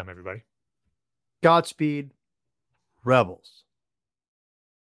 See you next time, everybody. Godspeed, Rebels.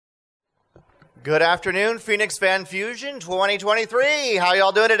 Good afternoon, Phoenix Fan Fusion 2023. How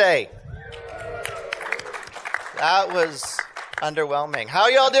y'all doing today? That was underwhelming. How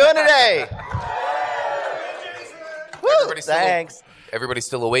y'all doing today? Thanks. Everybody's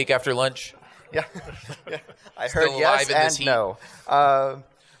still awake after lunch? Yeah. I heard yes and no.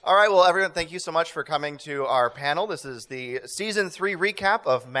 All right, well, everyone, thank you so much for coming to our panel. This is the Season 3 recap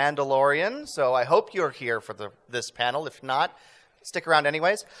of Mandalorian, so I hope you're here for this panel. If not, stick around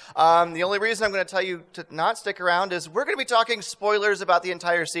anyways. The only reason I'm going to tell you to not stick around is we're going to be talking spoilers about the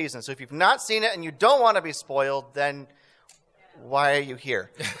entire season. So if you've not seen it and you don't want to be spoiled, then why are you here?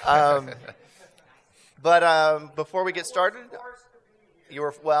 But before we get started,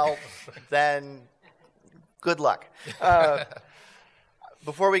 then good luck.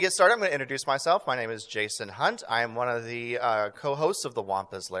 Before we get started, I'm going to introduce myself. My name is Jason Hunt. I am one of the co-hosts of the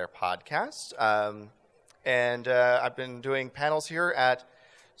Wampa's Lair podcast. And I've been doing panels here at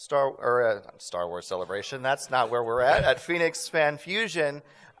Star Wars Celebration. That's not where we're at Phoenix Fan Fusion.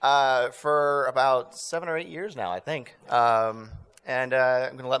 for about 7 or 8 years now, I think. And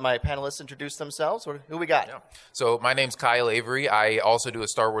I'm going to let my panelists introduce themselves. Who we got? Yeah. So my name's Kyle Avery. I also do a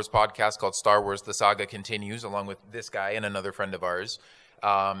Star Wars podcast called Star Wars: The Saga Continues, along with this guy and another friend of ours.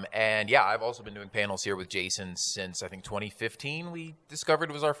 And yeah, I've also been doing panels here with Jason since I think 2015 we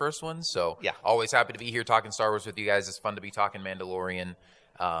discovered was our first one. So yeah, always happy to be here talking Star Wars with you guys. It's fun to be talking Mandalorian.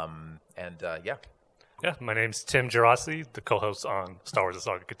 Yeah. Yeah, my name's Tim Gerasi, the co-host on Star Wars: The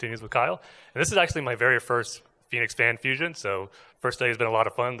Saga Continues with Kyle. And this is actually my very first Phoenix fan fusion. So first day has been a lot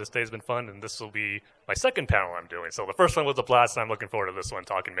of fun. This day has been fun. And this will be my second panel I'm doing. So the first one was a blast. And I'm looking forward to this one,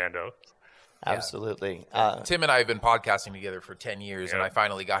 talking Mando. Absolutely. Tim and I have been podcasting together for 10 years, and I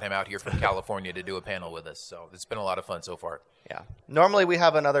finally got him out here from California to do a panel with us. So it's been a lot of fun so far. Yeah. Normally we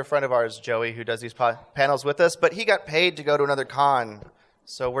have another friend of ours, Joey, who does these panels with us, but he got paid to go to another con,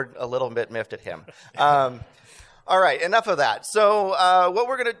 so we're a little bit miffed at him. All right, enough of that. So what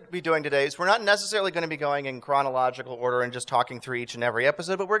we're going to be doing today is we're not necessarily going to be going in chronological order and just talking through each and every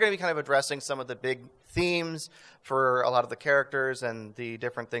episode, but we're going to be kind of addressing some of the big themes for a lot of the characters and the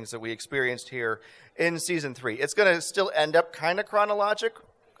different things that we experienced here in Season 3. It's going to still end up kind of chronological,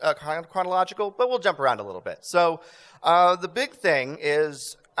 but we'll jump around a little bit. So the big thing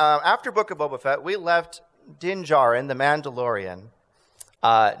is after Book of Boba Fett, we left Din Djarin, the Mandalorian,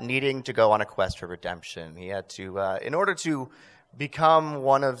 needing to go on a quest for redemption. He had to, in order to become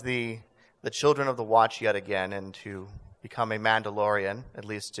one of the children of the Watch yet again, and to become a Mandalorian, at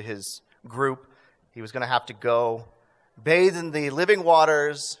least to his group, he was going to have to go bathe in the living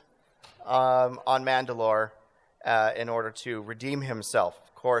waters on Mandalore in order to redeem himself.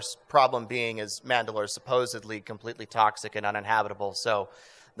 Of course, problem being is Mandalore is supposedly completely toxic and uninhabitable, so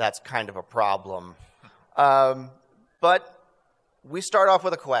that's kind of a problem. But we start off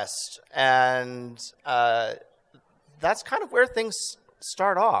with a quest, and that's kind of where things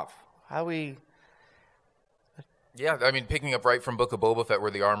start off. Yeah, I mean, picking up right from Book of Boba Fett,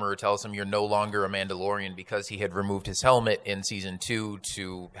 where the armorer tells him you're no longer a Mandalorian because he had removed his helmet in Season 2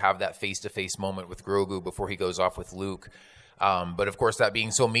 to have that face-to-face moment with Grogu before he goes off with Luke. But of course, that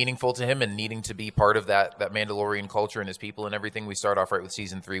being so meaningful to him and needing to be part of that Mandalorian culture and his people and everything, we start off right with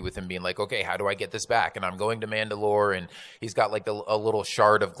Season 3 with him being like, okay, how do I get this back? And I'm going to Mandalore, and he's got like a little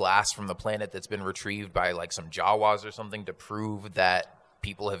shard of glass from the planet that's been retrieved by like some Jawas or something to prove that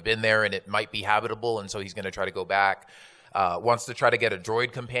people have been there and it might be habitable, and so he's going to try to go back. Wants to try to get a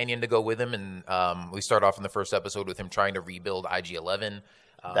droid companion to go with him, and we start off in the first episode with him trying to rebuild IG-11.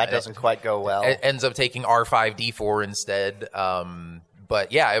 That doesn't quite go well. It ends up taking R5-D4 instead.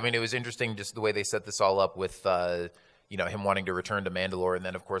 But yeah, I mean, it was interesting just the way they set this all up with him wanting to return to Mandalore, and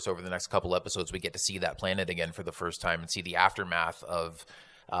then of course over the next couple episodes we get to see that planet again for the first time and see the aftermath of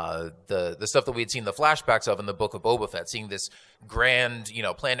the stuff that we had seen the flashbacks of in the Book of Boba Fett, seeing this grand,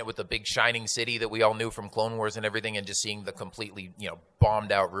 planet with the big shining city that we all knew from Clone Wars and everything, and just seeing the completely,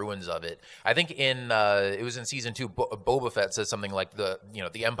 bombed out ruins of it. I think it was in Season 2, Boba Fett says something like the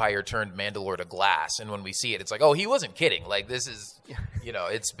Empire turned Mandalore to glass, and when we see it, it's like, oh, he wasn't kidding. Like, this is,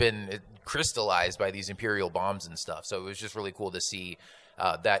 it's been crystallized by these Imperial bombs and stuff. So it was just really cool to see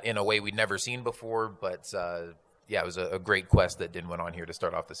that in a way we'd never seen before, but yeah, it was a great quest that Din went on here to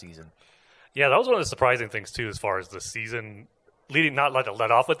start off the season. Yeah, that was one of the surprising things, too, as far as the season not like to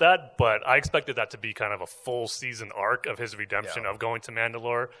let off with that, but I expected that to be kind of a full season arc of his redemption of going to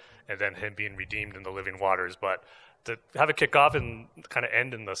Mandalore and then him being redeemed in the living waters. But to have it kick off and kind of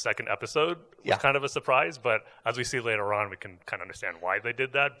end in the second episode was kind of a surprise. But as we see later on, we can kind of understand why they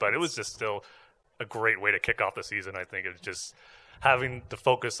did that. But it was just still a great way to kick off the season, I think. It's just having the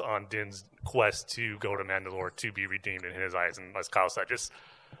focus on Din's quest to go to Mandalore to be redeemed in his eyes. And as Kyle said, just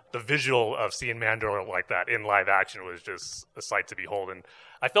the visual of seeing Mandalore like that in live action was just a sight to behold. And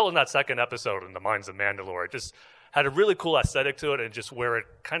I felt in that second episode, in the Mines of Mandalore, it just had a really cool aesthetic to it, and just where it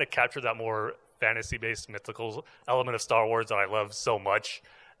kind of captured that more fantasy-based mythical element of Star Wars that I love so much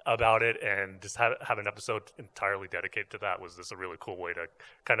about it. And just have an episode entirely dedicated to that was just a really cool way to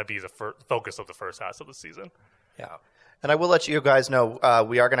kind of be the focus of the first half of the season. Yeah. And I will let you guys know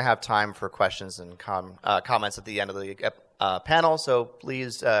we are going to have time for questions and comments at the end of the panel, so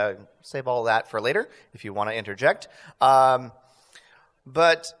please save all that for later if you want to interject. But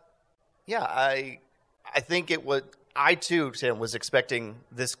yeah, I think it would. I too, Tim, was expecting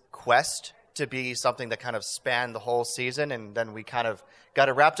this quest to be something that kind of spanned the whole season, and then we kind of got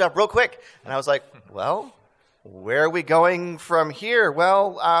it wrapped up real quick. And I was like, well, where are we going from here?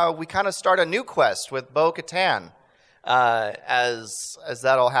 Well, we kind of start a new quest with Bo-Katan. As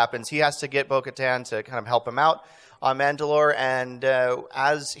that all happens, he has to get Bo-Katan to kind of help him out on Mandalore, and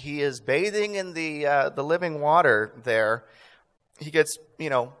as he is bathing in the living water there, he gets,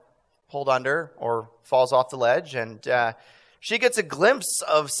 pulled under or falls off the ledge, and she gets a glimpse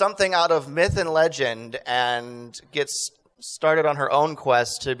of something out of myth and legend and gets started on her own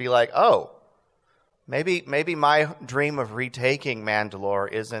quest to be like, oh, maybe my dream of retaking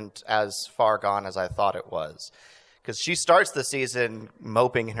Mandalore isn't as far gone as I thought it was. Because she starts the season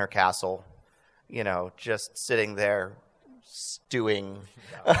moping in her castle, just sitting there stewing.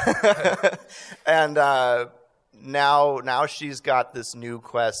 And now she's got this new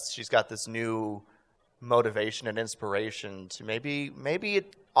quest. She's got this new motivation and inspiration to maybe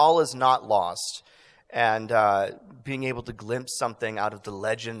it all is not lost. And being able to glimpse something out of the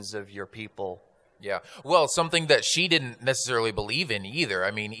legends of your people. Yeah. Well, something that she didn't necessarily believe in either. I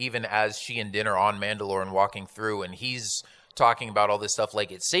mean, even as she and Din are on Mandalore and walking through, and he's talking about all this stuff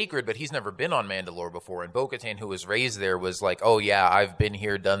like it's sacred, but he's never been on Mandalore before. And Bo-Katan, who was raised there, was like, oh, yeah, I've been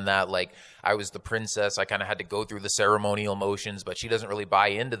here, done that. Like, I was the princess. I kind of had to go through the ceremonial motions, but she doesn't really buy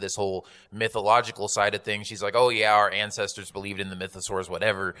into this whole mythological side of things. She's like, oh, yeah, our ancestors believed in the mythosaurs,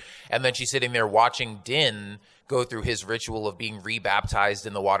 whatever. And then she's sitting there watching Din go through his ritual of being rebaptized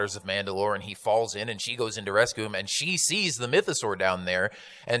in the waters of Mandalore, and he falls in, and she goes in to rescue him, and she sees the mythosaur down there,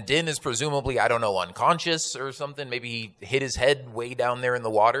 and Din is presumably, I don't know, unconscious or something. Maybe he hit his head way down there in the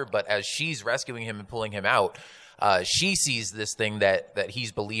water, but as she's rescuing him and pulling him out, she sees this thing that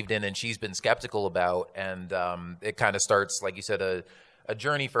he's believed in and she's been skeptical about, and it kind of starts, like you said, a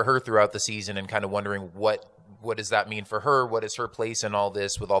journey for her throughout the season, and kind of wondering what does that mean for her? What is her place in all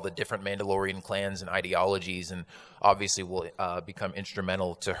this with all the different Mandalorian clans and ideologies? And obviously will become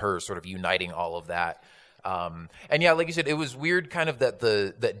instrumental to her sort of uniting all of that. And yeah, like you said, it was weird kind of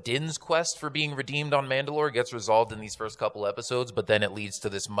that Din's quest for being redeemed on Mandalore gets resolved in these first couple episodes, but then it leads to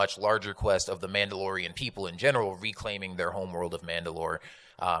this much larger quest of the Mandalorian people in general reclaiming their homeworld of Mandalore,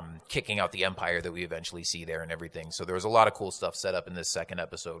 kicking out the Empire that we eventually see there and everything. So there was a lot of cool stuff set up in this second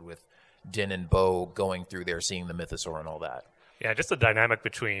episode with Din and Bo going through there, seeing the mythosaur and all that. Yeah, just the dynamic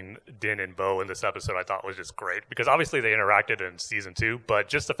between Din and Bo in this episode I thought was just great, because obviously they interacted in season 2, but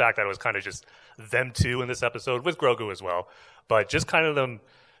just the fact that it was kind of just them two in this episode, with Grogu as well, but just kind of them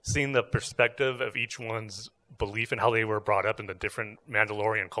seeing the perspective of each one's belief and how they were brought up in the different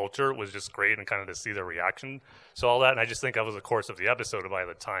Mandalorian culture was just great, and kind of to see their reaction to all that. And I just think over the course of the episode, by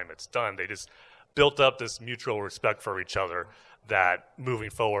the time it's done, they just built up this mutual respect for each other that moving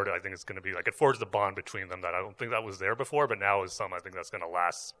forward, I think it's going to be like, it forged the bond between them that I don't think that was there before, but now is I think that's going to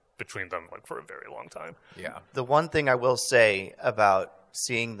last between them like for a very long time. Yeah. The one thing I will say about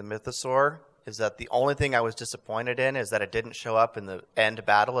seeing the mythosaur is that the only thing I was disappointed in is that it didn't show up in the end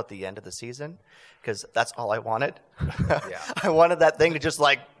battle at the end of the season, because that's all I wanted. Yeah. I wanted that thing to just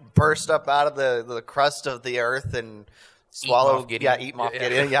like burst up out of the crust of the earth and swallow. Eat Moff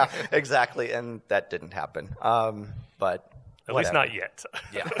Gideon. Yeah, exactly. And that didn't happen. But at least not yet.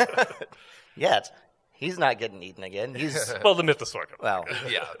 Yeah. Yet. He's not getting eaten again. He's well, the mythosaur. Well,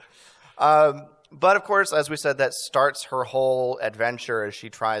 yeah. But of course, as we said, that starts her whole adventure as she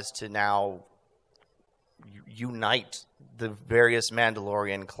tries to now unite the various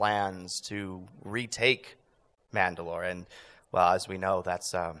Mandalorian clans to retake Mandalore. And well, as we know,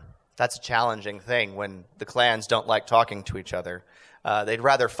 that's a challenging thing when the clans don't like talking to each other. They'd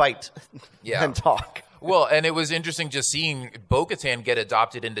rather fight than talk. Well, and it was interesting just seeing Bo-Katan get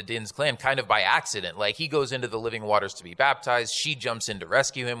adopted into Din's clan kind of by accident. Like, he goes into the living waters to be baptized. She jumps in to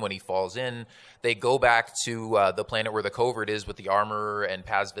rescue him when he falls in. They go back to the planet where the covert is with the armorer and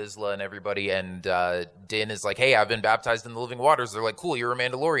Paz Vizsla and everybody. And Din is like, hey, I've been baptized in the living waters. They're like, cool, you're a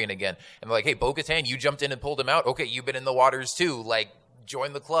Mandalorian again. And they're like, hey, Bo-Katan, you jumped in and pulled him out. Okay, you've been in the waters too. Like,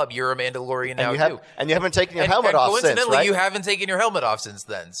 join the club. You're a Mandalorian now, too. And you haven't taken your helmet off since, right? Coincidentally, you haven't taken your helmet off since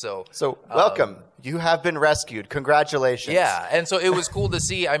then. So welcome. You have been rescued. Congratulations. Yeah, and so it was cool to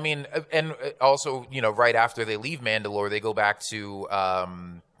see. I mean, and also, right after they leave Mandalore, they go back to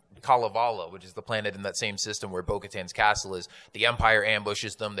Kalevala, which is the planet in that same system where Bo-Katan's castle is. The Empire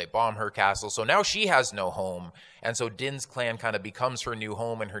ambushes them. They bomb her castle. So now she has no home. And so Din's clan kind of becomes her new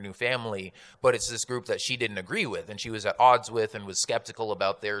home and her new family. But it's this group that she didn't agree with and she was at odds with and was skeptical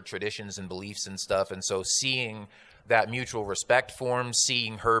about their traditions and beliefs and stuff. And so seeing that mutual respect form,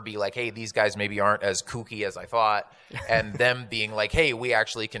 seeing her be like, hey, these guys maybe aren't as kooky as I thought, and them being like, hey, we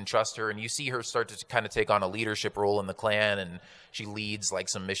actually can trust her. And you see her start to kind of take on a leadership role in the clan, and she leads like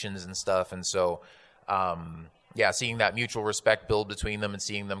some missions and stuff. And so, seeing that mutual respect build between them and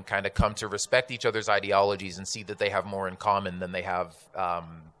seeing them kind of come to respect each other's ideologies and see that they have more in common than they have,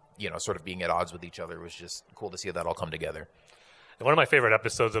 sort of being at odds with each other was just cool to see that all come together. And one of my favorite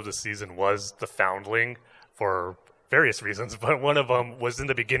episodes of the season was the Foundling, for various reasons, but one of them was in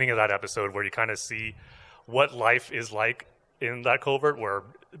the beginning of that episode where you kind of see what life is like in that covert where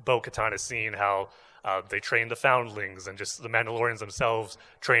Bo-Katan is seeing how they train the foundlings and just the Mandalorians themselves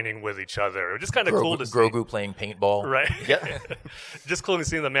training with each other. Just kind of cool to see. Grogu playing paintball. Right. Yeah. Just cool to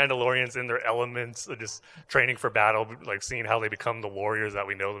see the Mandalorians in their elements, just training for battle, like seeing how they become the warriors that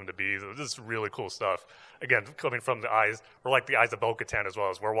we know them to be. So this is really cool stuff. Again, coming from the eyes, or like the eyes of Bo-Katan as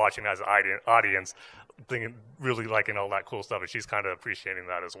well, as we're watching as an audience, thinking, really liking all that cool stuff, and she's kind of appreciating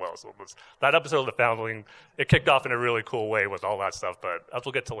that as well. So that episode of The Foundling, it kicked off in a really cool way with all that stuff, but as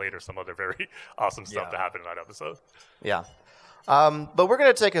we'll get to later, some other very awesome stuff that happened in that episode. Yeah. But we're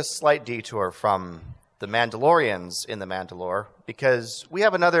going to take a slight detour from the Mandalorians in The Mandalore, because we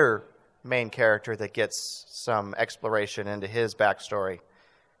have another main character that gets some exploration into his backstory.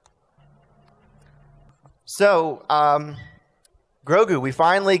 So, Grogu, we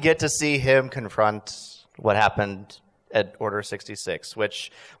finally get to see him confront what happened at Order 66,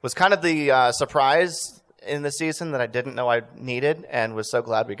 which was kind of the surprise in the season that I didn't know I needed and was so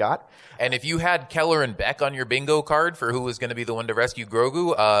glad we got. And if you had Keller and Beck on your bingo card for who was going to be the one to rescue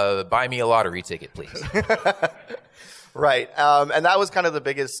Grogu, buy me a lottery ticket, please. Right. And that was kind of the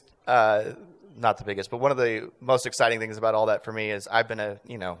biggest, not the biggest, but one of the most exciting things about all that for me is I've been a,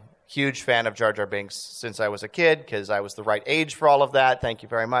 huge fan of Jar Jar Binks since I was a kid, because I was the right age for all of that. Thank you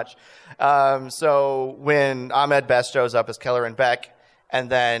very much. So when Ahmed Best shows up as Keller and Beck and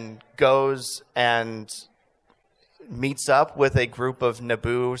then goes and meets up with a group of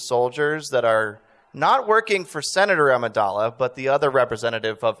Naboo soldiers that are not working for Senator Amidala, but the other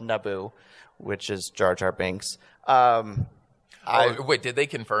representative of Naboo, which is Jar Jar Binks. Wait, did they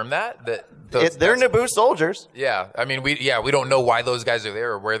confirm that? They're Naboo soldiers. Yeah, I mean, we don't know why those guys are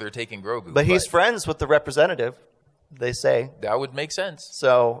there or where they're taking Grogu. But he's friends with the representative, they say. That would make sense.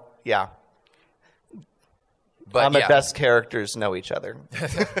 So, yeah. But best characters know each other.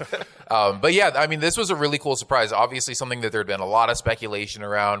 But yeah, I mean, this was a really cool surprise. Obviously, something that there had been a lot of speculation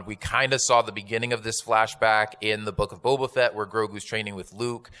around. We kind of saw the beginning of this flashback in the Book of Boba Fett, where Grogu's training with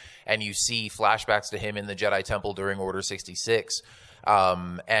Luke, and you see flashbacks to him in the Jedi Temple during Order 66.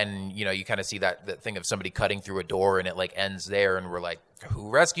 And you kind of see that thing of somebody cutting through a door, and it like ends there, and we're like,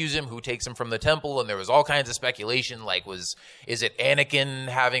 who rescues him? Who takes him from the temple? And there was all kinds of speculation, like, is it Anakin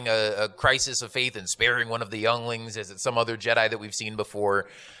having a crisis of faith and sparing one of the younglings? Is it some other Jedi that we've seen before?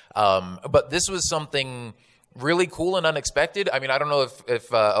 But this was something really cool and unexpected. I mean, I don't know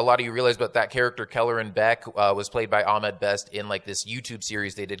if a lot of you realize, but that character Keller and Beck was played by Ahmed Best in like this YouTube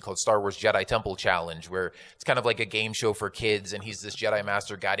series they did called Star Wars Jedi Temple Challenge, where it's kind of like a game show for kids, and he's this Jedi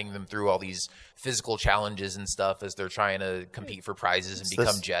Master guiding them through all these physical challenges and stuff as they're trying to compete for prizes and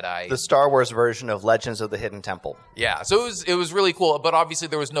become Jedi. The Star Wars version of Legends of the Hidden Temple. Yeah, so it was really cool, but obviously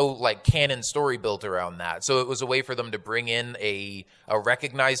there was no like canon story built around that. So it was a way for them to bring in a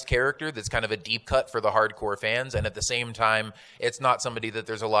recognized character that's kind of a deep cut for the hardcore fans, and at the same time, it's not somebody that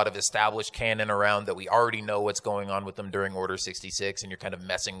there's a lot of established canon around that we already know what's going on with them during Order 66, and you're kind of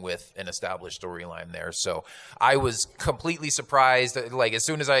messing with an established storyline there. So I was completely surprised. Like as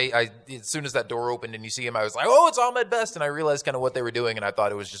soon as that door opened and you see him, I was like, oh, it's Ahmed Best, and I realized kind of what they were doing, and I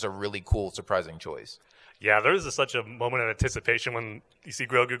thought it was just a really cool, surprising choice. Yeah, there was such a moment of anticipation when you see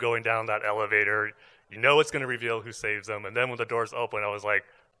Grogu going down that elevator. You know it's going to reveal who saves him, and then when the doors open, I was like,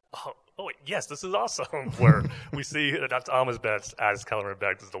 oh wait, yes, this is awesome. Where we see that's Ahmed Best as Keller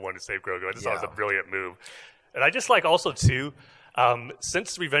Beck is the one to save Grogu. I just thought it was a brilliant move. And I just like also too,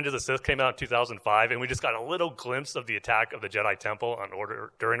 since Revenge of the Sith came out in 2005, and we just got a little glimpse of the attack of the Jedi Temple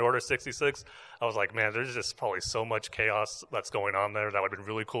during Order 66, I was like, man, there's just probably so much chaos that's going on there that would have been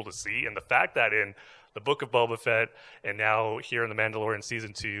really cool to see. And the fact that in the Book of Boba Fett and now here in the Mandalorian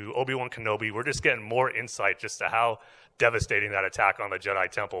Season 2, Obi-Wan Kenobi, we're just getting more insight just to how devastating that attack on the Jedi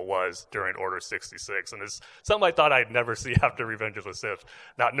Temple was during Order 66. And it's something I thought I'd never see after Revenge of the Sith,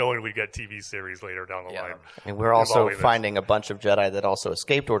 not knowing we'd get TV series later down the line. And we're also finding a bunch of Jedi that also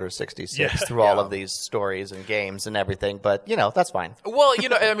escaped Order 66 through all of these stories and games and everything. But, that's fine. Well,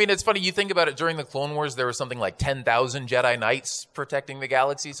 I mean, it's funny. You think about it. During the Clone Wars, there was something like 10,000 Jedi Knights protecting the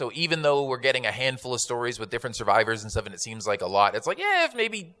galaxy. So even though we're getting a handful of stories with different survivors and stuff, and it seems like a lot, it's like, if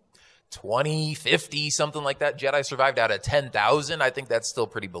maybe 20, 50, something like that Jedi survived out of 10,000, I think that's still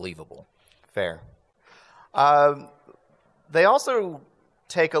pretty believable. Fair. They also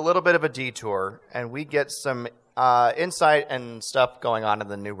take a little bit of a detour, and we get some insight and stuff going on in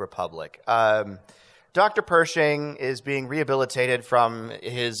the New Republic. Dr. Pershing is being rehabilitated from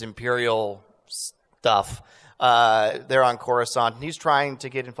his Imperial stuff. They're on Coruscant, and he's trying to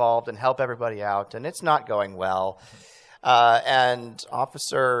get involved and help everybody out, and it's not going well. And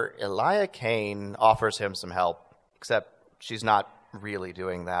Officer Elia Kane offers him some help, except she's not really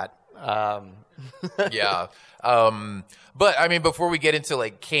doing that. Yeah. But I mean, before we get into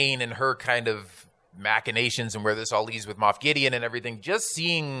like Kane and her kind of machinations and where this all leads with Moff Gideon and everything, just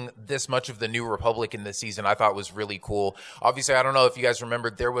seeing this much of the New Republic in this season I thought was really cool. Obviously, I don't know if you guys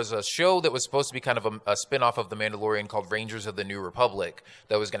remembered, there was a show that was supposed to be kind of a spin-off of The Mandalorian called Rangers of the New Republic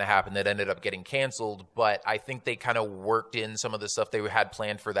that was going to happen that ended up getting canceled, but I think they kind of worked in some of the stuff they had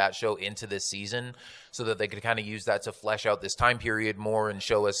planned for that show into this season so that they could kind of use that to flesh out this time period more and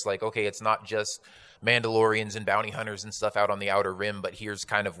show us like, okay, it's not just Mandalorians and bounty hunters and stuff out on the Outer Rim, but here's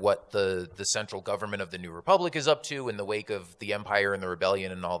kind of what the central government of the New Republic is up to in the wake of the Empire and the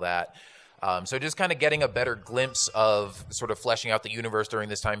Rebellion and all that. So just kind of getting a better glimpse of sort of fleshing out the universe during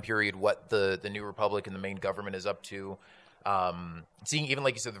this time period, what the New Republic and the main government is up to. Seeing even,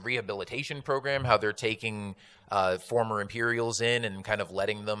 like you said, the rehabilitation program, how they're taking former Imperials in and kind of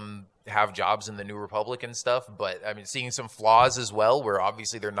letting them have jobs in the New Republic and stuff. But I mean, seeing some flaws as well, where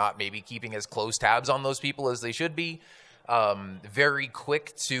obviously they're not maybe keeping as close tabs on those people as they should be. Very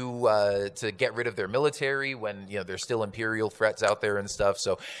quick to get rid of their military when, you know, there's still Imperial threats out there and stuff.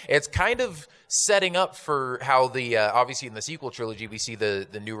 So it's kind of setting up for how the obviously in the sequel trilogy we see the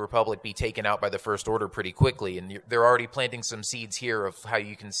New Republic be taken out by the First Order pretty quickly, and they're already planting some seeds here of how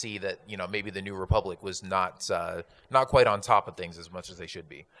you can see that, you know, maybe the New Republic was not quite on top of things as much as they should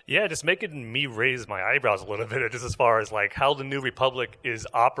be. Yeah, just making me raise my eyebrows a little bit just as far as like how the New Republic is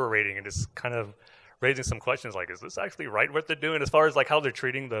operating, and just kind of raising some questions like, is this actually right what they're doing as far as like how they're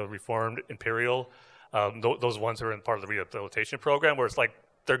treating the reformed Imperial, those ones who are in part of the rehabilitation program, where it's like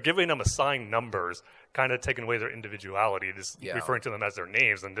they're giving them assigned numbers, kind of taking away their individuality, just referring to them as their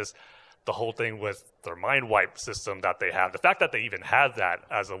names, and just the whole thing with their mind wipe system that they have. The fact that they even had that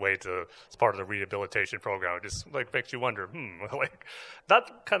as a way to, as part of the rehabilitation program, it just like makes you wonder, like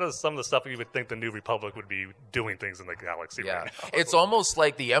that kind of some of the stuff you would think the New Republic would be doing things in the galaxy right now. It's almost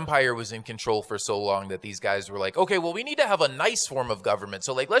like the Empire was in control for so long that these guys were like, okay, well, we need to have a nice form of government.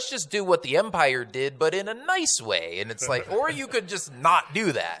 So like, let's just do what the Empire did, but in a nice way. And it's like, or you could just not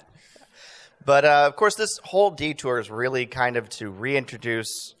do that. But, of course, this whole detour is really kind of to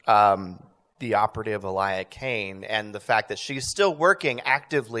reintroduce the operative Elia Kane and the fact that she's still working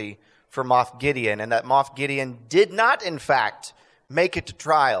actively for Moff Gideon, and that Moff Gideon did not, in fact, make it to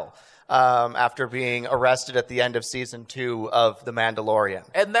trial after being arrested at the end of Season 2 of The Mandalorian.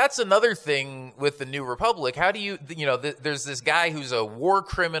 And that's another thing with the New Republic. How do you there's this guy who's a war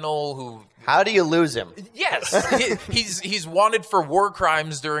criminal who... How do you lose him? Yes. he's wanted for war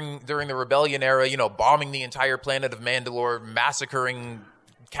crimes during the Rebellion era, you know, bombing the entire planet of Mandalore, massacring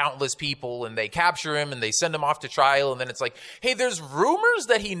countless people, and they capture him and they send him off to trial, and then it's like, hey, there's rumors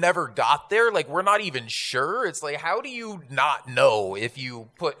that he never got there, like we're not even sure. It's like, how do you not know if you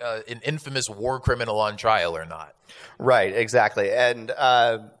put an infamous war criminal on trial or not? Right, exactly. And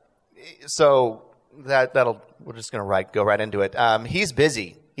so that'll we're just gonna go right into it. He's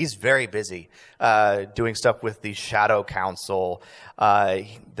busy. He's very busy doing stuff with the Shadow Council.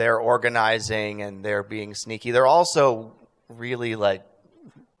 They're organizing and they're being sneaky. They're also really like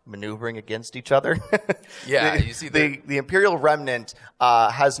maneuvering against each other. Yeah, you see the Imperial Remnant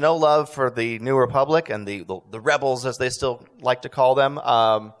has no love for the New Republic and the rebels, as they still like to call them,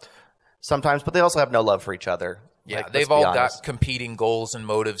 sometimes, but they also have no love for each other. Yeah, like, they've all got competing goals and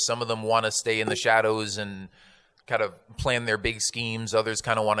motives. Some of them want to stay in the shadows and kind of plan their big schemes. Others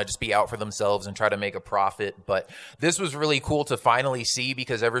kind of want to just be out for themselves and try to make a profit. But this was really cool to finally see,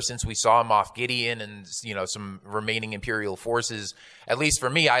 because ever since we saw Moff Gideon and, you know, some remaining Imperial forces, at least for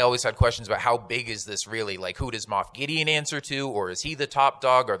me, I always had questions about how big is this really? Like, who does Moff Gideon answer to? Or is he the top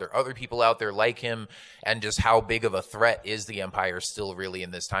dog? Are there other people out there like him? And just how big of a threat is the Empire still really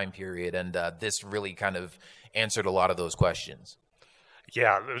in this time period? And this really kind of answered a lot of those questions.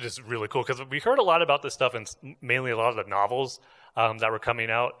 Yeah, it was just really cool, because we heard a lot about this stuff in mainly a lot of the novels that were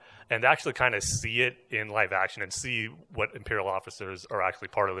coming out, and actually kind of see it in live action and see what Imperial officers are actually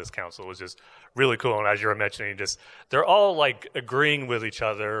part of this council was just really cool. And as you were mentioning, just they're all like agreeing with each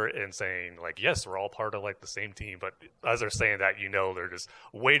other and saying like, yes, we're all part of like the same team. But as they're saying that, you know, they're just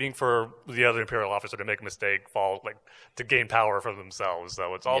waiting for the other Imperial officer to make a mistake, fall like to gain power for themselves.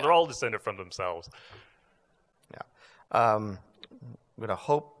 So it's all they're all descended from themselves. Yeah. I'm going to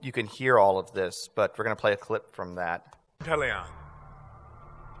hope you can hear all of this, but we're going to play a clip from that. Pelion,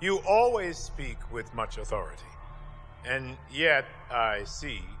 you always speak with much authority, and yet I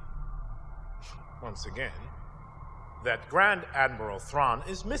see, once again, that Grand Admiral Thrawn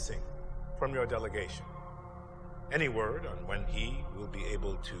is missing from your delegation. Any word on when he will be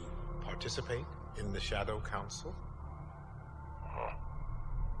able to participate in the Shadow Council?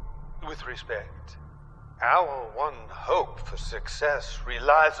 With respect, Our one hope for success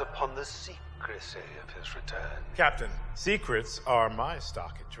relies upon the secrecy of his return. Captain, secrets are my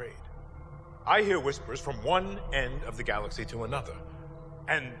stock in trade. I hear whispers from one end of the galaxy to another,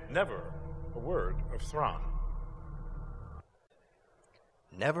 and never a word of Thrawn.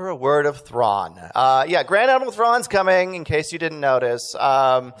 Never a word of Thrawn. Yeah, Grand Admiral Thrawn's coming, in case you didn't notice.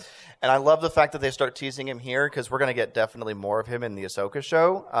 And I love the fact that they start teasing him here, because we're going to get definitely more of him in the Ahsoka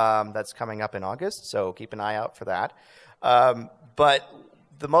show. That's coming up in August, so keep an eye out for that. But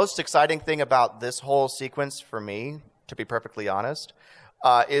the most exciting thing about this whole sequence for me, to be perfectly honest,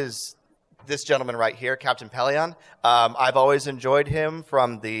 is this gentleman right here, Captain Pellaeon. I've always enjoyed him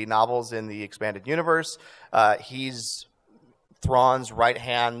from the novels in the expanded universe. He's Thrawn's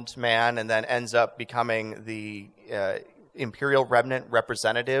right-hand man, and then ends up becoming the Imperial Remnant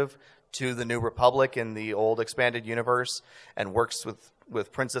representative to the New Republic in the old expanded universe, and works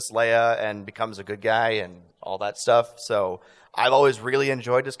with Princess Leia and becomes a good guy and all that stuff. So I've always really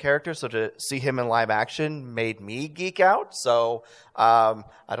enjoyed his character, so to see him in live action made me geek out. So I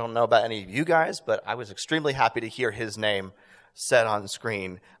don't know about any of you guys, but I was extremely happy to hear his name said on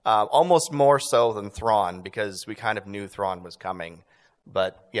screen, almost more so than Thrawn, because we kind of knew Thrawn was coming.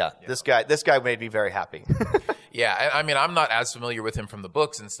 But yeah. This guy made me very happy. Yeah, I mean, I'm not as familiar with him from the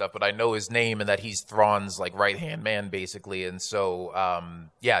books and stuff, but I know his name and that he's Thrawn's like right-hand man, basically. And so,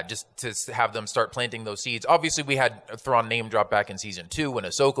 yeah, just to have them start planting those seeds. Obviously, we had Thrawn name drop back in season 2 when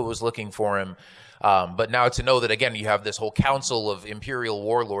Ahsoka was looking for him. But now to know that, again, you have this whole council of Imperial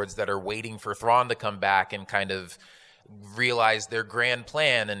warlords that are waiting for Thrawn to come back and kind of realize their grand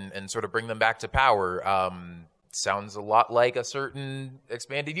plan and sort of bring them back to power. Sounds a lot like a certain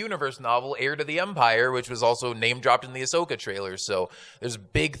expanded universe novel, Heir to the Empire, which was also name dropped in the Ahsoka trailer. So there's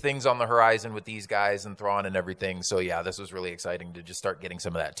big things on the horizon with these guys and Thrawn and everything. So yeah, this was really exciting to just start getting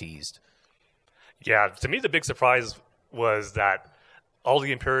some of that teased. Yeah, to me the big surprise was that all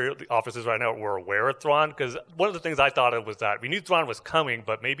the Imperial officers right now were aware of Thrawn, because one of the things I thought of was that we knew Thrawn was coming,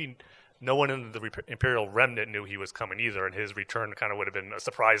 but maybe no one in the Imperial Remnant knew he was coming either, and his return kind of would have been a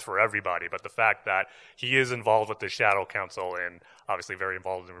surprise for everybody. But the fact that he is involved with the Shadow Council and obviously very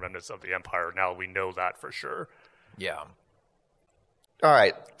involved in the remnants of the Empire, now we know that for sure. Yeah. All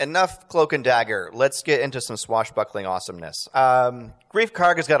right, enough cloak and dagger. Let's get into some swashbuckling awesomeness. Greef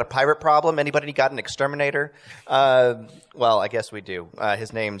Karga's got a pirate problem. Anybody got an exterminator? Well, I guess we do.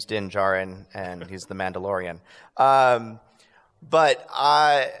 His name's Din Djarin, and he's the Mandalorian. But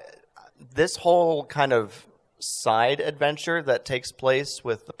this whole kind of side adventure that takes place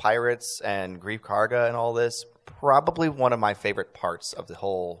with the pirates and Greef Karga and all this, probably one of my favorite parts of the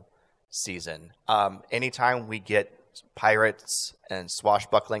whole season. Anytime we get pirates and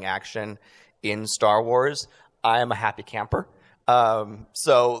swashbuckling action in Star Wars, I am a happy camper.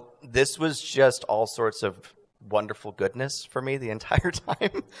 So this was just all sorts of wonderful goodness for me the entire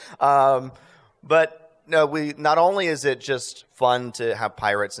time. But no, not only is it just fun to have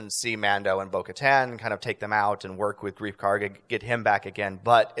pirates and see Mando and Bo-Katan kind of take them out and work with Greef Karga, get him back again,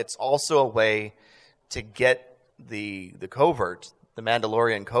 but it's also a way to get the covert, the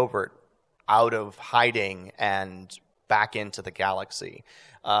Mandalorian covert, out of hiding and back into the galaxy,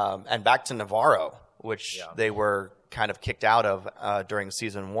 and back to Navarro, which they were kind of kicked out of during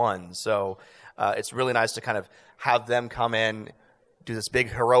season 1. So it's really nice to kind of have them come in, do this big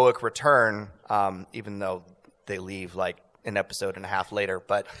heroic return, even though they leave like an episode and a half later,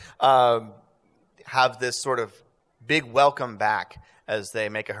 but have this sort of big welcome back as they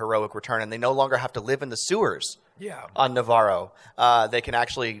make a heroic return, and they no longer have to live in the sewers on Navarro. They can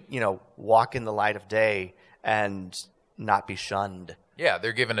actually, walk in the light of day and not be shunned. Yeah,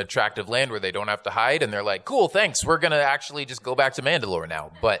 they're given attractive land where they don't have to hide, and they're like, cool, thanks. We're going to actually just go back to Mandalore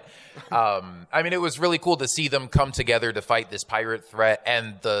now. But, I mean, it was really cool to see them come together to fight this pirate threat,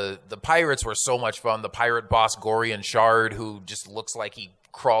 and the pirates were so much fun. The pirate boss, Gorian Shard, who just looks like he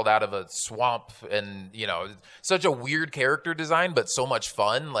crawled out of a swamp, and, such a weird character design, but so much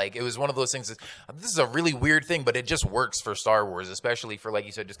fun. Like, it was one of those things that, this is a really weird thing, but it just works for Star Wars, especially for, like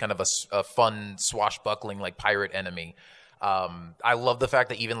you said, just kind of a fun, swashbuckling, like, pirate enemy. I love the fact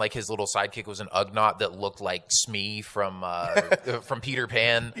that even like his little sidekick was an Ugnaught that looked like Smee from Peter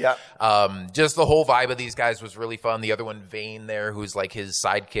Pan. Yeah. Just the whole vibe of these guys was really fun. The other one, Vane, there, who's like his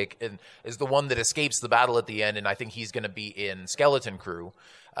sidekick, and is the one that escapes the battle at the end, and I think he's going to be in Skeleton Crew.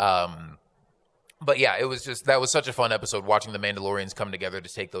 But yeah, that was such a fun episode watching the Mandalorians come together to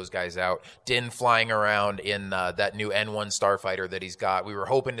take those guys out. Din flying around in that new N1 starfighter that he's got. We were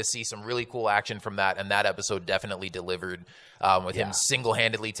hoping to see some really cool action from that, and that episode definitely delivered with him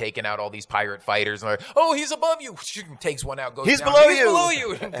single-handedly taking out all these pirate fighters. And they're like, oh, he's above you. Takes one out, goes he's down. Below he's you. below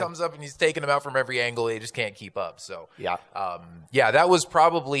you. And comes up and he's taking them out from every angle. They just can't keep up. So yeah, that was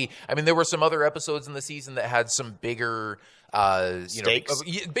probably. I mean, there were some other episodes in the season that had some bigger.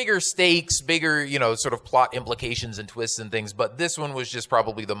 Bigger stakes, bigger, sort of plot implications and twists and things. But this one was just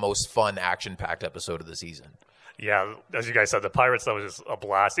probably the most fun, action-packed episode of the season. Yeah, as you guys said, the Pirates, that was just a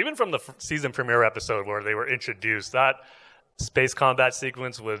blast. Even from the season premiere episode where they were introduced, that space combat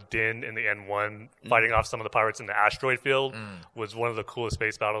sequence with Din in the N1 fighting off some of the pirates in the asteroid field was one of the coolest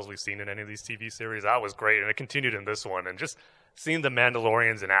space battles we've seen in any of these TV series. That was great, and it continued in this one. And just seeing the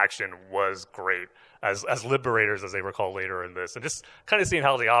Mandalorians in action was great. As liberators, as they were called later in this. And just kind of seeing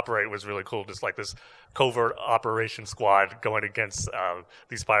how they operate was really cool. Just like this covert operation squad going against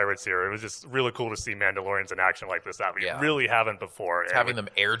these pirates here. It was just really cool to see Mandalorians in action like this that we really haven't before. Having them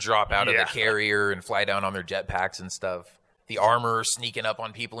airdrop out of the carrier and fly down on their jetpacks and stuff. The armor sneaking up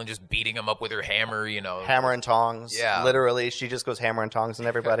on people and just beating them up with her hammer, Hammer and tongs. Yeah. Literally, she just goes hammer and tongs on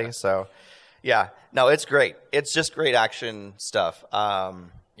everybody. So, yeah. No, it's great. It's just great action stuff.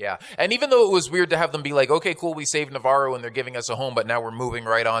 Yeah, and even though it was weird to have them be like, okay, cool, we saved Navarro and they're giving us a home, but now we're moving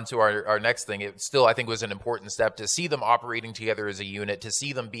right on to our next thing, it still, I think, was an important step to see them operating together as a unit, to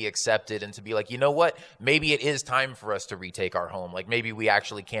see them be accepted, and to be like, you know what, maybe it is time for us to retake our home. Like, maybe we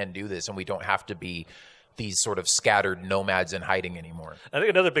actually can do this and we don't have to be these sort of scattered nomads in hiding anymore. I think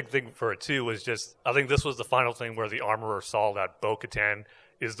another big thing for it, too, was just, I think this was the final thing where the Armorer saw that Bo-Katan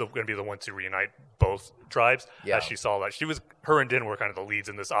is going to be the one to reunite both tribes. As she saw that. Her and Din were kind of the leads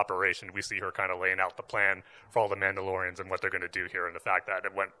in this operation. We see her kind of laying out the plan for all the Mandalorians and what they're going to do here, and the fact that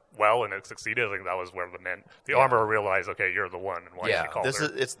it went well and it succeeded. I think that was where the Armorer realized, okay, you're the one, and why she called her.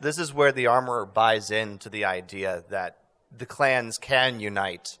 This is where the Armorer buys into the idea that the clans can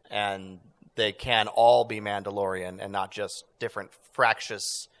unite and they can all be Mandalorian and not just different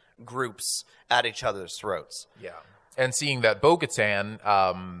fractious groups at each other's throats. Yeah. And seeing that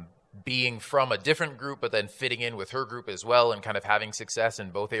Bo-Katan being from a different group, but then fitting in with her group as well and kind of having success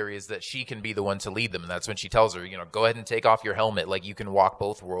in both areas, that she can be the one to lead them. And that's when she tells her, go ahead and take off your helmet. Like, you can walk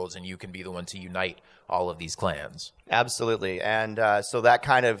both worlds and you can be the one to unite all of these clans. Absolutely. And so that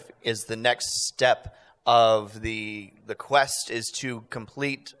kind of is the next step of the quest, is to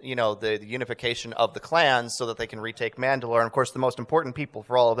complete, the unification of the clans so that they can retake Mandalore. And of course, the most important people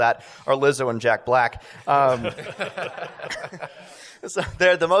for all of that are Lizzo and Jack Black. So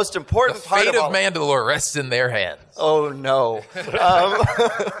they're the most important part of Mandalore rests in their hands. Oh no.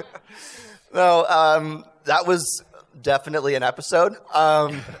 No, that was definitely an episode.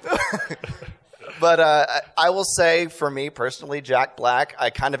 But I will say, for me personally, Jack Black,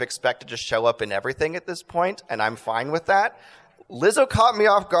 I kind of expected to show up in everything at this point, and I'm fine with that. Lizzo caught me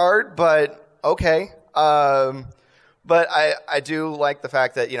off guard, but okay. But I do like the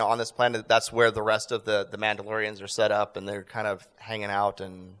fact that, on this planet, that's where the rest of the Mandalorians are set up, and they're kind of hanging out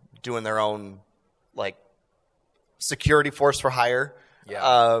and doing their own, security force for hire.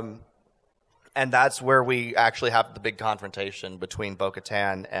 Yeah. And that's where we actually have the big confrontation between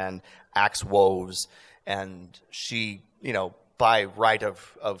Bo-Katan and Axe Woves. And she, by right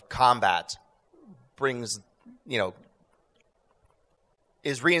of combat, brings,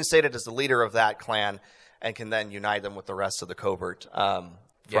 is reinstated as the leader of that clan and can then unite them with the rest of the covert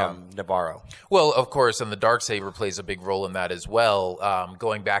from Navarro. Well, of course, and the Darksaber plays a big role in that as well.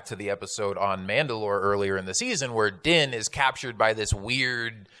 Going back to the episode on Mandalore earlier in the season, where Din is captured by this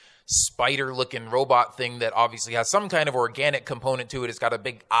weird spider-looking robot thing that obviously has some kind of organic component to it. It's got a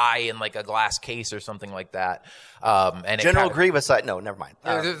big eye and a glass case or something like that. And General Grievous, no, never mind.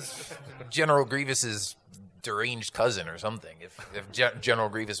 General Grievous's deranged cousin or something, if General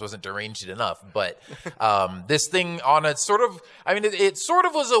Grievous wasn't deranged enough. But this thing on a sort of, it sort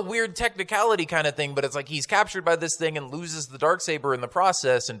of was a weird technicality kind of thing, but it's like he's captured by this thing and loses the Darksaber in the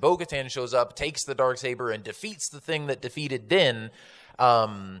process, and Bo-Katan shows up, takes the Darksaber, and defeats the thing that defeated Din.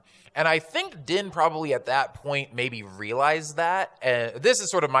 And I think Din probably at that point maybe realized that. This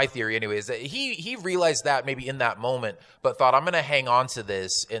is sort of my theory anyways, that he realized that maybe in that moment, but thought, I'm going to hang on to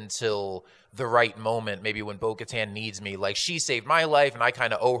this until the right moment, maybe when Bo-Katan needs me. Like, she saved my life and I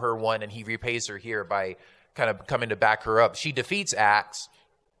kind of owe her one, and he repays her here by kind of coming to back her up. She defeats Axe,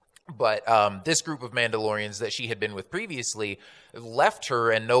 but this group of Mandalorians that she had been with previously left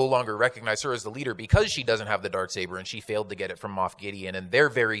her and no longer recognize her as the leader because she doesn't have the Darksaber and she failed to get it from Moff Gideon, and they're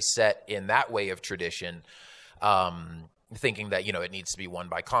very set in that way of tradition. thinking that, it needs to be won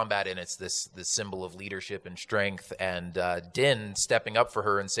by combat, and it's this symbol of leadership and strength, and Din stepping up for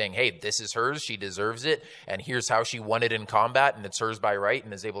her and saying, hey, this is hers, she deserves it, and here's how she won it in combat, and it's hers by right,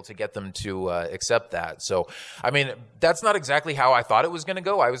 and is able to get them to accept that. So, I mean, that's not exactly how I thought it was going to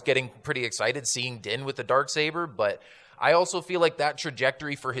go. I was getting pretty excited seeing Din with the Darksaber, but I also feel like that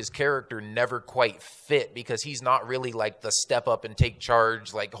trajectory for his character never quite fit, because he's not really like the step up and take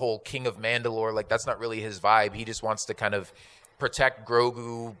charge, like whole King of Mandalore. Like, that's not really his vibe. He just wants to kind of protect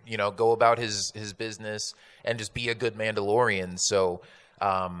Grogu, go about his business and just be a good Mandalorian. So,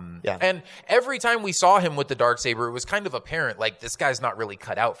 and every time we saw him with the Darksaber, it was kind of apparent, like, this guy's not really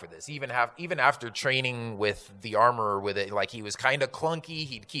cut out for this. Even after training with the armorer with it, like, he was kind of clunky.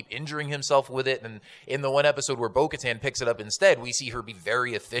 He'd keep injuring himself with it. And in the one episode where Bo-Katan picks it up instead, we see her be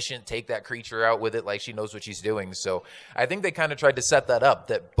very efficient, take that creature out with it like she knows what she's doing. So I think they kind of tried to set that up,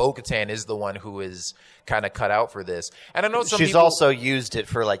 that Bo-Katan is the one who is kind of cut out for this. And I know she's also used it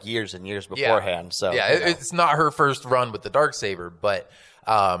for like years and years beforehand. So it's not her first run with the Darksaber, but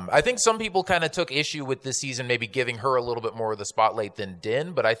I think some people kind of took issue with this season maybe giving her a little bit more of the spotlight than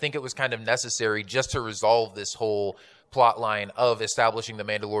Din, but I think it was kind of necessary just to resolve this whole plot line of establishing the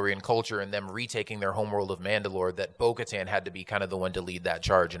Mandalorian culture and them retaking their homeworld of Mandalore, that Bo-Katan had to be kind of the one to lead that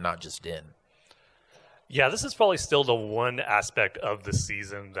charge and not just Din. Yeah, this is probably still the one aspect of the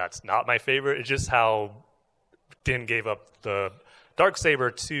season that's not my favorite. It's just how Din gave up the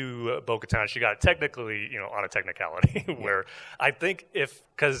Darksaber to Bo-Katan. She got it technically, on a technicality, where I think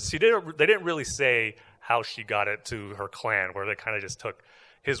because they didn't really say how she got it to her clan, where they kind of just took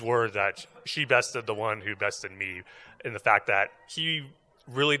his word that she bested the one who bested me, and the fact that he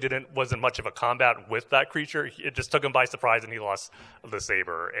really wasn't much of a combat with that creature. It just took him by surprise, and he lost the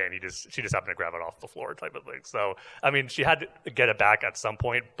saber, and she just happened to grab it off the floor, type of thing. So, I mean, she had to get it back at some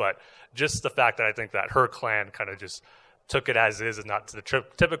point, but just the fact that I think that her clan kind of just took it as is, and not to the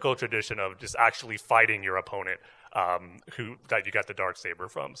typical tradition of just actually fighting your opponent that you got the Darksaber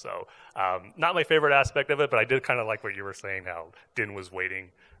from. So, not my favorite aspect of it, but I did kind of like what you were saying, how Din was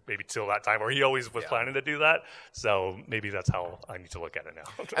waiting maybe till that time, or he always was planning to do that. So maybe that's how I need to look at it now.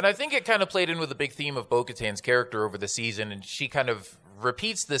 And I think it kind of played in with the big theme of Bo-Katan's character over the season, and she kind of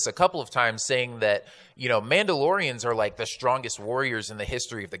repeats this a couple of times, saying that, Mandalorians are like the strongest warriors in the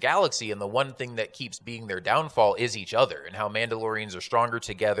history of the galaxy, and the one thing that keeps being their downfall is each other, and how Mandalorians are stronger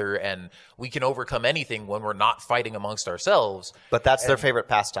together, and we can overcome anything when we're not fighting amongst ourselves. But that's their favorite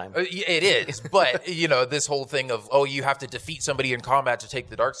pastime. It is. But, this whole thing of, you have to defeat somebody in combat to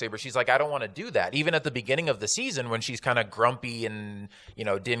take the Darksaber. She's like, I don't want to do that. Even at the beginning of the season, when she's kind of grumpy and,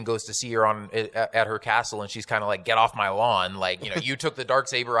 Din goes to see her at her castle, and she's kind of like, get off my lawn. Like, you took the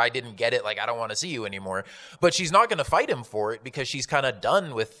Darksaber, I didn't get it. Like, I don't want to see you anymore. But she's not going to fight him for it, because she's kind of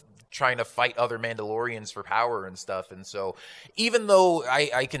done with trying to fight other Mandalorians for power and stuff. And so even though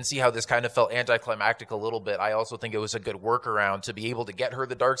I can see how this kind of felt anticlimactic a little bit, I also think it was a good workaround to be able to get her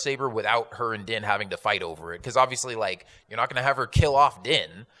the Darksaber without her and Din having to fight over it. Because obviously, like, you're not going to have her kill off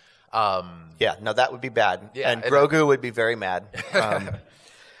Din. That would be bad. Yeah, and Grogu would be very mad.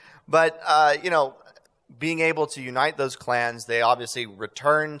 But, being able to unite those clans, they obviously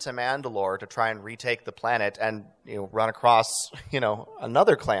return to Mandalore to try and retake the planet, and run across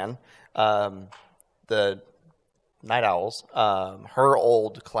another clan, the Night Owls, her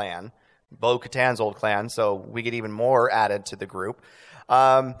old clan, Bo-Katan's old clan. So we get even more added to the group,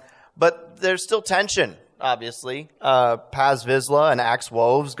 but there's still tension. Obviously, Paz Vizsla and Axe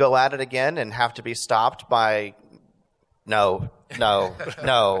Woves go at it again and have to be stopped by no.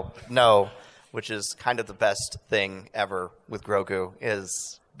 Which is kind of the best thing ever with Grogu,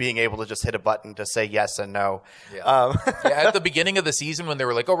 is being able to just hit a button to say yes and no. Yeah. At the beginning of the season, when they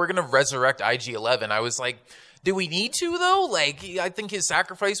were like, we're going to resurrect IG-11, I was like, do we need to, though? Like, I think his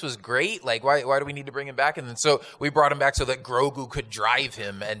sacrifice was great. Like, why do we need to bring him back? And then so we brought him back so that Grogu could drive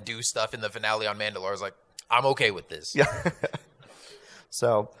him and do stuff in the finale on Mandalore. I was like, I'm okay with this. Yeah.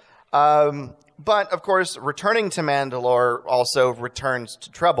 So, but, of course, returning to Mandalore also returns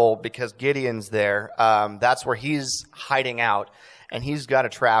to trouble, because Gideon's there. That's where he's hiding out, and he's got a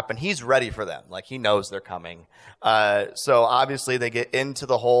trap, and he's ready for them. Like, he knows they're coming. So, obviously, they get into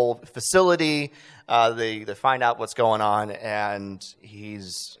the whole facility. They find out what's going on, and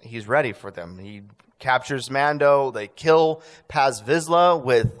he's ready for them. He captures Mando. They kill Paz Vizsla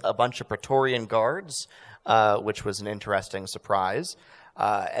with a bunch of Praetorian guards, which was an interesting surprise.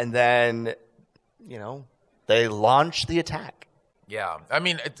 And then, they launch the attack. Yeah. I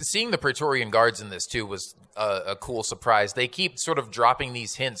mean, seeing the Praetorian Guards in this, too, was a cool surprise. They keep sort of dropping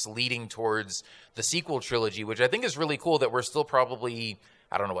these hints leading towards the sequel trilogy, which I think is really cool, that we're still probably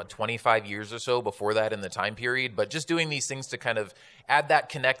I don't know, 25 years or so before that in the time period. But just doing these things to kind of add that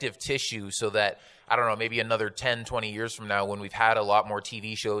connective tissue so that, I don't know, maybe another 10, 20 years from now when we've had a lot more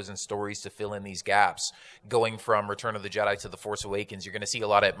TV shows and stories to fill in these gaps, going from Return of the Jedi to The Force Awakens, you're going to see a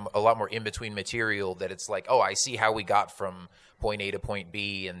lot more in-between material that it's like, oh, I see how we got from point A to point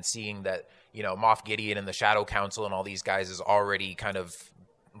B, and seeing that, you know, Moff Gideon and the Shadow Council and all these guys is already kind of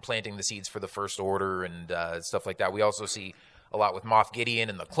planting the seeds for the First Order and stuff like that. We also see a lot with Moff Gideon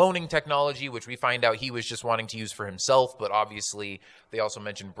and the cloning technology, which we find out he was just wanting to use for himself. But obviously, they also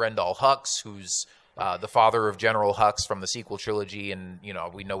mentioned Brendol Hux, who's the father of General Hux from the sequel trilogy. And, you know,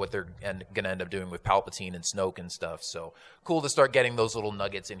 we know what they're going to end up doing with Palpatine and Snoke and stuff. So cool to start getting those little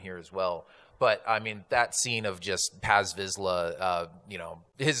nuggets in here as well. But, I mean, that scene of just Paz Vizsla, you know,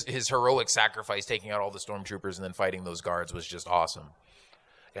 his heroic sacrifice, taking out all the stormtroopers and then fighting those guards was just awesome.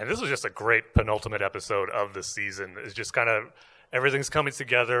 And this was just a great penultimate episode of the season. It's just kind of everything's coming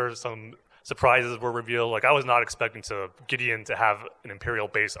together. Some surprises were revealed. Like, I was not expecting Gideon to have an Imperial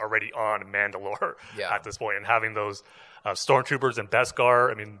base already on Mandalore at this point, and having those stormtroopers in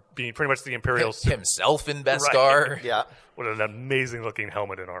Beskar. I mean, being pretty much the Imperial himself in Beskar. Right. Yeah, with an amazing looking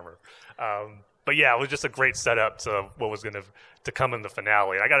helmet and armor. But yeah, it was just a great setup to what was going to come in the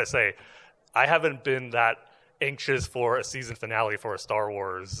finale. And I got to say, I haven't been that anxious for a season finale for a Star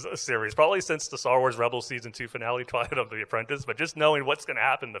Wars series, probably since the Star Wars Rebels Season 2 finale, Twilight of the Apprentice. But just knowing what's going to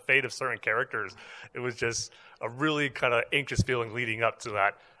happen, the fate of certain characters, it was just a really kind of anxious feeling leading up to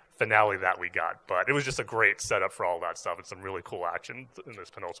that finale that we got. But it was just a great setup for all that stuff and some really cool action in this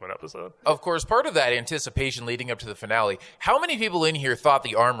penultimate episode. Of course, part of that anticipation leading up to the finale, how many people in here thought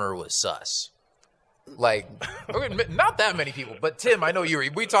the armor was sus? Like, not that many people, but Tim, I know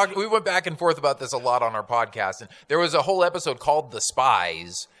we went back and forth about this a lot on our podcast, and there was a whole episode called The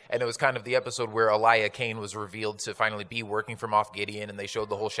Spies, and it was kind of the episode where Elia Kane was revealed to finally be working for Moff Gideon, and they showed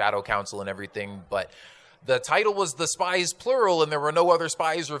the whole Shadow Council and everything, but the title was The Spies, plural, and there were no other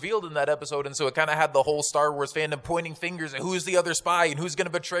spies revealed in that episode, and so it kind of had the whole Star Wars fandom pointing fingers at who's the other spy and who's going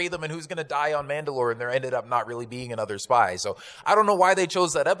to betray them and who's going to die on Mandalore, and there ended up not really being another spy. So I don't know why they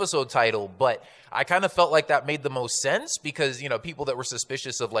chose that episode title, but I kind of felt like that made the most sense because, you know, people that were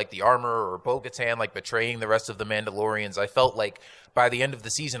suspicious of, like, the armor or Bo-Katan, like, betraying the rest of the Mandalorians, I felt like by the end of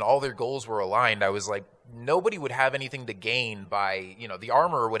the season, all their goals were aligned. I was like, nobody would have anything to gain by, you know, the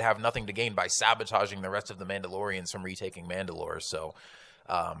armor would have nothing to gain by sabotaging the rest of the Mandalorians from retaking Mandalore. So,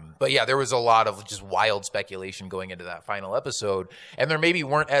 but yeah, there was a lot of just wild speculation going into that final episode. And there maybe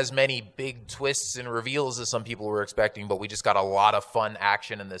weren't as many big twists and reveals as some people were expecting, but we just got a lot of fun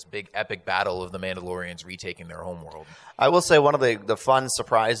action in this big epic battle of the Mandalorians retaking their homeworld. I will say one of the fun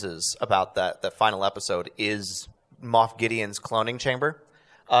surprises about that final episode is Moff Gideon's cloning chamber.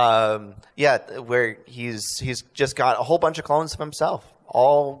 Where he's just got a whole bunch of clones of himself,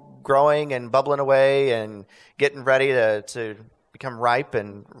 all growing and bubbling away and getting ready to become ripe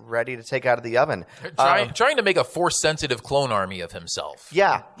and ready to take out of the oven. Trying to make a Force-sensitive clone army of himself.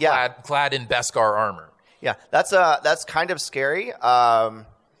 Yeah. Clad in Beskar armor. Yeah, that's kind of scary to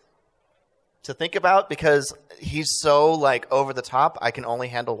think about because he's so, like, over the top. I can only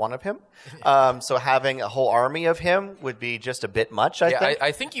handle one of him. So having a whole army of him would be just a bit much, I think.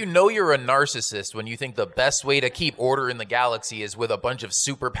 I think you know you're a narcissist when you think the best way to keep order in the galaxy is with a bunch of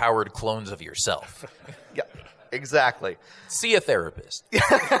super-powered clones of yourself. Yeah, exactly. See a therapist.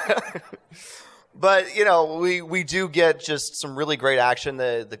 But, you know, we do get just some really great action.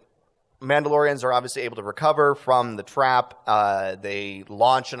 The Mandalorians are obviously able to recover from the trap. They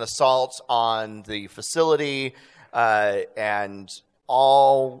launch an assault on the facility, and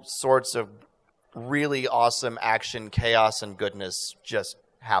all sorts of really awesome action, chaos, and goodness just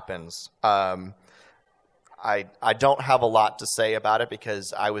happens. I don't have a lot to say about it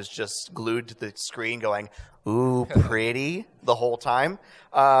because I was just glued to the screen going, ooh, pretty, the whole time.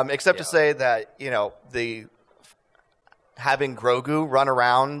 Except to say that, you know, having Grogu run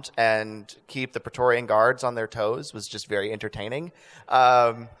around and keep the Praetorian guards on their toes was just very entertaining.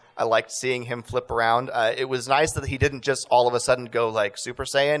 I liked seeing him flip around. It was nice that he didn't just all of a sudden go like Super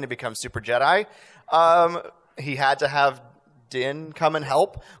Saiyan and become Super Jedi. He had to have Din come and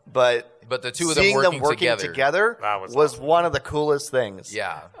help, but the two of them working together was awesome. One of the coolest things.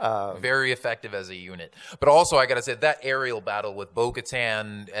 Yeah, very effective as a unit. But also, I got to say, that aerial battle with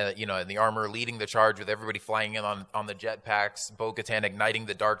Bo-Katan, you know, in the armor, leading the charge with everybody flying in on the jetpacks, Bo-Katan igniting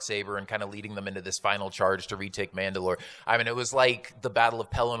the Darksaber and kind of leading them into this final charge to retake Mandalore. I mean, it was like the Battle of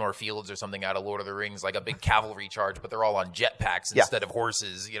Pelennor Fields or something out of Lord of the Rings, like a big cavalry charge, but they're all on jetpacks instead of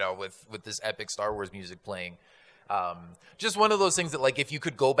horses, you know, with this epic Star Wars music playing. Just one of those things that, like, if you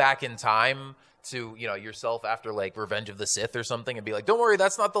could go back in time to, yourself after, like, Revenge of the Sith or something and be like, don't worry,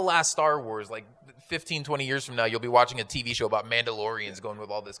 that's not the last Star Wars. Like, 15, 20 years from now, you'll be watching a TV show about Mandalorians going with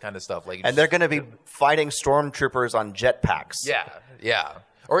all this kind of stuff. Like, and they're going to be fighting stormtroopers on jetpacks. Yeah.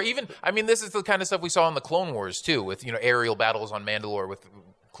 Or even, this is the kind of stuff we saw in the Clone Wars, too, with, aerial battles on Mandalore with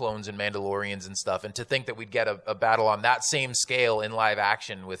clones and Mandalorians and stuff. And to think that we'd get a battle on that same scale in live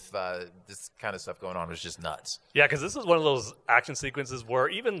action with this kind of stuff going on was just nuts. Yeah, because this is one of those action sequences where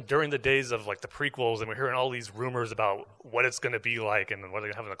even during the days of, like, the prequels, and we're hearing all these rumors about what it's going to be like and what they're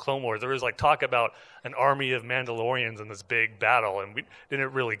going to have in the Clone Wars, there was, like, talk about an army of Mandalorians in this big battle, and we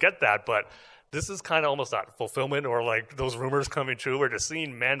didn't really get that, but this is kind of almost that fulfillment, or like those rumors coming true. We're just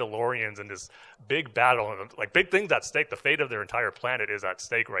seeing Mandalorians in this big battle, and like big things at stake. The fate of their entire planet is at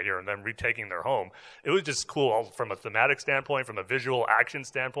stake right here, and them retaking their home. It was just cool from a thematic standpoint, from a visual action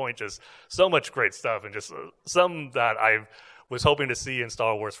standpoint. Just so much great stuff, and just some that I was hoping to see in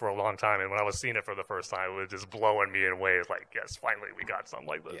Star Wars for a long time. And when I was seeing it for the first time, it was just blowing me in ways. Like, yes, finally we got something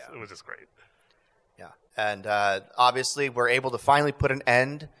like this. Yeah. It was just great. Yeah, and obviously we're able to finally put an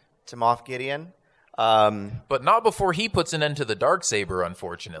end to Moff Gideon. But not before he puts an end to the Darksaber,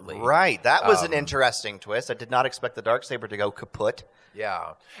 unfortunately. Right. That was an interesting twist. I did not expect the Darksaber to go kaput.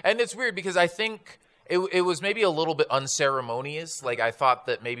 Yeah. And it's weird because I think it was maybe a little bit unceremonious. Like, I thought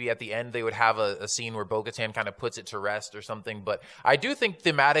that maybe at the end they would have a scene where Bo-Katan kind of puts it to rest or something. But I do think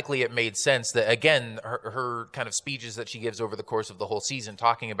thematically it made sense that, again, her kind of speeches that she gives over the course of the whole season,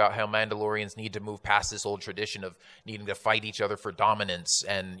 talking about how Mandalorians need to move past this old tradition of needing to fight each other for dominance,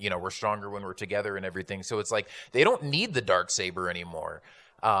 and, we're stronger when we're together and everything. So it's like they don't need the Darksaber anymore.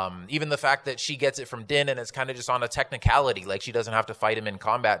 Even the fact that she gets it from Din, and it's kind of just on a technicality, like she doesn't have to fight him in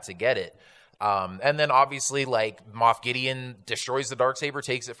combat to get it. And then obviously, like, Moff Gideon destroys the Darksaber,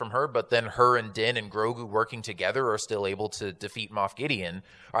 takes it from her, but then her and Din and Grogu working together are still able to defeat Moff Gideon,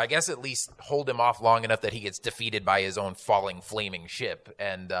 or I guess at least hold him off long enough that he gets defeated by his own falling flaming ship,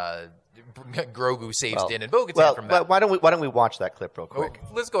 and Grogu saves Din and Bo-Katan from that. Why don't we watch that clip real quick?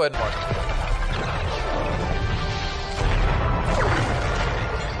 Let's go ahead and watch it.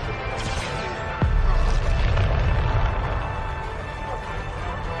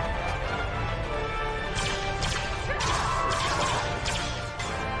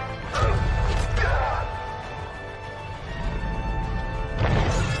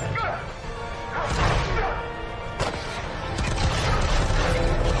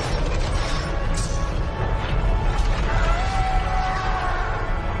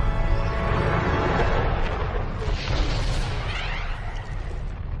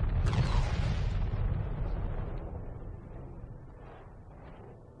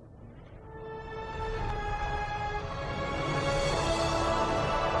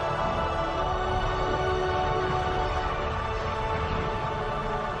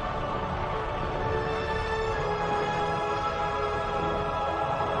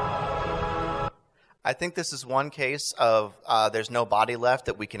 I think this is one case of there's no body left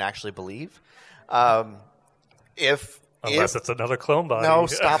that we can actually believe. Unless it's another clone body. No,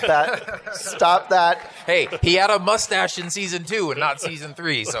 stop that. Stop that. Hey, he had a mustache in season 2 and not season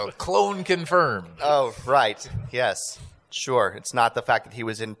 3, so clone confirmed. Oh, right. Yes. Sure. It's not the fact that he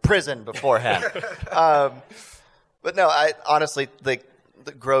was in prison beforehand. But no, honestly, the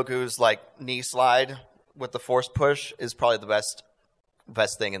Grogu's like knee slide with the force push is probably the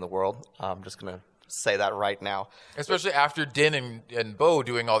best thing in the world. I'm just going to say that right now. Especially after Din and Bo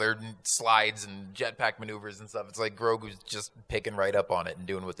doing all their slides and jetpack maneuvers and stuff. It's like Grogu's just picking right up on it and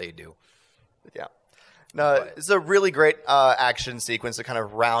doing what they do. Yeah. No, it's a really great action sequence to kind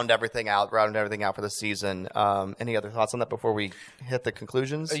of round everything out for the season. Any other thoughts on that before we hit the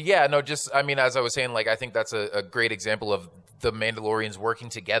conclusions? Yeah, no, as I was saying, like, I think that's a great example of the Mandalorians working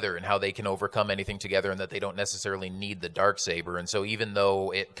together and how they can overcome anything together, and that they don't necessarily need the Darksaber. And so even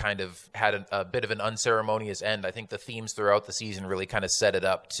though it kind of had a bit of an unceremonious end, I think the themes throughout the season really kind of set it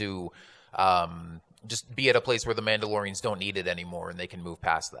up to just be at a place where the Mandalorians don't need it anymore and they can move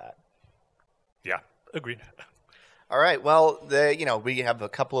past that. Yeah. Agreed. All right. Well, we have a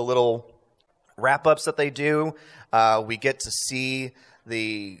couple of little wrap-ups that they do. We get to see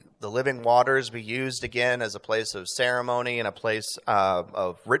the living waters be used again as a place of ceremony and a place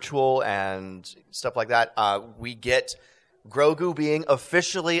of ritual and stuff like that. We get Grogu being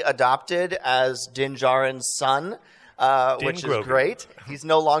officially adopted as Din Djarin's son, which is great. He's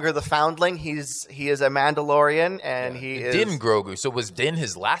no longer the foundling. He is a Mandalorian, and he is Din Grogu. So was Din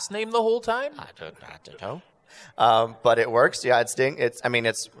his last name the whole time? I don't know. But it works. Yeah, it's Din.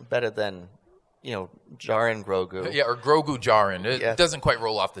 It's better than Djarin Grogu. Yeah, or Grogu Djarin. It doesn't quite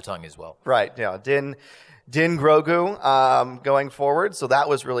roll off the tongue as well. Right. Yeah, Din Din Grogu going forward, so that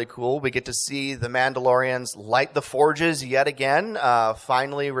was really cool. We get to see the Mandalorians light the forges yet again,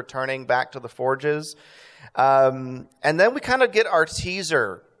 finally returning back to the forges. And then we kind of get our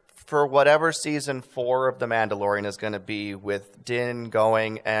teaser for whatever season 4 of The Mandalorian is going to be, with Din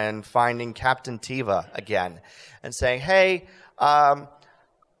going and finding Captain Teva again and saying, hey,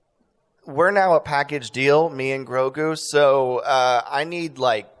 we're now a package deal, me and Grogu, so I need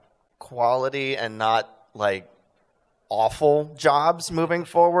like quality and not like awful jobs moving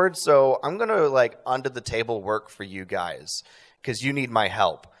forward. So I'm going to like under the table work for you guys because you need my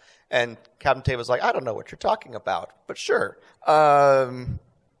help. And Captain Teva's like, I don't know what you're talking about, but sure.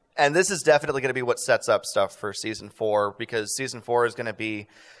 And this is definitely going to be what sets up stuff for season 4, because season 4 is going to be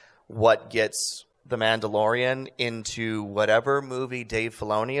what gets The Mandalorian into whatever movie Dave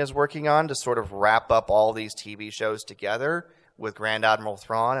Filoni is working on to sort of wrap up all these TV shows together with Grand Admiral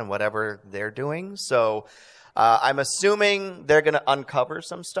Thrawn and whatever they're doing. So I'm assuming they're going to uncover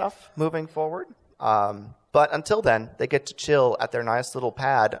some stuff moving forward. But until then, they get to chill at their nice little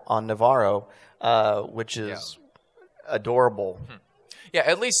pad on Navarro, which is adorable. Yeah,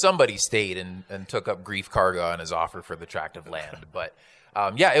 at least somebody stayed and took up Grief Karga on his offer for the tract of land. But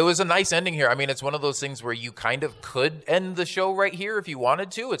yeah, it was a nice ending here. I mean, it's one of those things where you kind of could end the show right here if you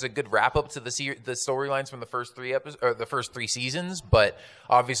wanted to. It's a good wrap up to the storylines from the first 3 episodes or the first 3 seasons, but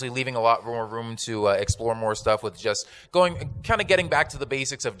obviously leaving a lot more room to explore more stuff with just getting back to the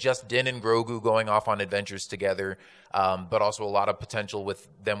basics of just Din and Grogu going off on adventures together. But also a lot of potential with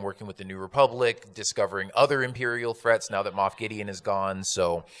them working with the New Republic, discovering other Imperial threats now that Moff Gideon is gone.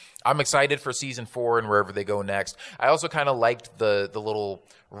 So I'm excited for season 4 and wherever they go next. I also kind of liked the little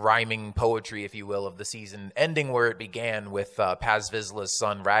rhyming poetry, if you will, of the season ending where it began with Paz Vizsla's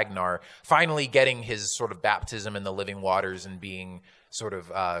son Ragnar finally getting his sort of baptism in the living waters and being sort of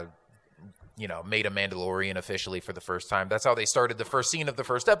made a Mandalorian officially for the first time. That's how they started the first scene of the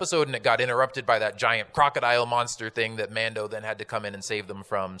first episode, and it got interrupted by that giant crocodile monster thing that Mando then had to come in and save them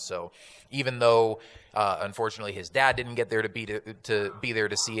from. So even though, unfortunately, his dad didn't get there to be there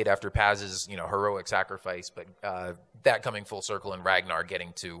to see it after Paz's heroic sacrifice, but that coming full circle and Ragnar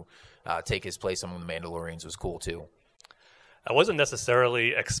getting to take his place among the Mandalorians was cool too. I wasn't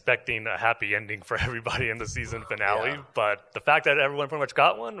necessarily expecting a happy ending for everybody in the season finale, but the fact that everyone pretty much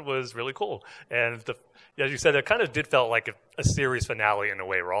got one was really cool. And as you said, it kind of did felt like a series finale in a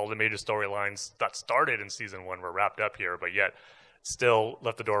way, where all the major storylines that started in season 1 were wrapped up here, but yet still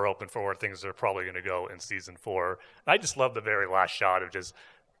left the door open for where things are probably going to go in season 4. I just love the very last shot of just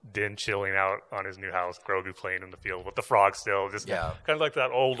Din chilling out on his new house, Grogu playing in the field with the frog still, just kind of like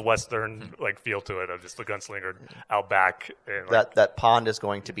that old Western like feel to it of just the gunslinger out back. And, that pond is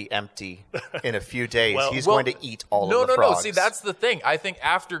going to be empty in a few days. He's going to eat all of the frogs. No. See, that's the thing. I think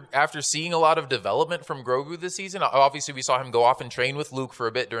after seeing a lot of development from Grogu this season, obviously we saw him go off and train with Luke for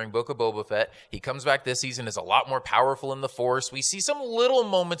a bit during Book of Boba Fett. He comes back this season, is a lot more powerful in the Force. We see some little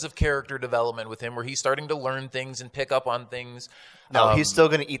moments of character development with him where he's starting to learn things and pick up on things. No, he's still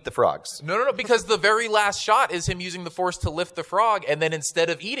going to eat the frogs. No, because the very last shot is him using the Force to lift the frog, and then instead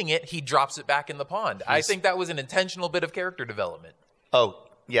of eating it, he drops it back in the pond. I think that was an intentional bit of character development. Oh,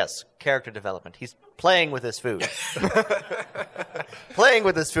 yes, character development. He's playing with his food. Playing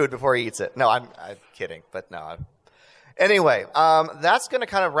with his food before he eats it. No, I'm kidding, but no. Anyway, that's going to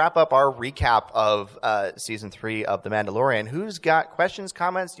kind of wrap up our recap of Season 3 of The Mandalorian. Who's got questions,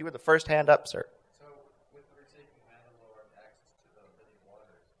 comments? You were the first hand up, sir.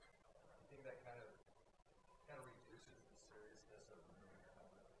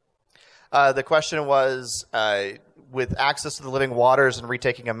 The question was, with access to the living waters and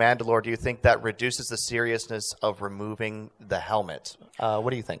retaking a Mandalore, do you think that reduces the seriousness of removing the helmet? What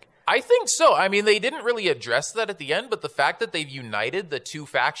do you think? I think so. I mean, they didn't really address that at the end, but the fact that they've united the two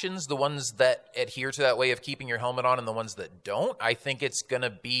factions, the ones that adhere to that way of keeping your helmet on and the ones that don't, I think it's going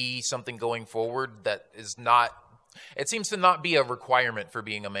to be something going forward that is not... It seems to not be a requirement for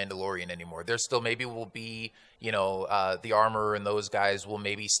being a Mandalorian anymore. There still maybe will be, the armor and those guys will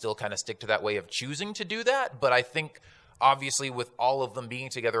maybe still kind of stick to that way of choosing to do that. But I think, obviously, with all of them being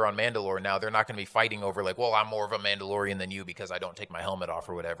together on Mandalore now, they're not going to be fighting over like, well, I'm more of a Mandalorian than you because I don't take my helmet off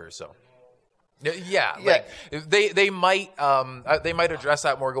or whatever. So, yeah. Like, they might address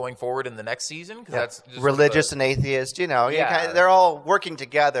that more going forward in the next season because that's just religious and atheist. They're all working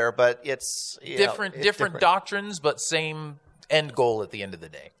together, but it's different doctrines, but same end goal at the end of the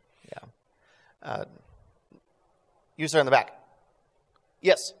day. Yeah. You sir in the back.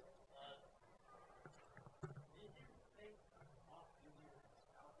 Yes.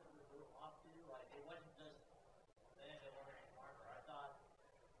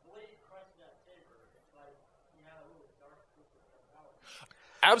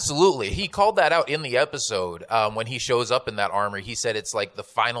 Absolutely. He called that out in the episode when he shows up in that armor. He said it's like the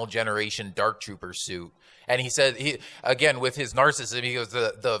final generation Dark Trooper suit. And he said, again, with his narcissism, he goes,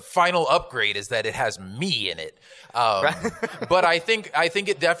 the final upgrade is that it has me in it. But I think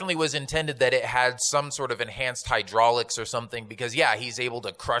it definitely was intended that it had some sort of enhanced hydraulics or something because, yeah, he's able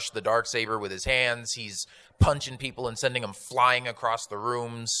to crush the Darksaber with his hands. He's punching people and sending them flying across the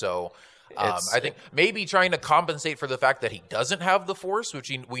room. So I think maybe trying to compensate for the fact that he doesn't have the Force, which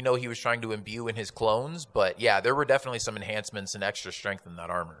we know he was trying to imbue in his clones. But, yeah, there were definitely some enhancements and extra strength in that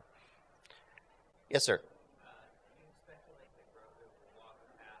armor. Yes, sir.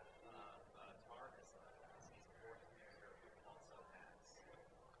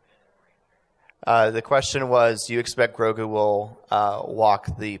 The question was, do you expect Grogu will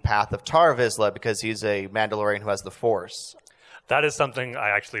walk the path of Tar Vizsla because he's a Mandalorian who has the Force? That is something I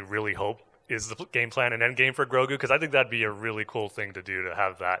actually really hope is the game plan and end game for Grogu, because I think that'd be a really cool thing to do, to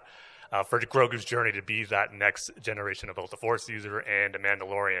have that for Grogu's journey to be that next generation of both a Force user and a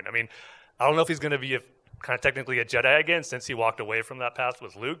Mandalorian. I mean, I don't know if he's going to be kind of technically a Jedi again since he walked away from that path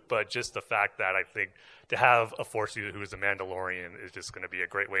with Luke, but just the fact that I think to have a Force user who is a Mandalorian is just going to be a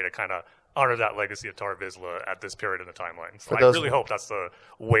great way to kind of honor that legacy of Tar Vizsla at this period in the timeline. So I really hope that's the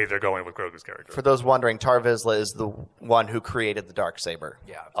way they're going with Grogu's character. For those wondering, Tar Vizsla is the one who created the Darksaber.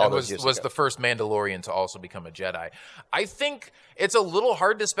 Yeah, and was the first Mandalorian to also become a Jedi. I think it's a little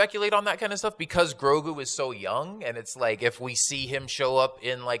hard to speculate on that kind of stuff because Grogu is so young, and it's like if we see him show up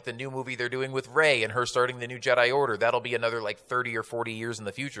in like the new movie they're doing with Rey and her starting the new Jedi Order, that'll be another like 30 or 40 years in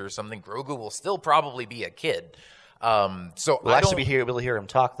the future or something. Grogu will still probably be a kid. So we'll actually be able to hear him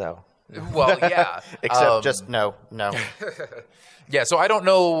talk, though. Well, yeah. Except just no. Yeah, so I don't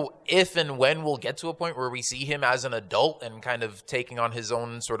know if and when we'll get to a point where we see him as an adult and kind of taking on his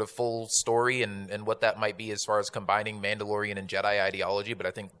own sort of full story and what that might be as far as combining Mandalorian and Jedi ideology, but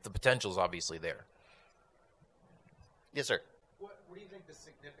I think the potential is obviously there. Yes, sir. What do you think the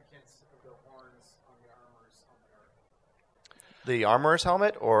significance of the horns on the armors on the Earth? The armorer's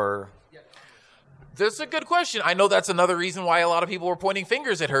helmet, or... That's a good question. I know that's another reason why a lot of people were pointing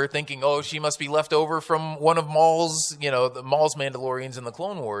fingers at her, thinking, "Oh, she must be left over from one of Maul's, the Maul's Mandalorians in the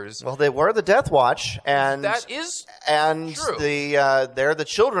Clone Wars." Well, they were the Death Watch, and that is true. They're the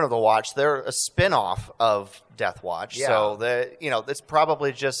Children of the Watch. They're a spin-off of Death Watch. Yeah. So it's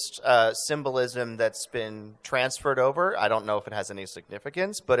probably just symbolism that's been transferred over. I don't know if it has any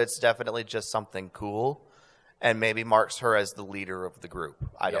significance, but it's definitely just something cool. And maybe marks her as the leader of the group.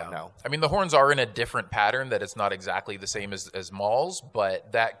 I don't know. I mean, the horns are in a different pattern that it's not exactly the same as Maul's,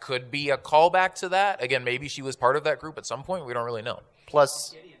 but that could be a callback to that. Again, maybe she was part of that group at some point. We don't really know.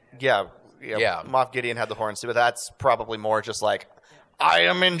 Plus, Moff Gideon had the horns too, but that's probably more just like, I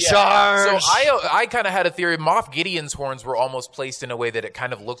am in charge. So I kind of had a theory. Moff Gideon's horns were almost placed in a way that it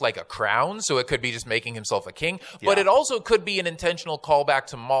kind of looked like a crown, so it could be just making himself a king. But it also could be an intentional callback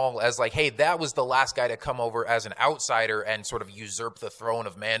to Maul as like, hey, that was the last guy to come over as an outsider and sort of usurp the throne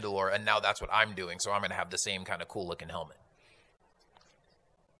of Mandalore, and now that's what I'm doing, so I'm going to have the same kind of cool-looking helmet.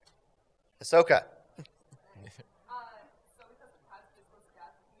 Ahsoka.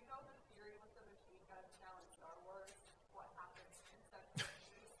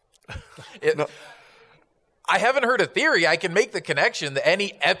 I haven't heard a theory. I can make the connection that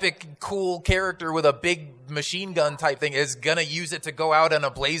any epic, cool character with a big machine gun type thing is going to use it to go out in a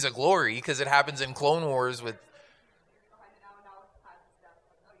blaze of glory because it happens in Clone Wars with...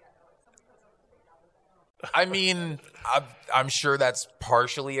 I mean, I'm sure that's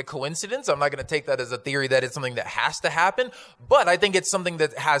partially a coincidence. I'm not going to take that as a theory that it's something that has to happen, but I think it's something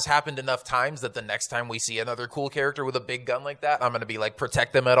that has happened enough times that the next time we see another cool character with a big gun like that, I'm going to be like,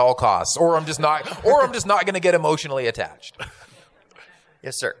 protect them at all costs, or I'm just not going to get emotionally attached.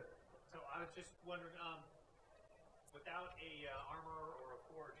 Yes, sir. So I was just wondering, without a armor or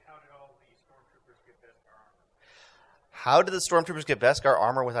a forge, how did all the stormtroopers get Beskar armor? How did the stormtroopers get Beskar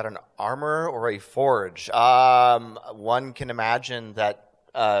armor without an armor or a forge? One can imagine that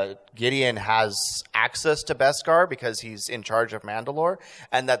Gideon has access to Beskar because he's in charge of Mandalore,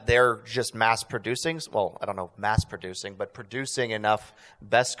 and that they're just mass producing. Well, I don't know, mass producing, but producing enough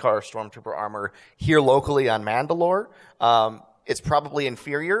Beskar stormtrooper armor here locally on Mandalore. It's probably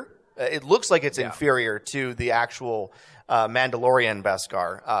inferior. It looks like it's inferior to the actual Mandalorian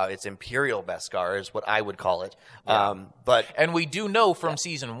Beskar. It's Imperial Beskar is what I would call it. And we do know from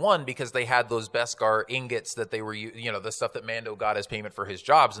season 1, because they had those Beskar ingots that they were, the stuff that Mando got as payment for his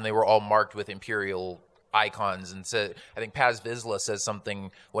jobs, and they were all marked with Imperial icons. And I think Paz Vizsla says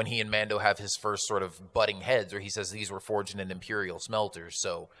something when he and Mando have his first sort of butting heads, where he says these were forged in an Imperial smelter.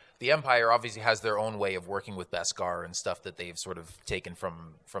 So the Empire obviously has their own way of working with Beskar and stuff that they've sort of taken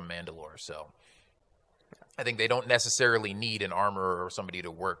from Mandalore. So I think they don't necessarily need an armorer or somebody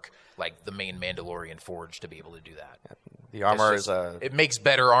to work like the main Mandalorian forge to be able to do that. The armor it makes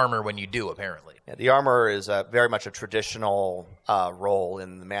better armor when you do, apparently. Yeah, the armor is very much a traditional role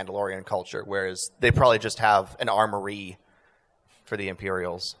in the Mandalorian culture, whereas they probably just have an armory for the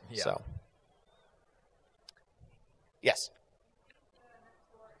Imperials. Yeah. So, yes.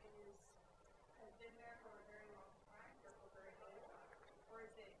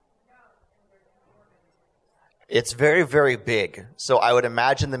 It's very, very big. So I would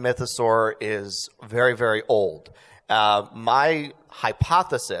imagine the mythosaur is very, very old. My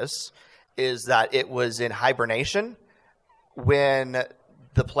hypothesis is that it was in hibernation when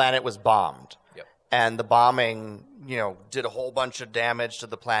the planet was bombed. Yep. And the bombing, did a whole bunch of damage to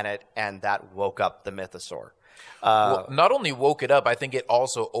the planet, and that woke up the mythosaur. Well, not only woke it up, I think it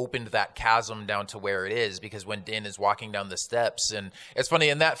also opened that chasm down to where it is, because when Din is walking down the steps, and it's funny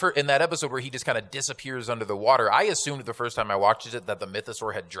in that episode where he just kind of disappears under the water, I assumed the first time I watched it that the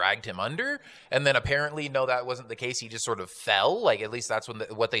mythosaur had dragged him under, and then apparently no, that wasn't the case. He just sort of fell. Like, at least that's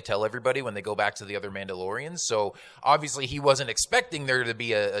what they tell everybody when they go back to the other Mandalorians. So obviously he wasn't expecting there to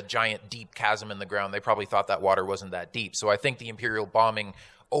be a giant deep chasm in the ground. They probably thought that water wasn't that deep. So I think the Imperial bombing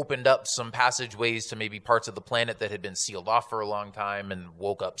opened up some passageways to maybe parts of the planet that had been sealed off for a long time and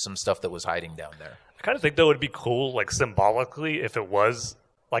woke up some stuff that was hiding down there. I kind of think that would be cool, like symbolically, if it was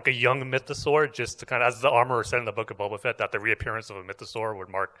like a young mythosaur, just to kind of, as the armorer said in the Book of Boba Fett, that the reappearance of a mythosaur would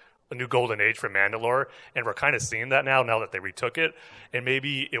mark a new golden age for Mandalore, and we're kind of seeing that now that they retook it, and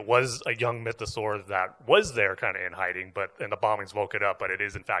maybe it was a young mythosaur that was there kind of in hiding, and the bombings woke it up, but it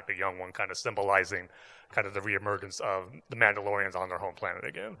is in fact a young one, kind of symbolizing kind of the reemergence of the Mandalorians on their home planet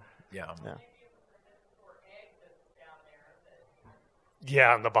again. Yeah.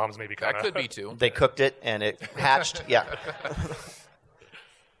 Yeah, and the bombs maybe kind of... That could be too. They cooked it and it hatched. Yeah.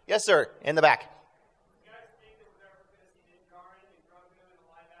 Yes, sir. In the back.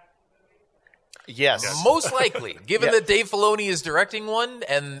 Yes. Most likely, given that Dave Filoni is directing one,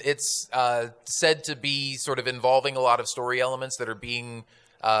 and it's said to be sort of involving a lot of story elements that are being...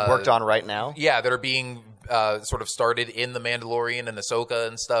 worked on right now? Yeah, that are being sort of started in The Mandalorian and Ahsoka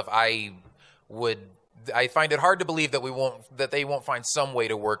and stuff. I find it hard to believe that they won't find some way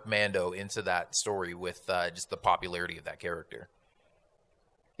to work Mando into that story with just the popularity of that character.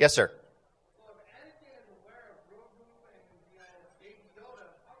 Yes, sir.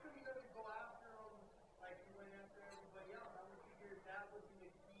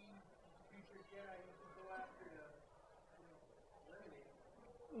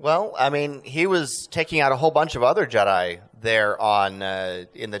 Well, I mean, he was taking out a whole bunch of other Jedi there in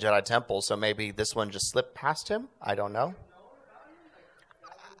the Jedi Temple, so maybe this one just slipped past him. I don't know.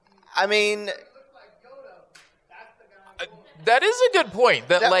 I mean, that is a good point.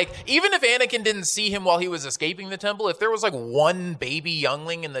 Even if Anakin didn't see him while he was escaping the temple, if there was like one baby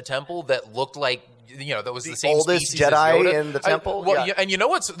youngling in the temple that looked like, that was the same oldest species Jedi as Yoda, in the temple. And you know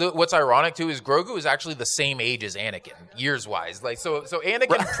what's ironic too is Grogu is actually the same age as Anakin, years wise. Like so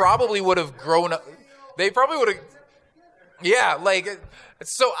Anakin probably would have grown up. They probably would have. Yeah,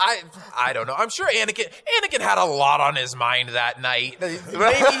 so I don't know. I'm sure Anakin had a lot on his mind that night. Maybe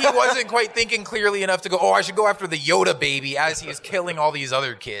he wasn't quite thinking clearly enough to go, I should go after the Yoda baby as he is killing all these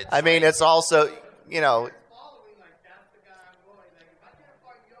other kids. I mean, it's also,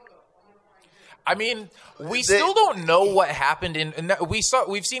 I mean, we still don't know what happened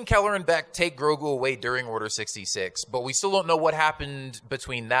we've seen Keller and Beck take Grogu away during Order 66, but we still don't know what happened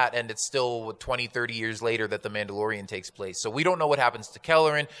between that and it's still 20, 30 years later that the Mandalorian takes place. So we don't know what happens to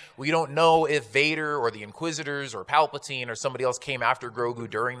Kelleran. We don't know if Vader or the Inquisitors or Palpatine or somebody else came after Grogu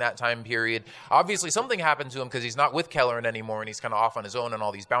during that time period. Obviously something happened to him because he's not with Kelleran anymore and he's kind of off on his own and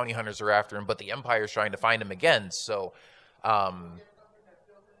all these bounty hunters are after him, but the Empire's trying to find him again. So,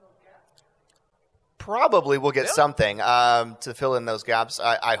 probably we'll get something to fill in those gaps.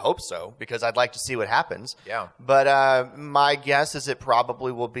 I hope so, because I'd like to see what happens. Yeah. But my guess is it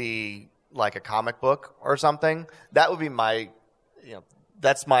probably will be like a comic book or something. That would be my,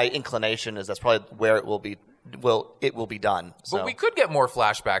 that's my inclination, is that's probably where it will be. It will be done. So. But we could get more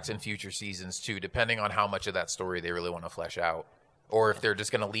flashbacks in future seasons too, depending on how much of that story they really want to flesh out. Or if they're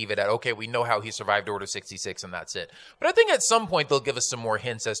just going to leave it at, okay, we know how he survived Order 66 and that's it. But I think at some point they'll give us some more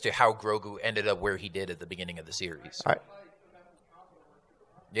hints as to how Grogu ended up where he did at the beginning of the series. All right.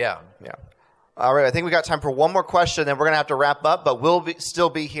 Yeah. Yeah. All right. I think we got time for one more question, then we're going to have to wrap up, but we'll still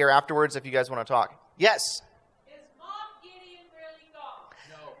be here afterwards if you guys want to talk. Yes. Is Moff Gideon really gone?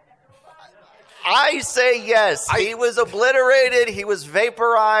 No. I say yes. He was obliterated. He was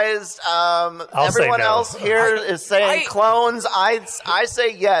vaporized. Everyone no. else here is saying clones. I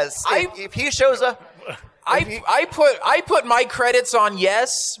say yes. If he shows up, I put my credits on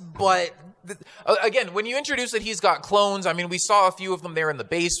yes, but again, when you introduce that he's got clones, I mean, we saw a few of them there in the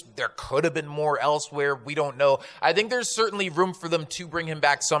base. There could have been more elsewhere. We don't know. I think there's certainly room for them to bring him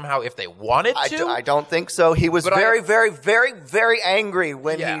back somehow if they wanted to. I don't think so. He was very, very angry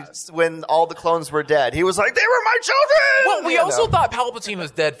when all the clones were dead. He was like, "They were my children." Well, we also thought Palpatine was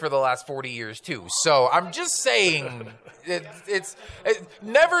dead for the last 40 years too. So I'm just saying. It's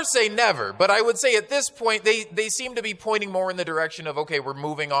never say never, but I would say at this point they seem to be pointing more in the direction of, okay, we're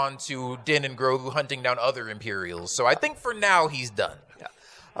moving on to Din and Grogu hunting down other Imperials. So I think for now he's done. Yeah.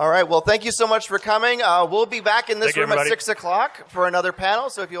 All right. Well, thank you so much for coming. We'll be back in this room at 6 o'clock for another panel.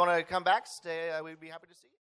 So if you want to come back, stay. We'd be happy to see you.